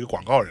上海的一个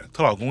广告人，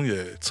她老公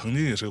也曾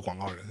经也是个广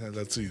告人，现在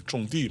在自己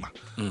种地嘛。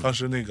当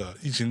时那个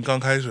疫情刚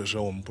开始的时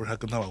候，我们不是还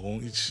跟她老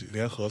公一起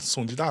联合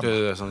送鸡蛋吗？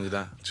对，送鸡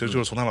蛋，其实就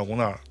是从她老公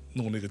那儿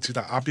弄那个鸡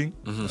蛋阿宾，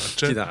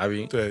鸡蛋阿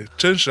宾，对，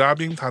真实阿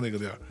宾他那个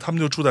地儿，他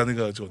们就住在那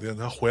个酒店。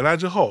他回来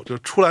之后，就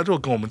出来之后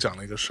跟我们讲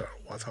了一个事儿，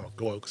我操，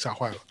给我吓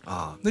坏了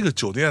啊！那个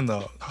酒店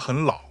呢，它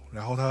很老，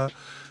然后它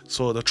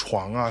所有的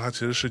床它其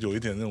实是有一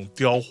点那种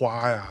雕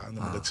花呀那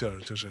么个劲儿，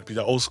就是比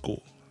较 old school。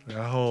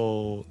然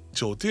后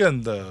酒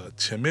店的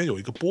前面有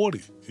一个玻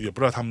璃，也不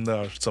知道他们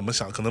的怎么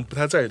想，可能不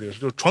太在意这个事，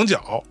就是床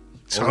角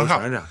墙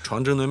上，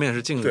床正对面是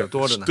镜子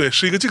多着呢。对，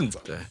是一个镜子。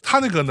对，它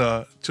那个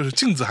呢，就是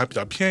镜子还比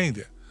较偏一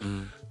点。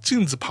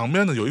镜子旁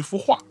边呢有一幅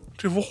画，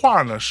这幅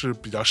画呢是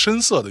比较深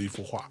色的一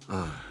幅画。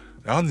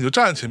然后你就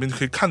站在前面，就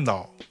可以看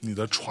到你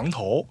的床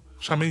头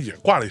上面也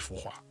挂了一幅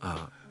画。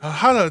然后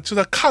他呢就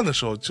在看的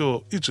时候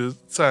就一直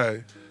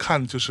在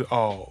看，就是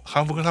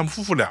韩福跟他们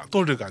夫妇俩都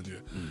是这个感觉。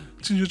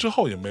进去之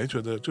后也没觉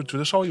得，就觉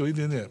得稍微有一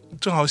点点，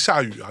正好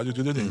下雨就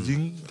觉得有点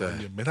阴，对，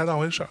也没太当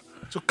回事儿。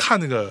就看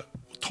那个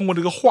通过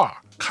这个画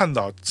看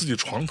到自己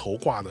床头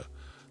挂的，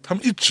他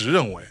们一直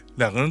认为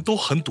两个人都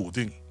很笃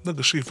定，那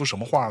个是一幅什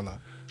么画呢？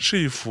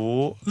是一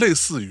幅类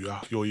似于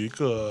有一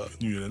个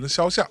女人的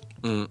肖像，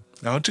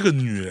然后这个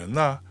女人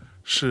呢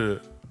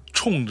是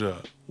冲着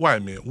外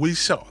面微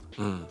笑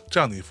的，这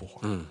样的一幅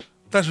画，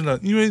但是呢，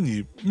因为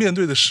你面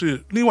对的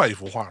是另外一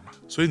幅画嘛，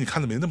所以你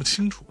看得没那么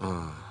清楚，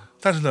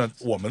但是呢，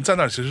我们在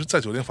那儿其实，在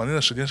酒店房间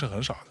的时间是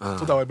很少的，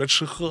都在外边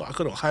吃喝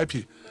各种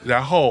happy。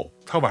然后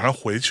他晚上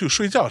回去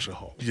睡觉的时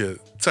候，也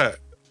在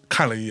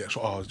看了一眼，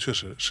说确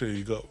实是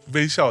一个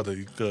微笑的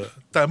一个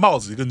戴帽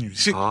子一个女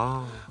性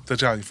的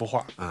这样一幅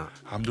画。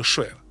他们就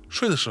睡了。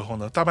睡的时候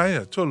呢，大半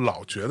夜就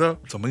老觉得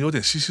怎么有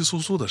点窸窸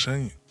窣窣的声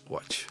音。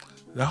我去，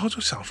然后就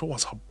想说，我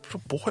操，说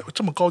不会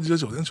这么高级的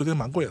酒店，酒店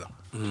蛮贵的。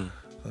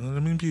可能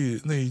人民币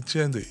那一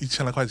间得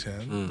1000来块钱。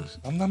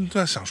然后他们就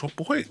在想说，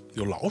不会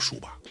有老鼠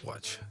吧？我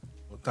去。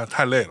但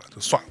太累了，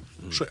就算了，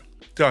睡了。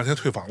第二天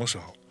退房的时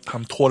候，他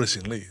们拖着行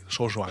李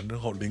收拾完之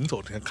后，临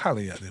走之前看了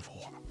一眼那幅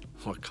画，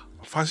我靠，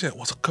发现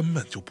我操，根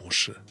本就不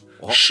是，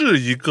是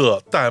一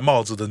个戴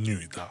帽子的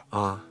女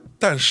的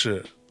但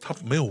是她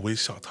没有微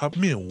笑，她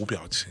面无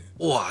表情，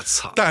我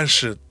操！但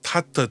是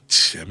她的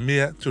前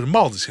面就是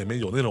帽子前面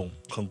有那种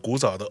很古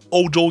早的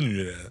欧洲女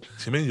人，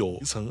前面有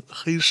一层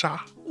黑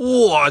纱，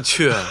我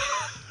去。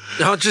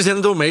然后之前的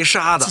都没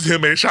杀的，之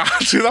前没杀，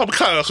之前他们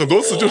看了很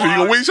多次，就是一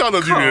个微笑的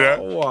女人，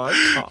我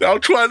靠！然后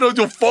出来之后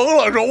就疯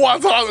了，说我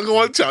操，跟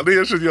我讲这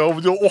些事情，我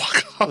们就我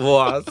靠，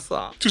我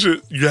操！就是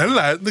原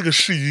来那个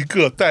是一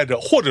个带着，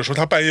或者说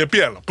他半夜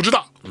变了，不知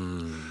道，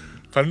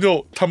反正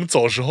就他们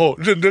走的时候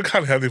认真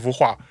看了一下那幅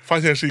画，发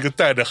现是一个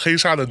带着黑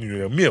纱的女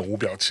人，面无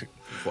表情。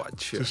我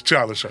去，就是这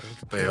样的事儿。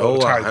北欧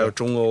还有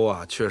中欧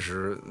确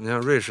实，你像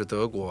瑞士、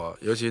德国，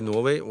尤其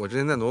挪威，我之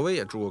前在挪威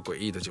也住过诡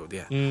异的酒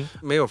店，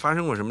没有发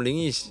生过什么灵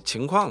异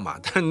情况吧？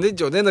但是你那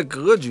酒店的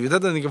格局，它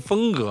的那个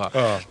风格，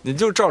你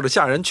就照着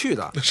吓人去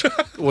的。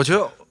我觉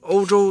得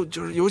欧洲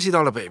就是尤其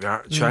到了北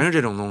边，全是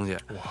这种东西。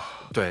哇，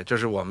对，这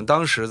是我们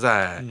当时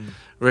在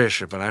瑞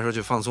士本来说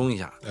去放松一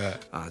下，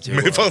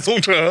没放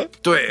松成。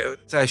对，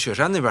在雪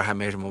山那边还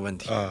没什么问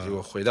题，结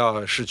果回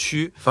到市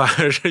区，反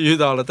而是遇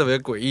到了特别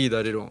诡异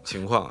的这种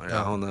情况。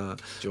然后呢，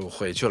就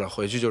回去了，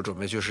回去就准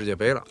备去世界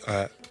杯了。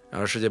然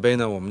后世界杯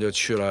呢，我们就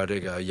去了这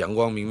个阳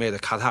光明媚的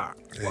卡塔尔。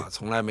哇，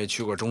从来没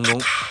去过中东。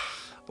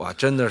哇，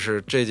真的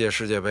是这届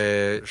世界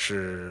杯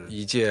是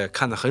一届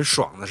看得很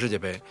爽的世界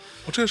杯。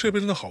这届世界杯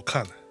真的好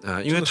看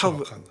的。因为它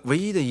唯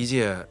一的一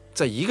届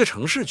在一个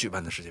城市举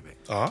办的世界杯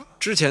啊，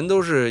之前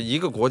都是一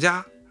个国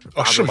家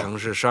8个城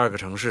市12个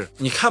城市，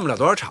你看不了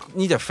多少场，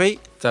你得飞。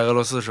在俄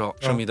罗斯的时候，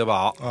圣彼得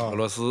堡、俄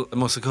罗斯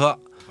莫斯科、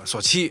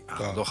索契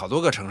好多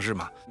个城市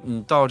嘛。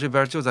你到这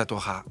边就在多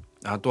哈，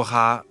然后多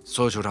哈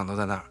所有球场都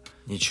在那儿，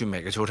你去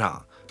每个球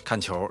场看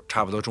球，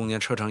差不多中间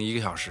车程1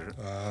个小时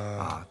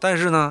但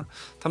是呢，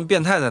他们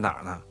变态在哪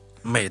儿呢？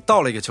每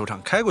到了一个球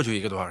场，开过去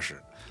1个多小时，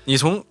你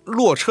从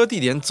落车地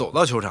点走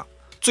到球场，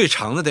最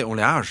长的得用2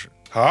小时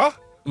啊！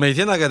每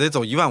天大概得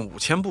走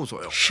15000步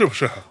左右，是不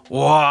是？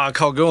哇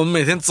靠！给我们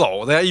每天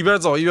走的呀，一边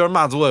走一边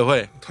骂组委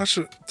会。他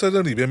是在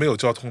这里边没有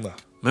交通的。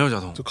没有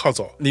交通，就靠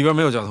走，里边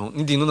没有交通，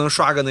你顶多能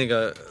刷个那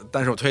个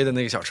单手推的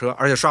那个小车，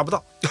而且刷不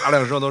到，大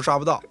辆车都刷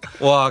不到。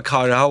我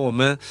靠！然后我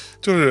们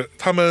就是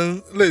他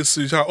们类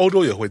似于像欧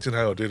洲也会经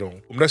常有这种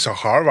我们的小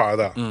孩玩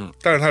的，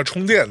但是它是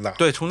充电的，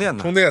对，充电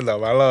的，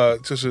完了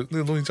就是那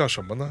个东西叫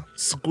什么呢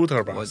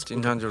 ？scooter 吧。我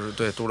经常就是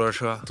对嘟噜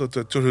车，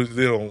对，就是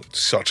那种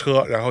小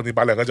车，然后你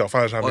把2个脚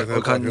放在上面，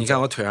你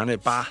看我腿上那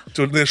疤，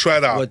就是那摔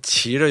的。我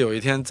骑着有一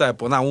天在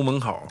伯纳乌门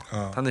口，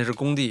他那是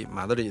工地，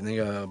马德里那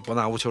个伯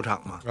纳乌球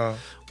场嘛，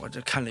我这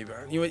看里边，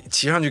因为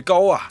骑上去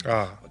高啊，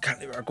我看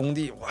里边工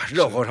地，哇，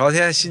热火朝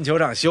天，新球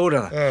场修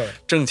着呢，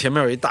正前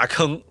面有一大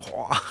坑，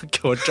哗，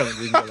给我整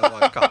进去了，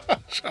我靠，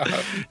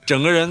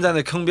整个人在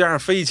那坑边上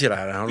飞起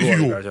来了，然后落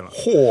里边去了，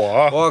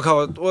我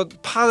靠，我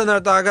趴在那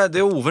儿大概得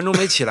有5分钟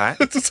没起来，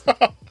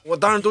我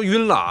当时都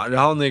晕了，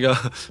然后那个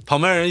旁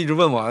边人一直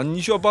问我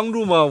你需要帮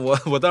助吗？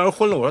我当时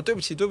昏了，我说对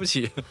不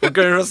起，我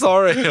跟人说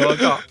sorry， 我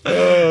靠，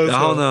然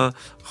后呢，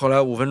后来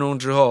5分钟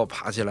之后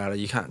爬起来了，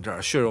一看这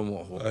儿血肉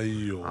模糊，哎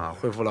呦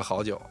恢复了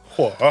好久。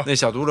那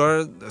小独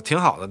轮挺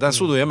好的，但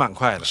速度也蛮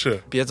快的，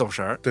是别走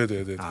神儿。对，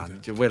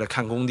就为了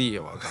看工地，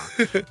我靠，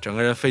整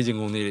个人飞进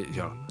工地里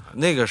去了。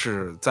那个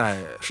是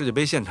在世界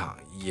杯现场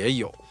也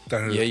有，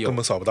但是根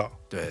本扫不到，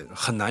对，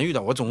很难遇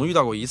到。我总共遇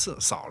到过1次，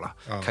扫了，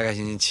开开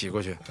心心骑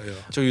过去，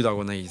就遇到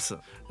过那1次。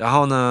然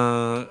后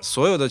呢，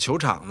所有的球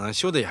场呢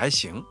修的也还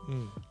行，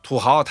土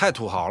豪太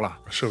土豪了，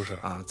是不是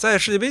啊？在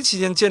世界杯期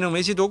间见证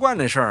梅西夺冠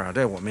这事儿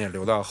这我们也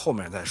留到后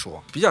面再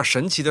说。比较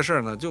神奇的事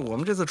儿呢，就我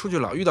们这次出去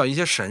老遇到一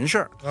些神事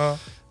儿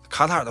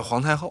卡塔尔的皇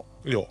太后，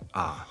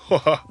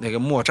那个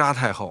莫扎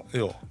太后，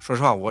说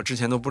实话，我之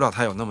前都不知道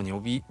她有那么牛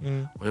逼，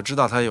我就知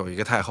道她有一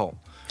个太后，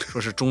说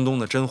是中东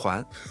的甄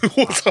嬛，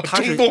我操，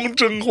中东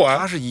甄嬛，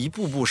她是一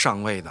步步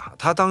上位的，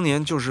她当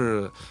年就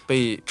是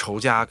被仇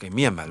家给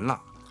灭门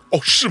了，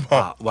是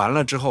吗？完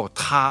了之后，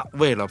她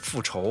为了复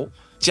仇，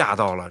嫁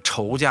到了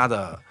仇家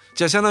的，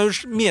就相当于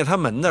是灭他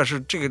门的是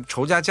这个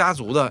仇家家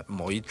族的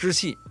某一支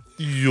系。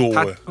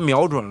他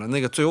瞄准了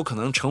那个最有可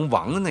能成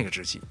王的那个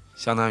支系，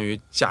相当于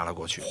嫁了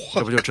过去，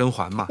这不就甄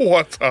嬛吗？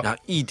我操！然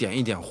后一点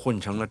一点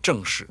混成了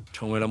正室，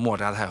成为了莫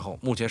扎太后，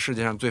目前世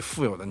界上最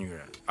富有的女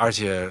人，而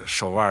且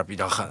手腕比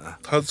较狠啊。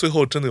她最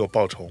后真的有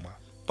报仇吗？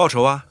报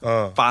仇啊，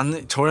把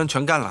那仇人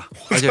全干了，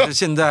而且是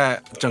现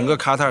在整个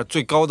卡塔尔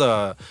最高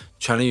的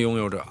权力拥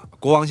有者，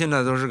国王现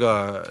在都是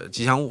个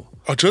吉祥物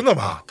真的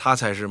吗？他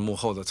才是幕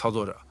后的操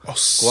作者，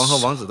国王和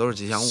王子都是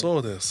吉祥物。So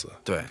this，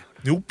 对。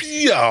牛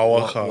逼啊！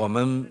我靠，我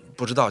们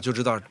不知道，就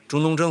知道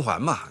中东甄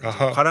嬛嘛，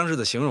夸张式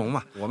的形容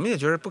嘛，我们也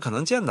觉得不可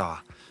能见到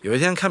啊。有一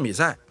天看比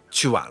赛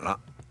去晚了，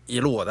一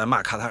路我在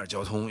骂卡塔尔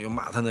交通，又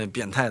骂他那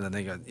变态的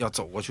那个要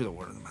走过去的，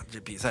我说他妈这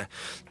比赛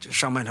这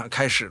上半场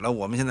开始了，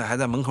我们现在还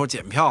在门口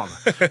检票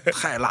呢，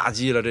太垃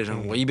圾了这是。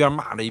我一边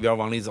骂着一边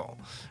往里走，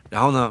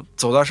然后呢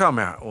走到上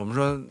面，我们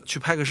说去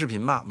拍个视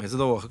频吧，每次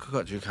都我和可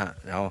可去看，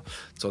然后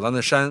走到那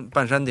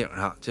半山顶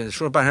上，就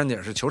说半山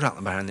顶是球场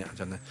的半山顶，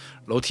就那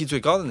楼梯最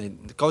高的那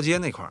高阶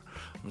那块，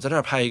我们在这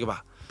儿拍一个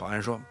吧。保安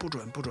说不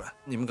准，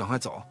你们赶快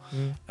走。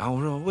然后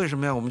我说为什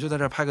么呀？我们就在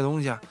这儿拍个东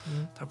西啊。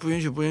他不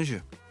允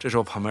许。这时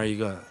候旁边一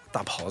个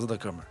大袍子的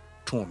哥们儿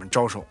冲我们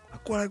招手，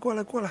过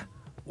来。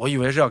我以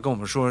为是要跟我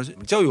们说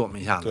教育我们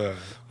一下子。对，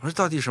我说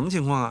到底什么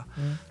情况啊？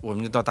我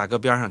们就到大哥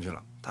边上去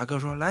了。大哥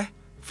说来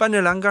翻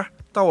这栏杆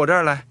到我这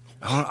儿来。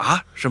然后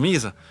什么意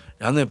思？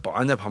然后那保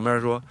安在旁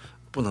边说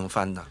不能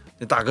翻的。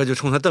那大哥就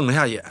冲他瞪了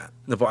下眼，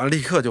那保安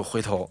立刻就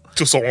回头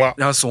就怂了，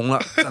然后怂了，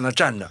在那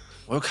站着。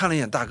我又看了一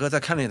眼大哥，再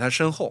看了一眼他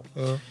身后，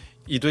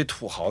一堆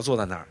土豪坐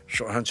在那儿，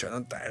手上全都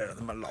带着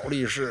他妈劳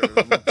力士、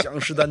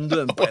江诗丹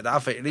顿、百达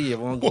翡丽，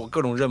我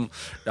各种任务。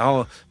然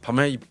后旁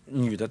边一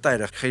女的带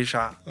着黑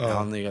纱，然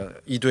后那个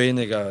一堆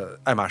那个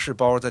爱马仕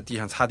包在地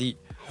上擦地。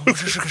我说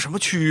这是个什么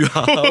区域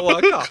啊！我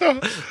靠！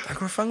大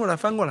哥翻过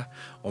来，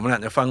我们俩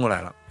就翻过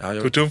来了，然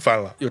后就真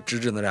翻了，又指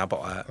指那俩保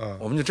安，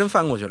我们就真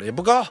翻过去了，也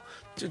不高，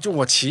就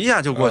我骑一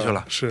下就过去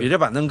了，比这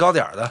板凳高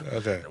点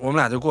的。我们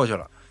俩就过去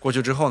了。过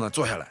去之后呢，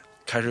坐下来，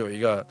开始有一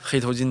个黑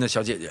头巾的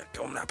小姐姐给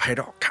我们俩拍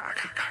照，咔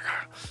咔咔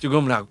咔，就给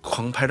我们俩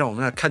狂拍照。我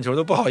们俩看球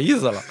都不好意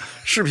思了，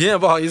视频也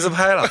不好意思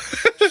拍了，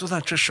说那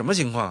这什么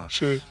情况啊？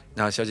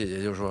然后小姐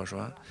姐就说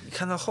你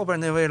看到后边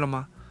那位了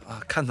吗？啊，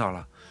看到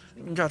了。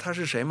你知道他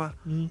是谁吗？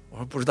我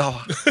说不知道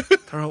啊。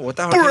他说我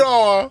待会儿不知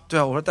道啊。对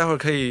啊，我说待会儿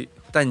可以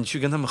带你去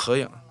跟他们合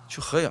影。去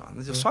合影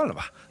那就算了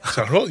吧，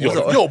想说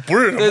又不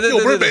是什么，又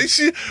不是梅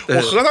西，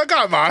我和他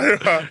干嘛是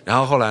吧？然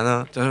后后来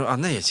呢，就说啊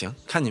那也行，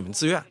看你们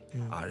自愿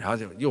啊，然后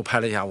就又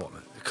拍了一下我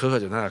们，可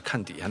就在那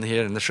看底下那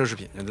些人的奢侈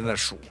品，就在那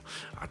数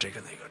啊，这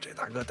个那个，这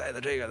大哥带的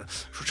这个的，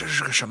说这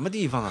是个什么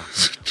地方啊？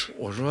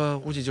我说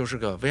估计就是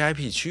个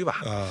VIP 区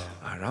吧，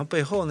然后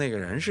背后那个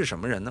人是什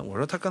么人呢？我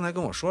说他刚才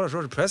跟我说了，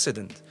说是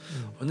president，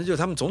我说那就是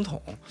他们总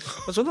统，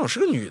我总统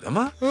是个女的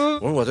吗？我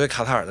说我对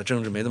卡塔尔的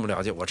政治没那么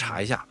了解，我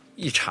查一下。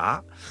一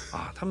查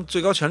啊，他们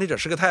最高权力者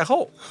是个太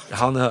后。然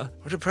后呢，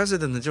我说这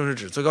president 就是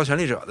指最高权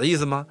力者的意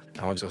思吗？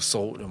然后就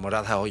搜莫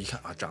扎太后，一看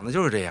啊，长得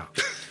就是这样，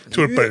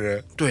就是本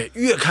人。对，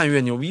越看越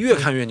牛逼，越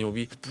看越牛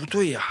逼。不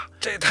对呀，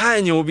这太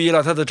牛逼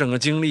了，他的整个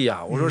经历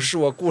啊！我说是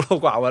我孤陋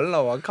寡闻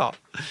了，我靠！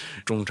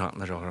中场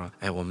的时候说，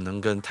哎，我们能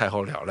跟太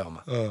后聊聊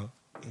吗？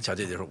小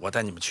姐姐说，我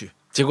带你们去。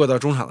结果到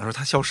中场的时候，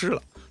他消失了，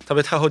他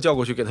被太后叫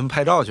过去给他们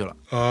拍照去了，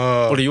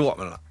不理我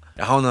们了。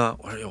然后呢，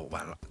我说哟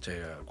完了，这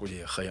个估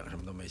计合影什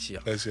么都没戏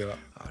了，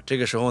啊！这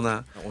个时候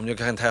呢，我们就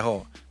看太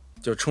后，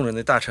就冲着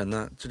那大臣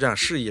呢，就这样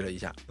示意了一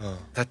下，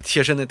他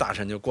贴身那大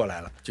臣就过来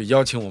了，就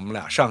邀请我们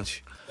俩上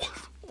去。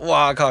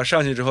哇靠！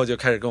上去之后就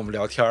开始跟我们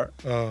聊天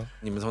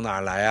你们从哪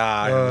儿来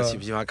啊？什么喜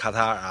不喜欢卡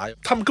塔尔啊？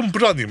他们根本不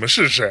知道你们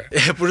是谁，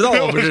也不知道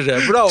我们是谁，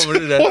不知道我们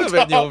是谁，特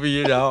别牛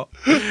逼。然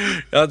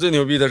后最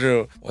牛逼的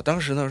是，我当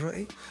时呢说，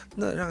哎，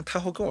那让太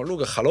后跟我录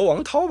个 Hello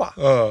王涛吧。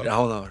然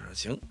后呢，我说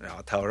行。然后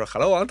太后说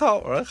Hello 王涛，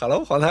我说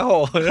Hello 皇太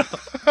后。然后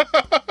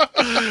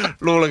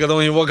录了个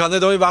东西，我靠，那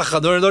东西把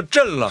很多人都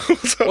震了。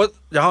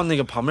然后那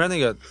个旁边那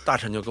个大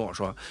臣就跟我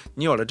说，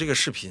你有了这个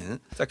视频，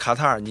在卡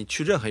塔尔你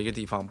去任何一个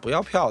地方不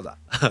要票的。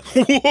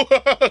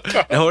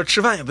然后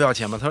吃饭也不要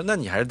钱嘛，他说那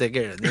你还是得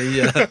给人家一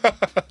些，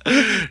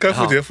该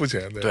付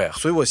钱对，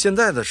所以我现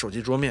在的手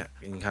机桌面，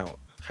你看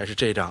还是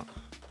这张。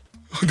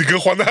你跟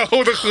皇太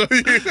后的合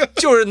影，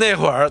就是那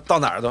会儿到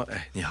哪儿都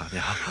哎你好，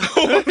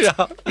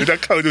人家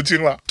看了就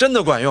惊了，真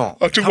的管用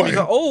啊，真管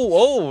用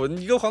哦，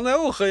你跟皇太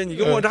后合影，你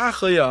跟莫扎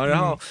合影，然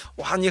后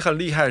哇你很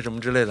厉害什么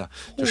之类的，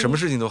就什么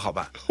事情都好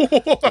办，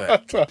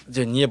对，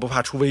就你也不怕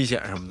出危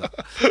险什么的。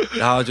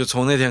然后就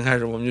从那天开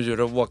始，我们就觉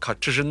得我靠，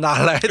这是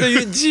哪来的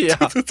运气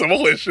啊？怎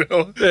么回事？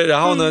对，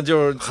然后呢，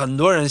就是很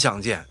多人想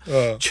见，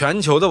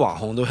全球的网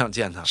红都想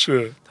见他，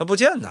是他不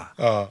见他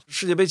啊。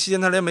世界杯期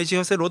间，他连梅西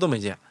和 C 罗都没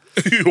见。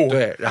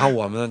对，然后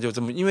我们呢就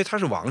这么，因为他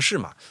是王室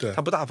嘛，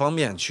他不大方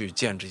便去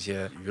见这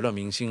些娱乐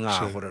明星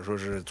啊，或者说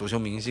是足球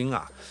明星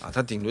啊，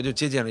他顶多就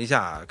接见了一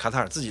下卡塔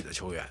尔自己的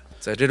球员。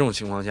在这种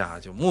情况下，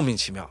就莫名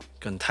其妙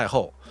跟太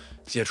后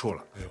接触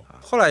了。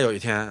后来有一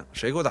天，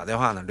谁给我打电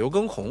话呢？刘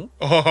畊宏，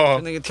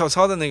就那个跳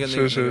操的那个，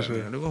是。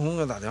刘畊宏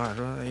给我打电话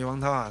说：“哎，王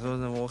涛啊，说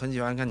我很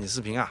喜欢看你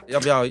视频啊，要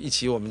不要一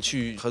起我们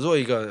去合作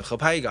一个合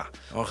拍一个？”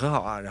我说很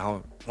好啊，然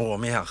后我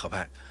们也想合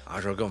拍。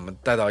说给我们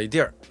带到一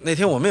地儿，那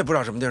天我们也不知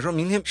道什么地儿，说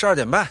明天12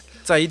点半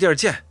在一地儿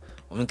见，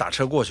我们打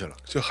车过去了，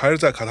就还是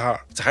在卡塔尔，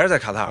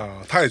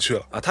他也去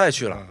了他也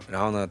去了，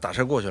然后呢打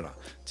车过去了，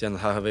见到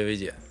他和薇薇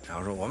姐，然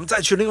后说我们再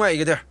去另外一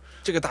个地儿，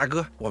这个大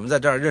哥我们在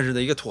这儿认识的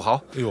一个土豪，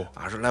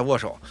说来握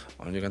手，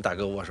我们就跟大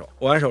哥握手，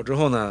握完手之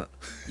后呢，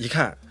一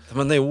看他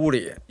们那屋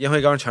里烟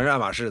灰缸全是爱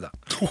马仕的，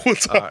我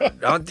操！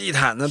然后地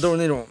毯呢都是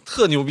那种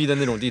特牛逼的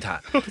那种地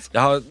毯，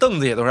然后凳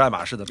子也都是爱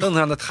马仕的，凳子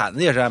上的毯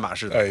子也是爱马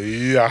仕的，哎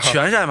呀，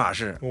全是爱马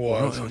仕。我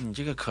说你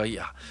这个可以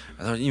啊，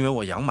然后因为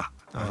我养马，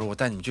他说我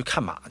带你们去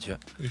看马去，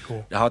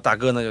然后大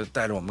哥呢就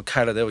带着我们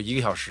开了得有1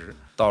个小时，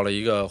到了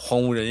一个荒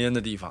无人烟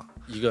的地方，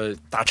一个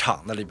大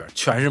场子里边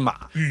全是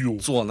马，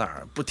坐那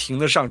儿不停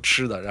的上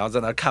吃的，然后在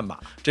那儿看马，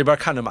这边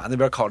看着马，那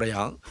边烤着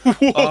羊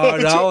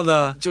然后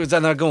呢就在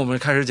那儿跟我们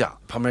开始讲，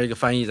旁边一个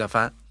翻译在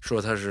翻，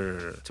说他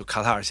是就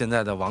卡塔尔现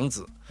在的王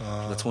子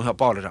从小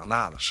抱着长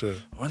大的。是，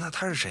我说那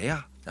他是谁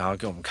呀？然后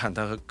给我们看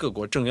他和各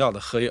国政要的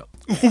合影。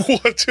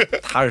我去，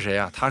他是谁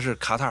呀？他是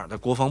卡塔尔的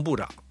国防部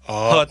长。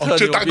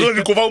这大哥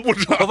是国防部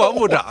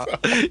长，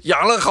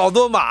养了好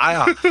多马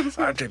呀！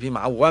这匹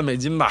马5万美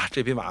金吧，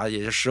这匹马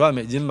也是10万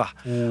美金吧。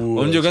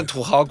我们就跟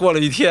土豪过了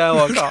一天，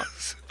我靠，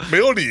没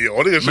有理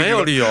由，这个事情没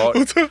有理由。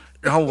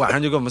然后晚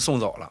上就给我们送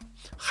走了，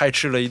嗨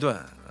吃了一顿，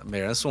每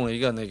人送了一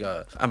个那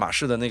个爱马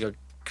仕的那个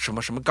什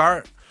么什么杆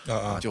儿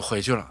就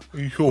回去了。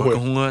我跟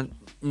红哥，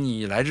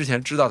你来之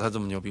前知道他这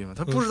么牛逼吗？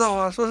他不知道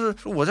啊，说是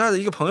我这儿的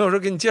一个朋友，说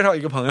给你介绍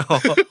一个朋友。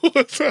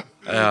我操！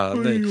哎呀，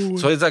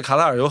所以在卡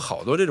塔尔有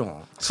好多这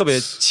种特别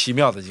奇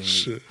妙的经历。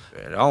是，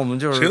对。然后我们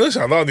就是谁能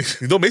想到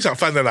你都没想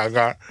翻那栏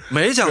杆，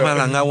没想翻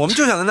栏杆，我们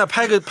就想在那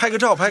拍个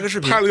照，拍个视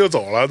频，拍了就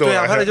走了，对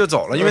啊，拍了就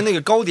走了，因为那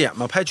个高点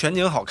嘛，拍全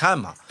景好看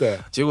嘛。对。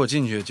结果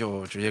进去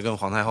就直接跟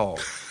皇太后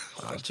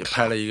就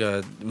拍了一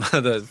个妈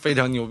的非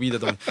常牛逼的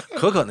东西。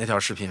可可那条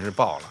视频是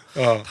爆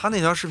了，他那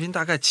条视频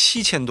大概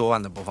7000多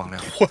万的播放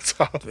量，我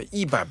操，对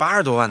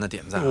，180多万的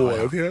点赞，我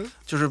的天，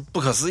就是不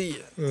可思议。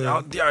然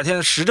后第二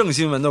天时政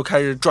新闻都开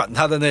始转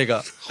他的那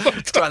个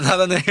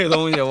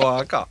东西，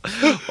我靠！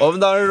我们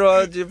当时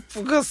说这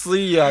不可思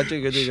议啊，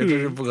这个真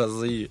是不可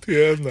思议，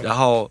天哪！然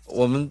后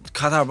我们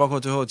卡塔尔包括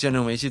最后见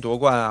证梅西夺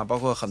冠啊，包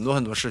括很多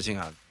很多事情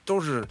啊，都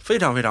是非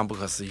常非常不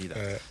可思议的，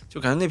就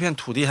感觉那片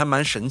土地还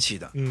蛮神奇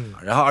的。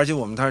然后而且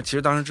我们其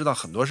实当时知道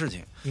很多事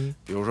情，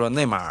比如说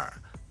内马尔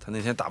他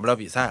那天打不了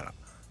比赛了，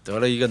得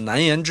了一个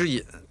难言之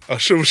隐啊，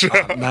是不是？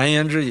难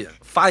言之隐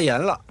发言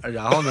了，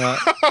然后呢，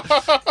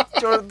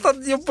就是他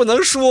又不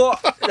能说，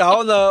然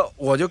后呢，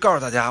我就告诉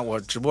大家，我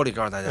直播里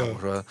告诉大家，我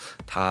说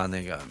他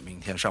那个明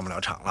天上不了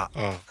场了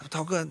啊。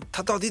涛哥，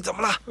他到底怎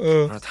么了？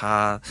我说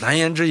他难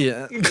言之隐，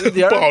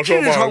不好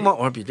说吗？我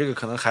说比这个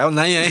可能还要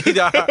难言一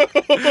点，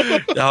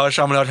然后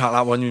上不了场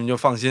了，你们就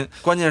放心。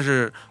关键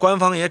是官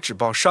方也只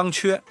报伤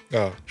缺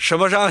啊，什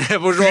么伤也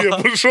不说，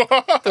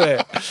对，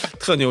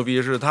特牛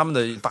逼是他们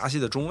的巴西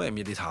的中卫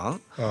米利唐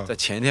在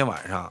前一天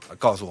晚上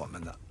告诉我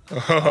们的。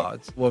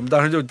我们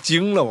当时就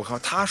惊了，我靠，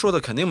他说的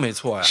肯定没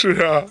错呀，是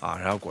啊，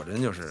然后果真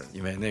就是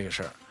因为那个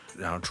事儿，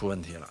然后出问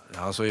题了，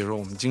然后所以说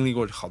我们经历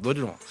过好多这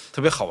种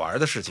特别好玩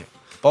的事情，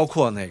包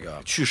括那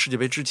个去世界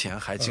杯之前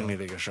还经历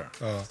了一个事儿，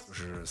就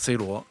是 C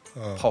罗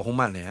炮轰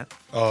曼联，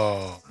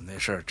那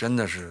事儿真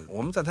的是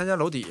我们在他家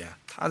楼底，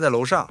他在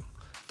楼上，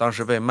当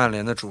时被曼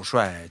联的主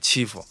帅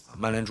欺负，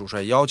曼联主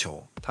帅要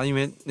求他，因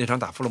为那场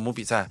打富勒姆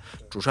比赛，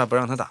主帅不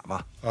让他打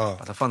嘛，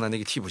把他放在那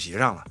个替补席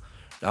上了。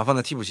然后放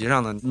在替补席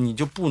上呢，你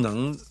就不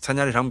能参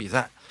加这场比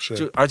赛，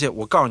而且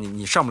我告诉你，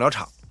你上不了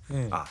场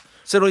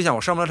，C 罗一想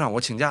我上不了场，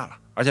我请假了，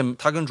而且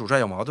他跟主帅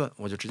有矛盾，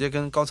我就直接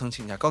跟高层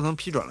请假，高层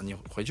批准了，你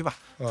回去吧，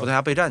葡萄牙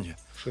备战去，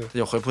他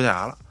就回葡萄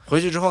牙了。回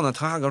去之后呢，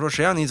滕哈格说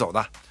谁让你走的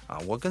啊？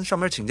我跟上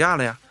面请假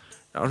了呀。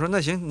然后说那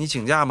行，你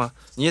请假吗？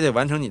你也得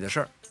完成你的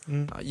事儿，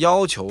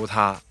要求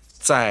他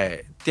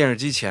在电视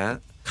机前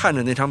看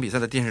着那场比赛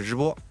的电视直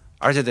播，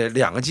而且得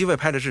2个机位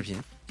拍的视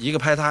频，一个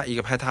拍他，一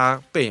个拍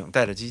他背影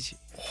带着机器。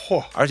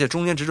而且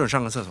中间只准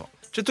上个厕所，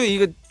这对一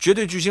个绝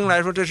对巨星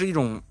来说，这是一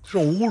种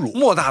侮辱，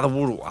莫大的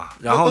侮辱啊！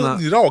然后呢，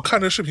你让我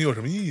看这视频有什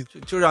么意义？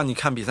就让你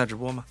看比赛直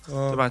播嘛，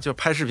对吧？就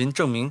拍视频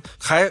证明，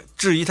还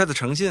质疑他的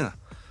诚信啊，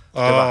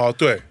对吧？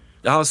对。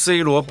然后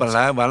C 罗本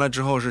来完了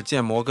之后是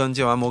见摩根，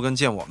见完摩根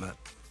见我们。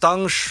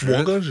当时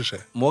摩根是谁？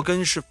摩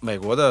根是美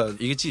国的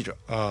一个记者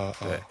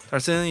对，他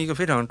是 CNN 一个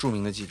非常著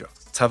名的记者，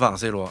采访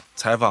C 罗，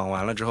采访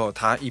完了之后，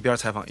他一边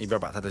采访一边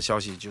把他的消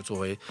息就作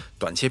为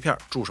短切片，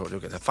助手就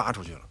给他发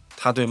出去了。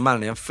他对曼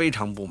联非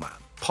常不满，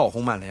炮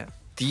轰曼联，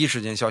第一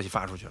时间消息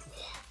发出去了。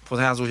葡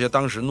萄牙足协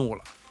当时怒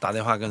了，打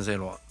电话跟 C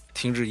罗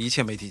停止一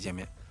切媒体见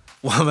面。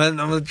我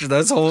们只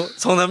能从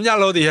他们家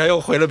楼底下又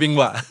回了宾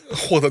馆。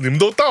嚯的，你们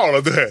都到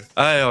了，对。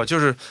哎呦，就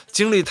是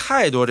经历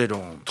太多这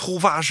种突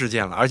发事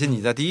件了，而且你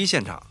在第一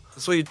现场，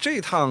所以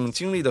这趟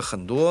经历的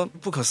很多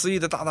不可思议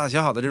的大大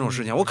小小的这种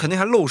事情，我肯定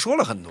还漏说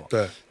了很多。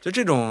对，就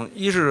这种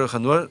一是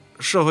很多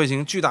社会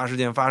型巨大事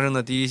件发生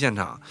的第一现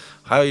场，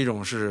还有一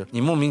种是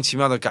你莫名其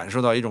妙的感受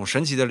到一种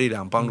神奇的力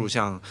量，帮助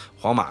像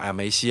皇马呀、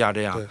梅西啊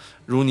这样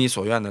如你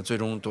所愿的最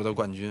终夺得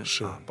冠军。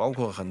是包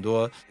括很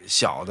多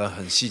小的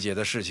很细节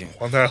的事情，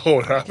皇太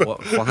后啥的，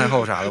皇太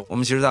后啥的，我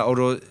们其实在欧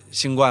洲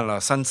新冠了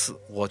3次，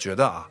我觉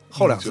得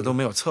后2次都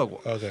没有测过。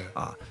OK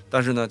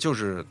但是呢，就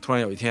是突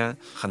然有一天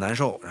很难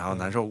受，然后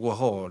难受过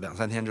后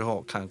2-3天之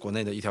后，看国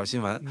内的一条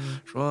新闻，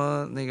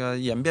说那个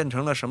演变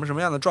成了什么什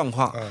么样的状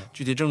况，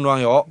具体症状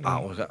有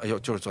我看，哎呦，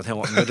就是昨天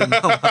我们的症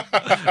状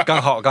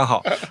刚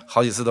好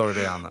好几次都是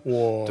这样的。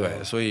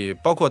对，所以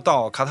包括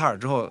到卡塔尔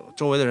之后，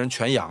周围的人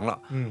全阳了，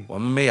我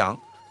们没阳，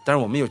但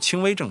是我们有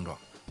轻微症状，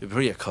就比如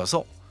说也咳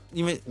嗽。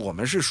因为我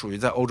们是属于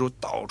在欧洲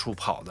到处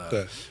跑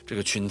的这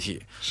个群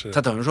体，他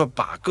等于说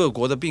把各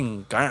国的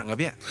病感染个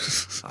遍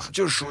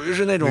就属于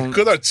是那种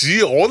搁那集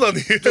邮呢，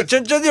你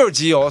真就是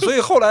集邮。所以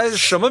后来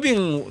什么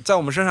病在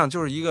我们身上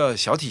就是一个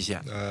小体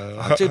现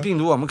这病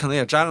毒我们可能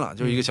也沾了，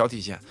就是一个小体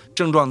现，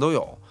症状都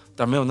有，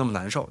但没有那么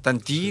难受。但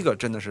第一个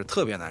真的是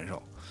特别难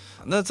受。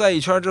那在一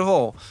圈之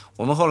后，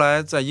我们后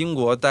来在英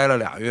国待了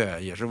2月，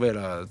也是为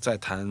了再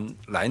谈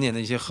来年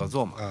的一些合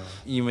作嘛。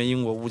因为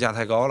英国物价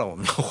太高了，我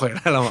们就回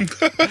来了嘛。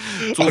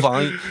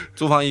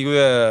租房1个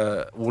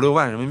月5-6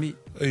万人民币。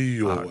哎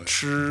呦，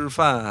吃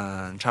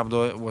饭差不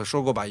多我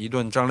说过吧，一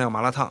顿张亮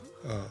麻辣烫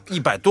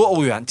，100多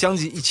欧元，将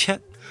近1000，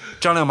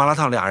张亮麻辣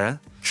烫俩人。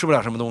吃不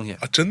了什么东西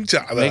真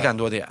假的？没敢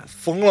多点，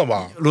疯了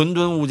吧？伦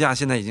敦物价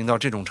现在已经到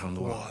这种程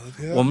度了，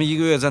我们1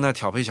个月在那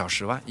挑配小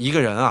10万一个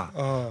人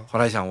后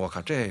来想我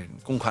靠，这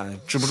公款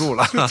支不住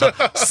了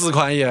4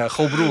款也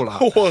hold 不住了，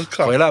我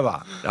靠，回来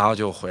吧，然后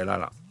就回来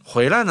了。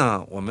回来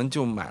呢，我们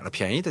就买了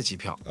便宜的机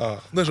票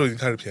那时候已经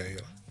开始便宜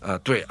了。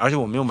对，而且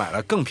我们又买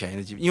了更便宜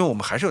的机票，因为我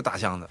们还是有大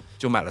箱子，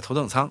就买了头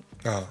等舱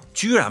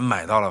居然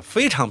买到了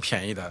非常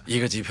便宜的一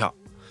个机票。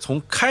从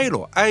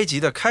埃及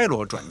的开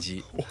罗转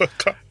机，我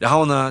靠！然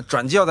后呢，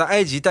转机要在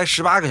埃及待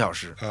18个小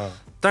时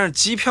但是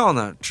机票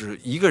呢，只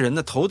一个人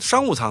的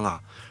商务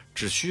舱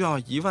只需要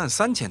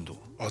13000多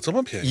哦，这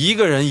么便宜，一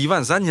个人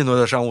13000多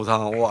的商务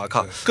舱，我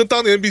靠，跟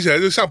当年比起来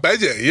就像白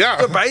捡一样。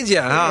这白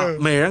捡啊，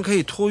每人可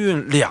以托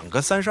运2个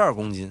32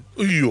公斤，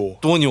哎呦，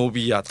多牛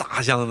逼啊！大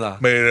箱子，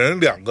每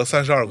人2个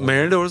32公斤，每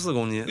人64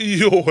公斤，哎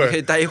呦喂，可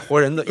以带一活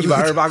人的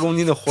128公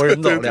斤的活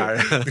人走，俩人，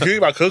你可以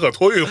把可可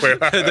托运回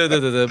来，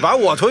对，把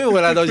我托运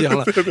回来都行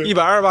了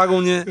，128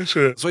公斤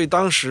是，所以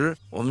当时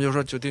我们就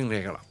说就定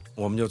这个了，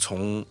我们就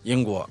从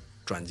英国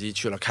转机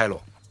去了开罗，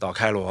到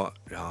开罗，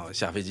然后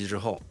下飞机之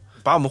后，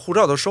把我们护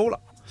照都收了。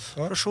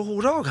说收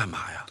护照干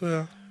嘛呀？对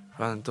啊，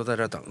说都在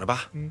这等着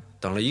吧。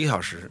等了1个小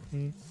时。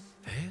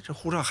哎，这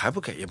护照还不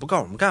给，也不告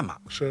诉我们干嘛。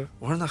是，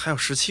我说那还有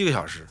17个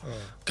小时，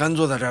干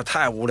坐在这儿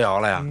太无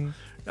聊了呀。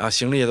然后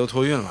行李也都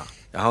托运了。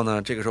然后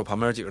呢，这个时候旁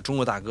边几个中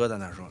国大哥在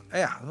那说：“哎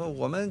呀，说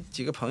我们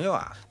几个朋友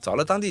啊，找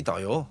了当地导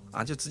游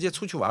啊，就直接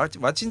出去玩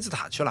金字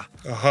塔去了。”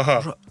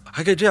我说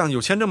还可以这样，有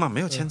签证吗？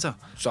没有签证，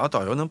找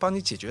导游能帮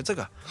你解决这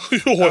个。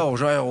哎呦，我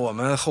说哎呦，我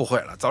们后悔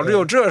了，早知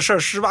有这事儿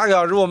，18个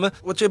小时，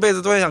我这辈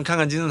子都想看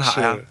看金字塔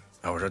呀。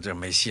然后我说这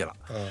没戏了。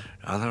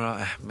然后他说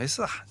哎，没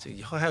事啊，这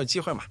以后还有机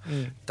会嘛。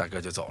大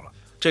哥就走了。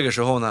这个时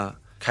候呢，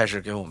开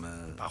始给我们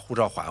把护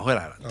照还回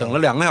来了，等了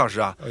2个小时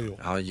啊。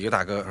然后一个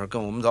大哥说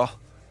跟我们走，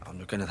然后我们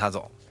就跟着他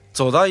走。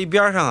走到一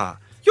边上啊，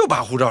又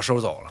把护照收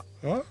走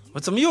了。我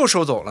怎么又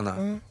收走了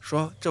呢？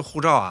说这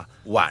护照啊，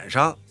晚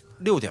上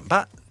6点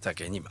半再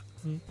给你们。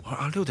我说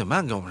啊，6点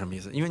半给我们什么意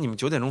思？因为你们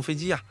9点钟飞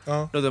机啊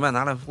，6点半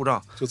拿来护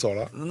照就走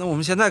了。那我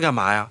们现在干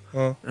嘛呀？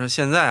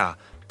现在啊，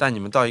带你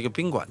们到一个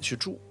宾馆去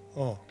住。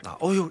哦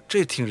呦，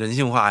这挺人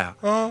性化呀！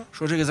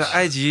说这个在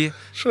埃及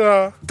是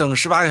啊，等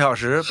18个小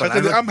时，还给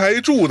你安排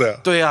一住的。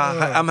对呀，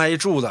还安排一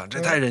住的，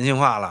这太人性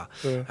化了。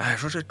哎，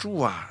说这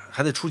住啊，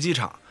还得出机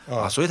场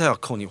啊，所以他要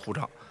扣你护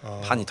照。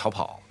怕你逃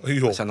跑，哎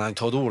呦，相当于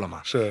偷渡了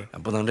嘛，是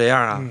不能这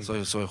样啊，所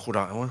以护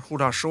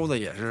照收的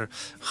也是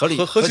合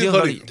情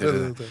合理，对。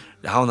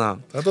然后呢，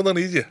咱都能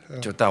理解，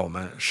就带我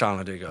们上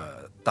了这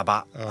个大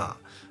巴啊，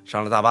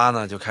上了大巴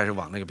呢，就开始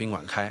往那个宾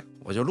馆开。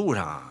我就路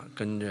上啊，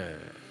跟着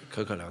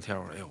可可聊天，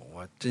我说哎呦，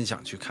我真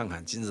想去看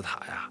看金字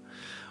塔呀。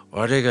我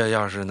说这个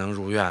要是能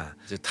如愿，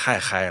就太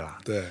嗨了。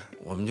对，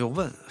我们就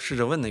试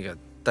着问那个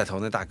带头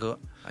那大哥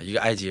啊，一个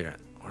埃及人，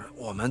我说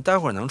我们待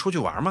会儿能出去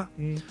玩吗？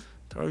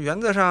他说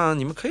原则上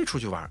你们可以出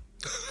去玩，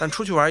但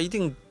出去玩一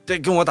定得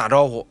跟我打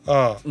招呼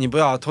啊，你不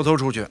要偷偷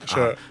出去。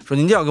是，说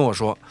您一定要跟我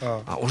说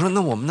啊。我说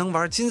那我们能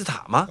玩金字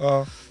塔吗？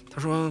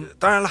他说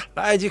当然了，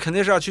来埃及肯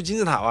定是要去金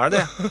字塔玩的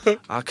呀，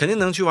啊，肯定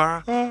能去玩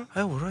啊。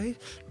哎，我说哎，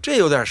这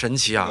有点神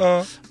奇啊，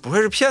不会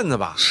是骗子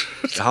吧？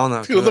然后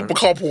呢，这个不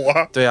靠谱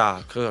啊。对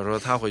啊，可可说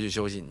他回去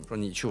休息，说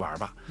你去玩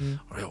吧。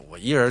我说我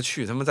一人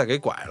去，他们再给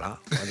拐了，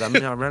咱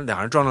们要不然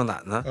2人壮壮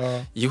胆子，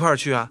一块儿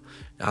去啊。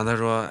然后他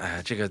说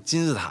哎，这个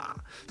金字塔。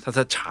他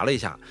才查了一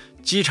下，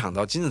机场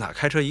到金字塔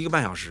开车1个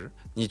半小时，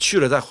你去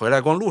了再回来，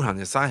光路上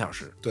就3小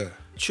时。对，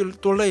去了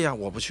多累呀！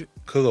我不去，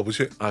可可不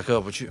去啊，可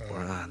可不去。我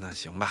说啊，那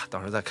行吧，到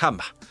时候再看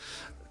吧。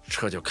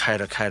车就开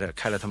了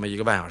他妈1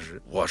个半小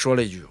时。我说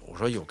了一句，我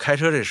说有开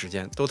车这时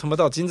间，都他妈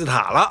到金字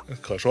塔了，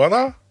可说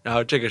呢。然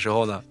后这个时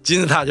候呢，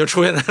金字塔就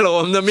出现在了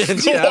我们的面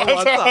前。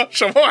我操，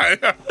什么玩意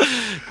儿？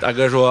大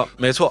哥说，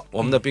没错，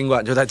我们的宾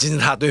馆就在金字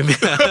塔对面。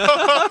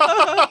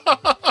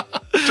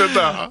真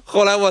的，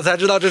后来我才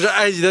知道这是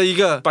埃及的一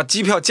个把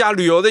机票加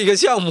旅游的一个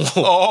项目。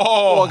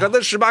我靠，那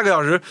18个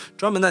小时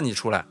专门带你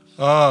出来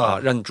啊，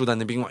让你住在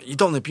那宾馆。一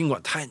到那宾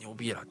馆太牛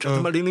逼了，这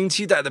他妈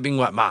007带的宾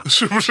馆吧？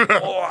是不是？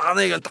哇，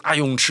那个大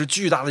泳池，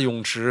巨大的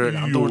泳池，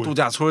然后都是度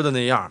假村的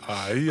那样。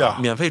哎呀，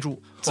免费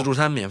住，自助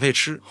餐免费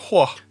吃。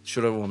嚯，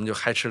去了我们就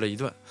嗨吃了一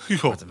顿。哎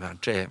呦，怎么样？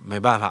这没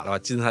办法了吧？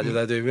金字塔就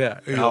在对面，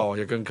然后我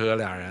就跟可可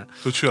2人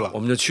就去了，我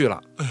们就去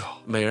了。哎呦，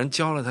每人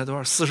交了才多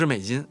少？40美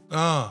金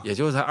啊，也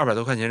就才200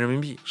多块钱人民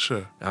币。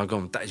是，然后给我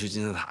们带去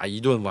金字塔一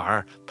顿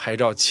玩，拍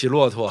照，骑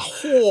骆驼。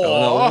嚯，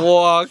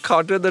我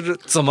靠，真的是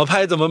怎么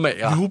拍怎么美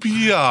啊！牛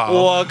逼啊！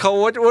我靠，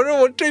我说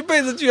我这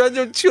辈子居然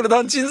就去了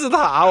趟金字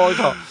塔，我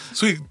靠！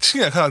所以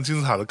亲眼看到金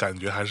字塔的感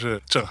觉还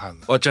是震撼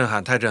的。我震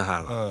撼，太震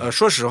撼了。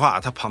说实话，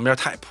它旁边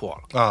太破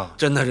了啊，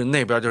真的是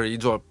那边就是一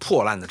座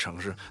破烂的城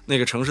市。那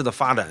个城市的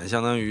发展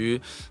相当于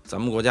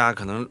咱们国家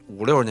可能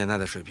50、60年代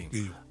的水平，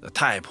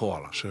太破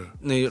了。是，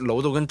那个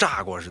楼都跟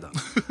炸过似的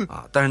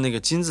啊。但是那个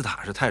金字塔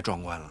是太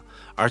壮观了，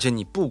而且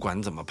你不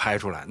管怎么拍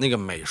出来，那个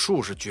美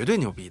术是绝对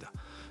牛逼的。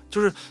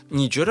就是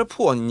你觉得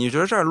破，你觉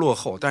得这儿落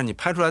后，但是你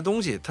拍出来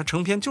东西，它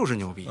成片就是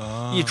牛逼，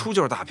一出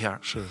就是大片。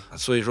是，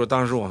所以说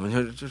当时我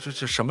们就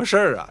这什么事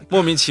儿啊？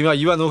莫名其妙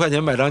1万多块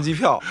钱买张机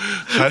票，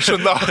还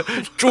顺道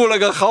住了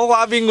个豪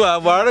华宾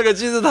馆，玩了个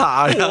金字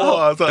塔，然后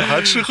哇塞，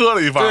还吃喝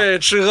了一番。对，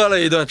吃喝了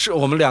一顿，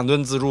我们2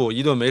顿自助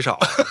，1顿没少，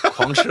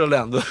狂吃了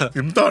2顿。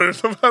你们倒是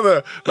他妈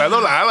的来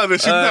都来了，这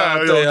心态。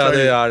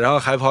对呀，然后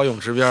还跑泳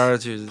池边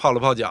去泡了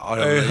泡脚，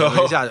然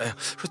后一下去，哎呀，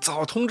说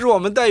早通知我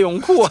们带泳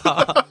裤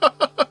啊。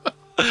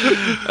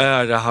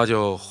然后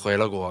就回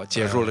了国，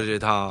结束了这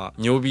趟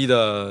牛逼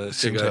的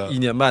这个1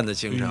年半的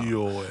行程。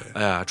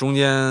中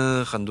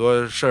间很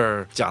多事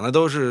儿讲的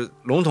都是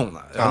笼统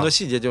的，很多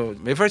细节就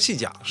没法细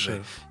讲。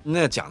是，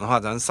那讲的话，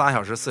咱3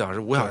小时、4小时、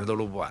5小时都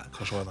录不完。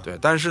可说的。对，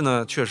但是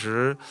呢，确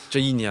实这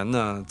1年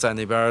呢，在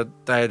那边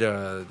待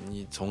着，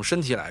你从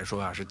身体来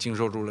说啊，是经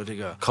受住了这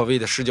个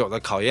COVID-19的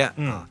考验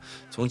啊。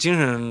从精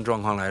神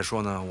状况来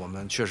说呢，我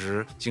们确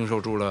实经受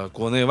住了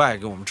国内外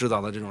给我们制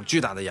造的这种巨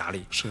大的压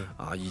力。是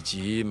啊，以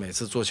及每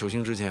次做球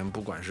星之前，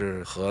不管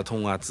是合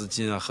同啊、资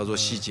金啊、合作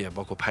细节，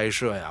包括拍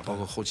摄呀，包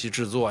括后期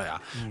制作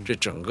呀，这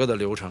整个的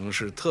流程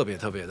是特别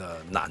特别的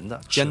难的、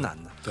艰难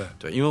的。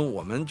对，因为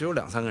我们只有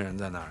2-3个人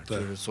在那儿，就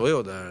是所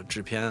有的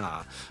制片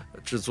啊、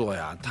制作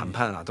呀、谈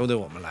判啊，都得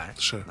我们来。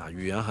是啊，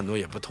语言很多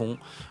也不通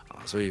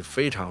啊，所以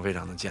非常非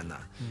常的艰难。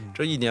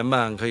这1年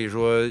半可以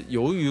说，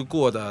由于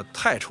过得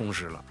太充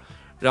实了。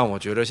让我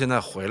觉得现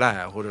在回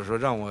来，或者说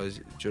让我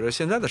觉得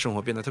现在的生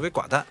活变得特别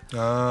寡淡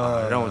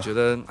让我觉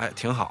得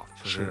挺好，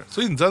就是。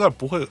所以你在那儿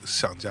不会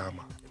想家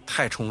吗？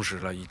太充实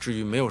了，以至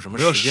于没有什么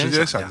时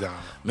间想家，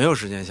没有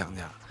时间想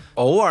家。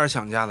偶尔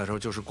想家的时候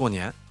就是过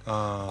年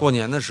过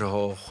年的时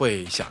候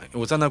会想，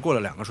我在那儿过了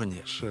2个春节，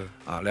是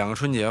啊，2个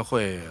春节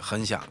会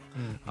很想，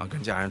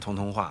跟家人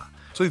通话。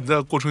所以你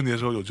在过春节的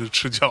时候有去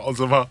吃饺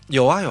子吗？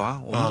有啊，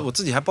我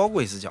自己还包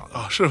过一次饺子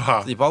啊，是吧？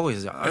自己包过一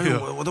次饺子，而且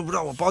我都不知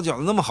道我包饺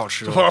子那么好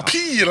吃。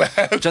屁嘞！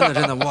真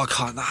的，我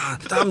靠，那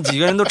他们几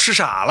个人都吃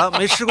傻了，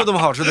没吃过这么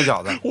好吃的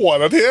饺子。我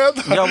的天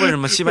哪！你知道为什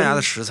么西班牙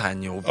的食材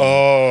牛逼？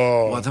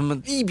我他妈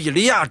伊比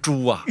利亚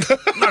猪啊，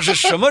那是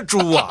什么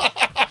猪啊？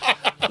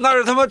那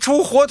是他妈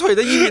出火腿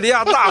的伊比利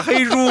亚大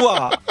黑猪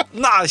啊！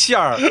那馅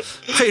儿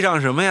配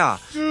上什么呀？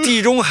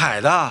地中海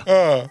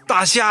的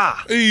大虾，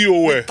哎呦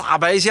喂，大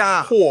白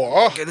虾，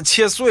给它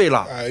切碎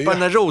了，拌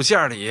在肉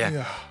馅里，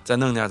再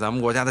弄点咱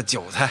们国家的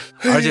韭菜，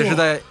而且是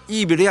在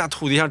伊比利亚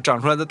土地上长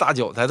出来的大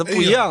韭菜，它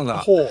不一样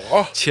的。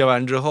切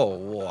完之后，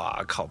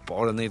哇靠，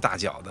包着那大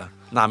饺子，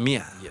那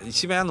面也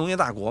西班牙农业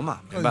大国嘛，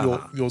没办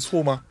法。有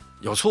醋吗？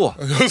有醋，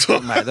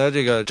买的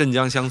这个镇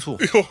江香醋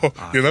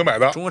也能买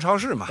到，中国超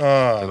市嘛，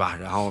对吧？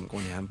然后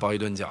过年包一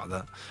顿饺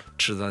子，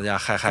吃咱家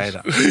嗨嗨的，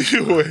哎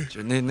呦喂，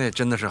就那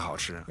真的是好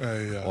吃。哎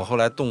呀，我后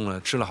来冻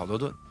了吃了好多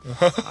顿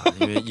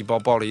因为一包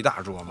包了一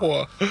大桌嘛。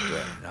对，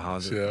然后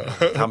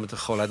他们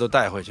后来都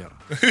带回去了。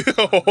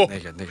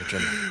那个真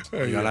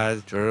的，原来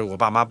觉得我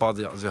爸妈包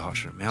的饺子最好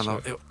吃，没想到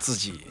哎呦自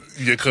己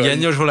也可以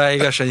研究出来一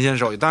个神仙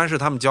手艺，当然是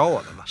他们教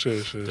我的嘛。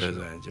是，对，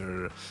就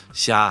是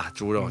虾、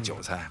猪肉、韭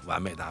菜完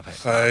美搭配。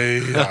哎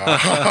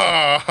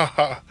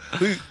呀，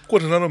所以过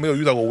程当中没有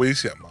遇到过危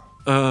险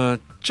吗？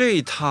这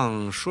一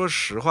趟说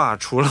实话，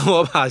除了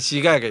我把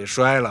膝盖给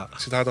摔了，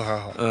其他都还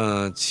好。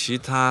其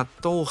他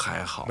都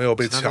还好，没有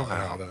被抢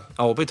啥的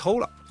啊。我被偷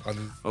了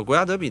啊！国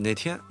家德比那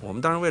天，我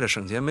们当时为了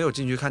省钱，没有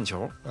进去看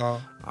球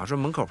说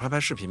门口拍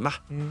视频吧。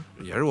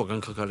也是我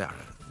跟可可俩人，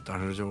当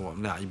时就是我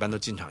们俩一般都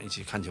进场一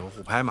起看球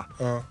互拍嘛。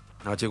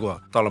然后结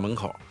果到了门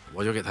口，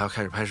我就给他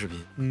开始拍视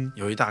频。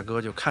有一大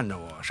哥就看着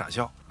我傻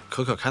笑，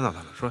可可看到他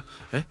了，说：“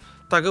哎，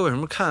大哥为什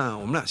么看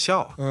我们俩笑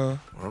啊？”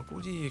我说：“估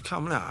计看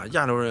我们俩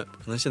亚洲人，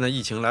可能现在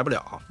疫情来不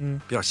了，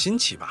比较新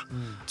奇吧，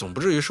总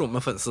不至于是我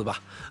们粉丝吧。”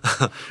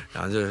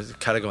然后就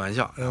开了个玩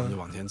笑，然后就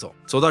往前走，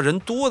走到人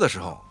多的时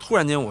候，突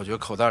然间我觉得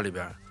口袋里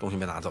边东西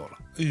被拿走了。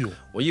哎呦！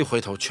我一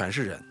回头全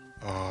是人，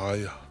哎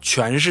呀，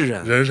全是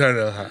人，人山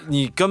人海，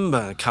你根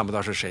本看不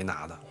到是谁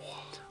拿的。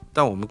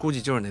但我们估计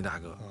就是那大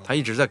哥，他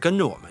一直在跟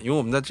着我们，因为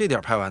我们在这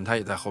点拍完，他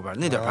也在后边，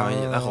那点拍完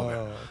也在后边。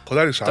口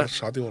袋里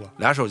啥丢了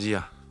？2手机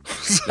啊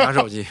，2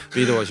手机，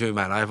逼得我去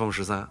买了 iPhone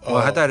 13，我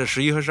还带着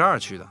11和12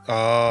去的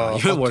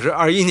因为我是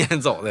21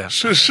年走的呀。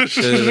是，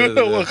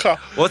我靠！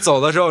我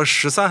走的时候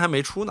13还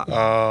没出呢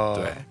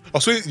对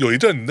所以有一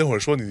阵你那会儿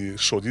说你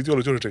手机丢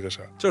了，就是这个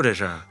事儿，就是这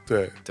事儿。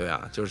对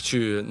啊，就是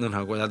去弄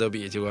场国家德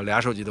比，结果2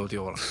手机都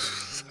丢了。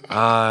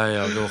哎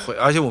呀，给我毁！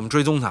而且我们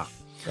追踪他。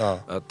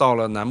到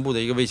了南部的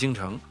一个卫星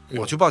城，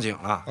我去报警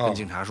了，跟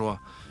警察说，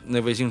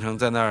那卫星城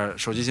在那儿，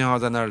手机信号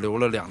在那儿留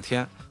了2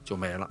天就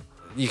没了。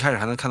一开始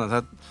还能看到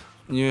他，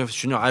因为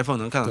寻找 iPhone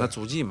能看到他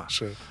足迹嘛，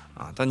是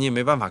但你也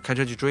没办法开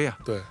车去追啊，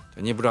对，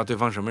你也不知道对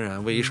方什么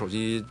人，万一手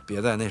机别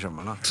在那什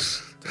么了，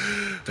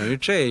等于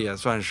这也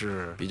算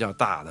是比较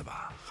大的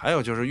吧。还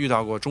有就是遇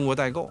到过中国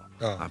代购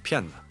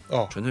骗子。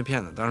纯粹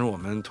骗子。当时我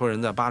们托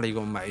人在巴黎给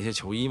我们买一些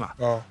球衣嘛，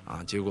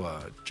结果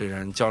这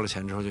人交了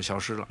钱之后就消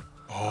失了。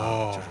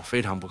就是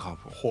非常不靠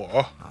谱。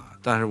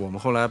但是我们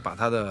后来把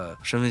他的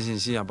身份信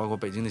息包括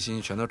北京的信息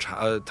全都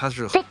查，他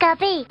是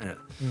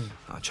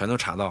全都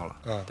查到了。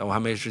但我还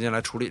没时间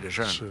来处理这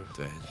事儿呢。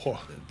对，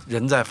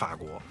人在法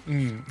国，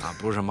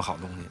不是什么好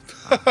东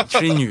西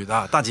是一女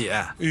的大姐。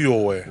哎呦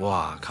喂，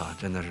哇靠，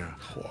真的是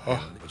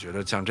我觉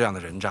得像这样的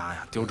人渣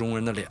呀，丢中国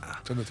人的脸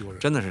真的丢人，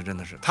真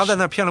的是他在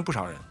那骗了不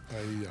少人。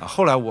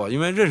后来我因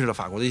为认识了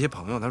法国的一些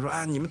朋友，他说：“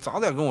哎，你们早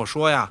点跟我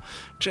说呀，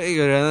这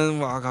个人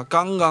哇靠，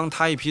刚刚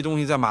他一批东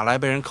西在马来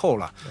被人扣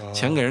了，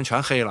钱给人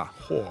全黑了。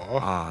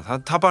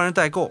他帮人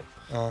代购，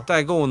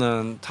代购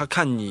呢，他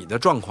看你的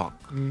状况，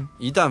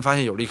一旦发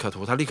现有利可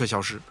图，他立刻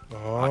消失，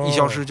一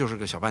消失就是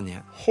个小半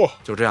年，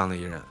就这样的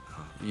一人。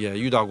也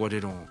遇到过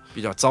这种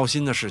比较糟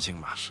心的事情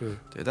吧，是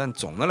对，但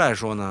总的来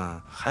说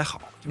呢还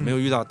好，就没有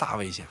遇到大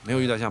危险，没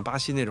有遇到像巴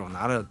西那种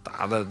拿着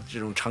打的这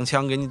种长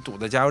枪给你堵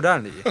在加油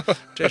站里，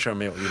这事儿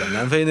没有遇到。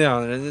南非那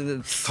样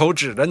人家头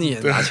指着你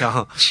拿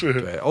枪，是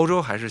对。欧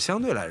洲还是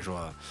相对来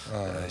说，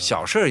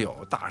小事儿有，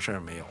大事儿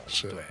没有，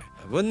是对。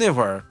不过那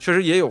会儿确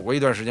实也有过一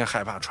段时间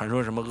害怕，传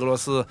说什么俄罗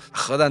斯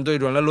核弹对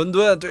准了伦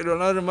敦，对准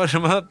了什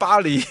么巴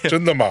黎，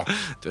真的吗？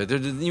对，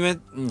因为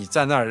你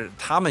在那儿，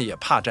他们也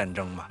怕战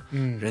争嘛，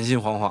人心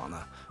惶惶的，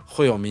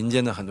会有民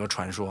间的很多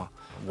传说。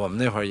我们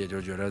那会儿也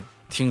就觉得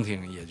听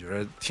听，也觉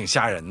得挺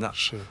吓人的。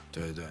是，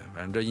对，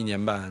反正这1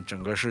年半，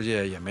整个世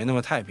界也没那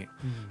么太平，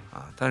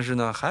但是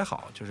呢还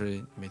好，就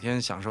是每天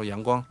享受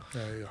阳光，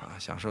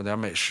享受点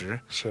美食，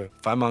是，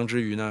繁忙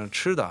之余呢，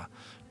吃的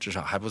至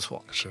少还不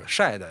错，是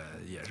晒的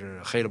也是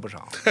黑了不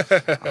少，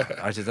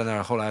而且在那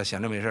儿后来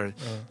闲着没事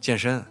健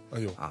身，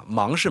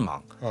忙是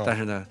忙，但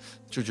是呢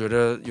就觉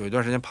得有一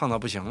段时间胖到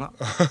不行了，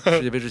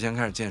世界杯之前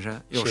开始健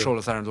身，又瘦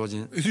了30多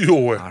斤，哎呦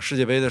喂！世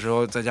界杯的时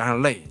候再加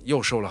上累，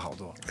又瘦了好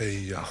多，哎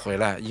呀，回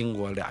来英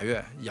国2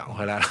月养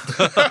回来了，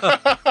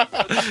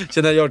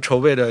现在又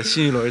筹备着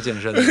新一轮健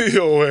身，哎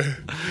呦喂，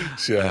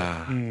行，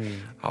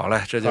好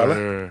嘞，这就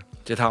是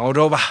这趟欧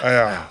洲吧。哎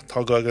呀，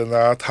涛哥跟大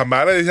家坦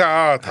白了一下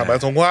啊，坦白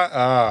从宽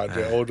啊，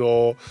这欧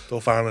洲都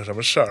发生了什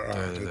么事儿啊？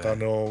这当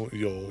中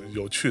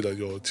有趣的，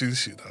有惊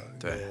喜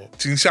的，有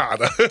惊吓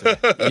的，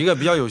一个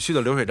比较有趣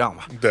的流水账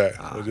吧。对，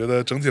我觉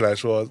得整体来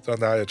说，让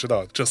大家也知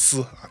道这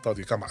厮到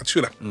底干嘛去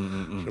了，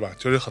是吧？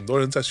就是很多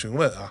人在询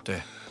问啊，对。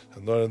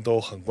很多人都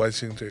很关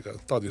心这个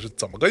到底是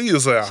怎么个意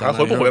思呀，还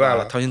回不回来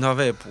了？掏心掏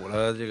肺补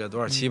了这个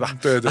多少期吧？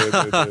对。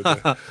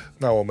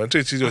那我们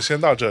这期就先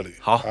到这里。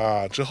好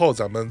啊，之后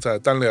咱们再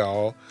单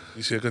聊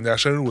一些更加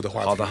深入的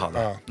话题。好的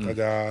啊，大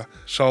家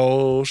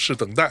稍事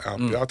等待啊，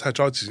不要太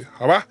着急，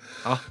好吧？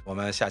好，我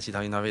们下期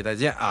掏心掏肺再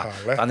见啊！好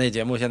嘞，咱那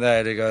节目现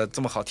在这个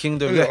这么好听，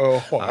对不对？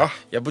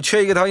也不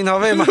缺一个掏心掏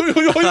肺吗？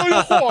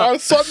嚯，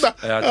酸的！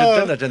哎呀，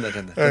这真的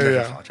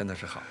是好，真的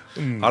是好。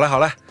好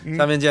嘞，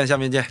下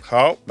面见。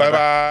好，拜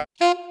拜。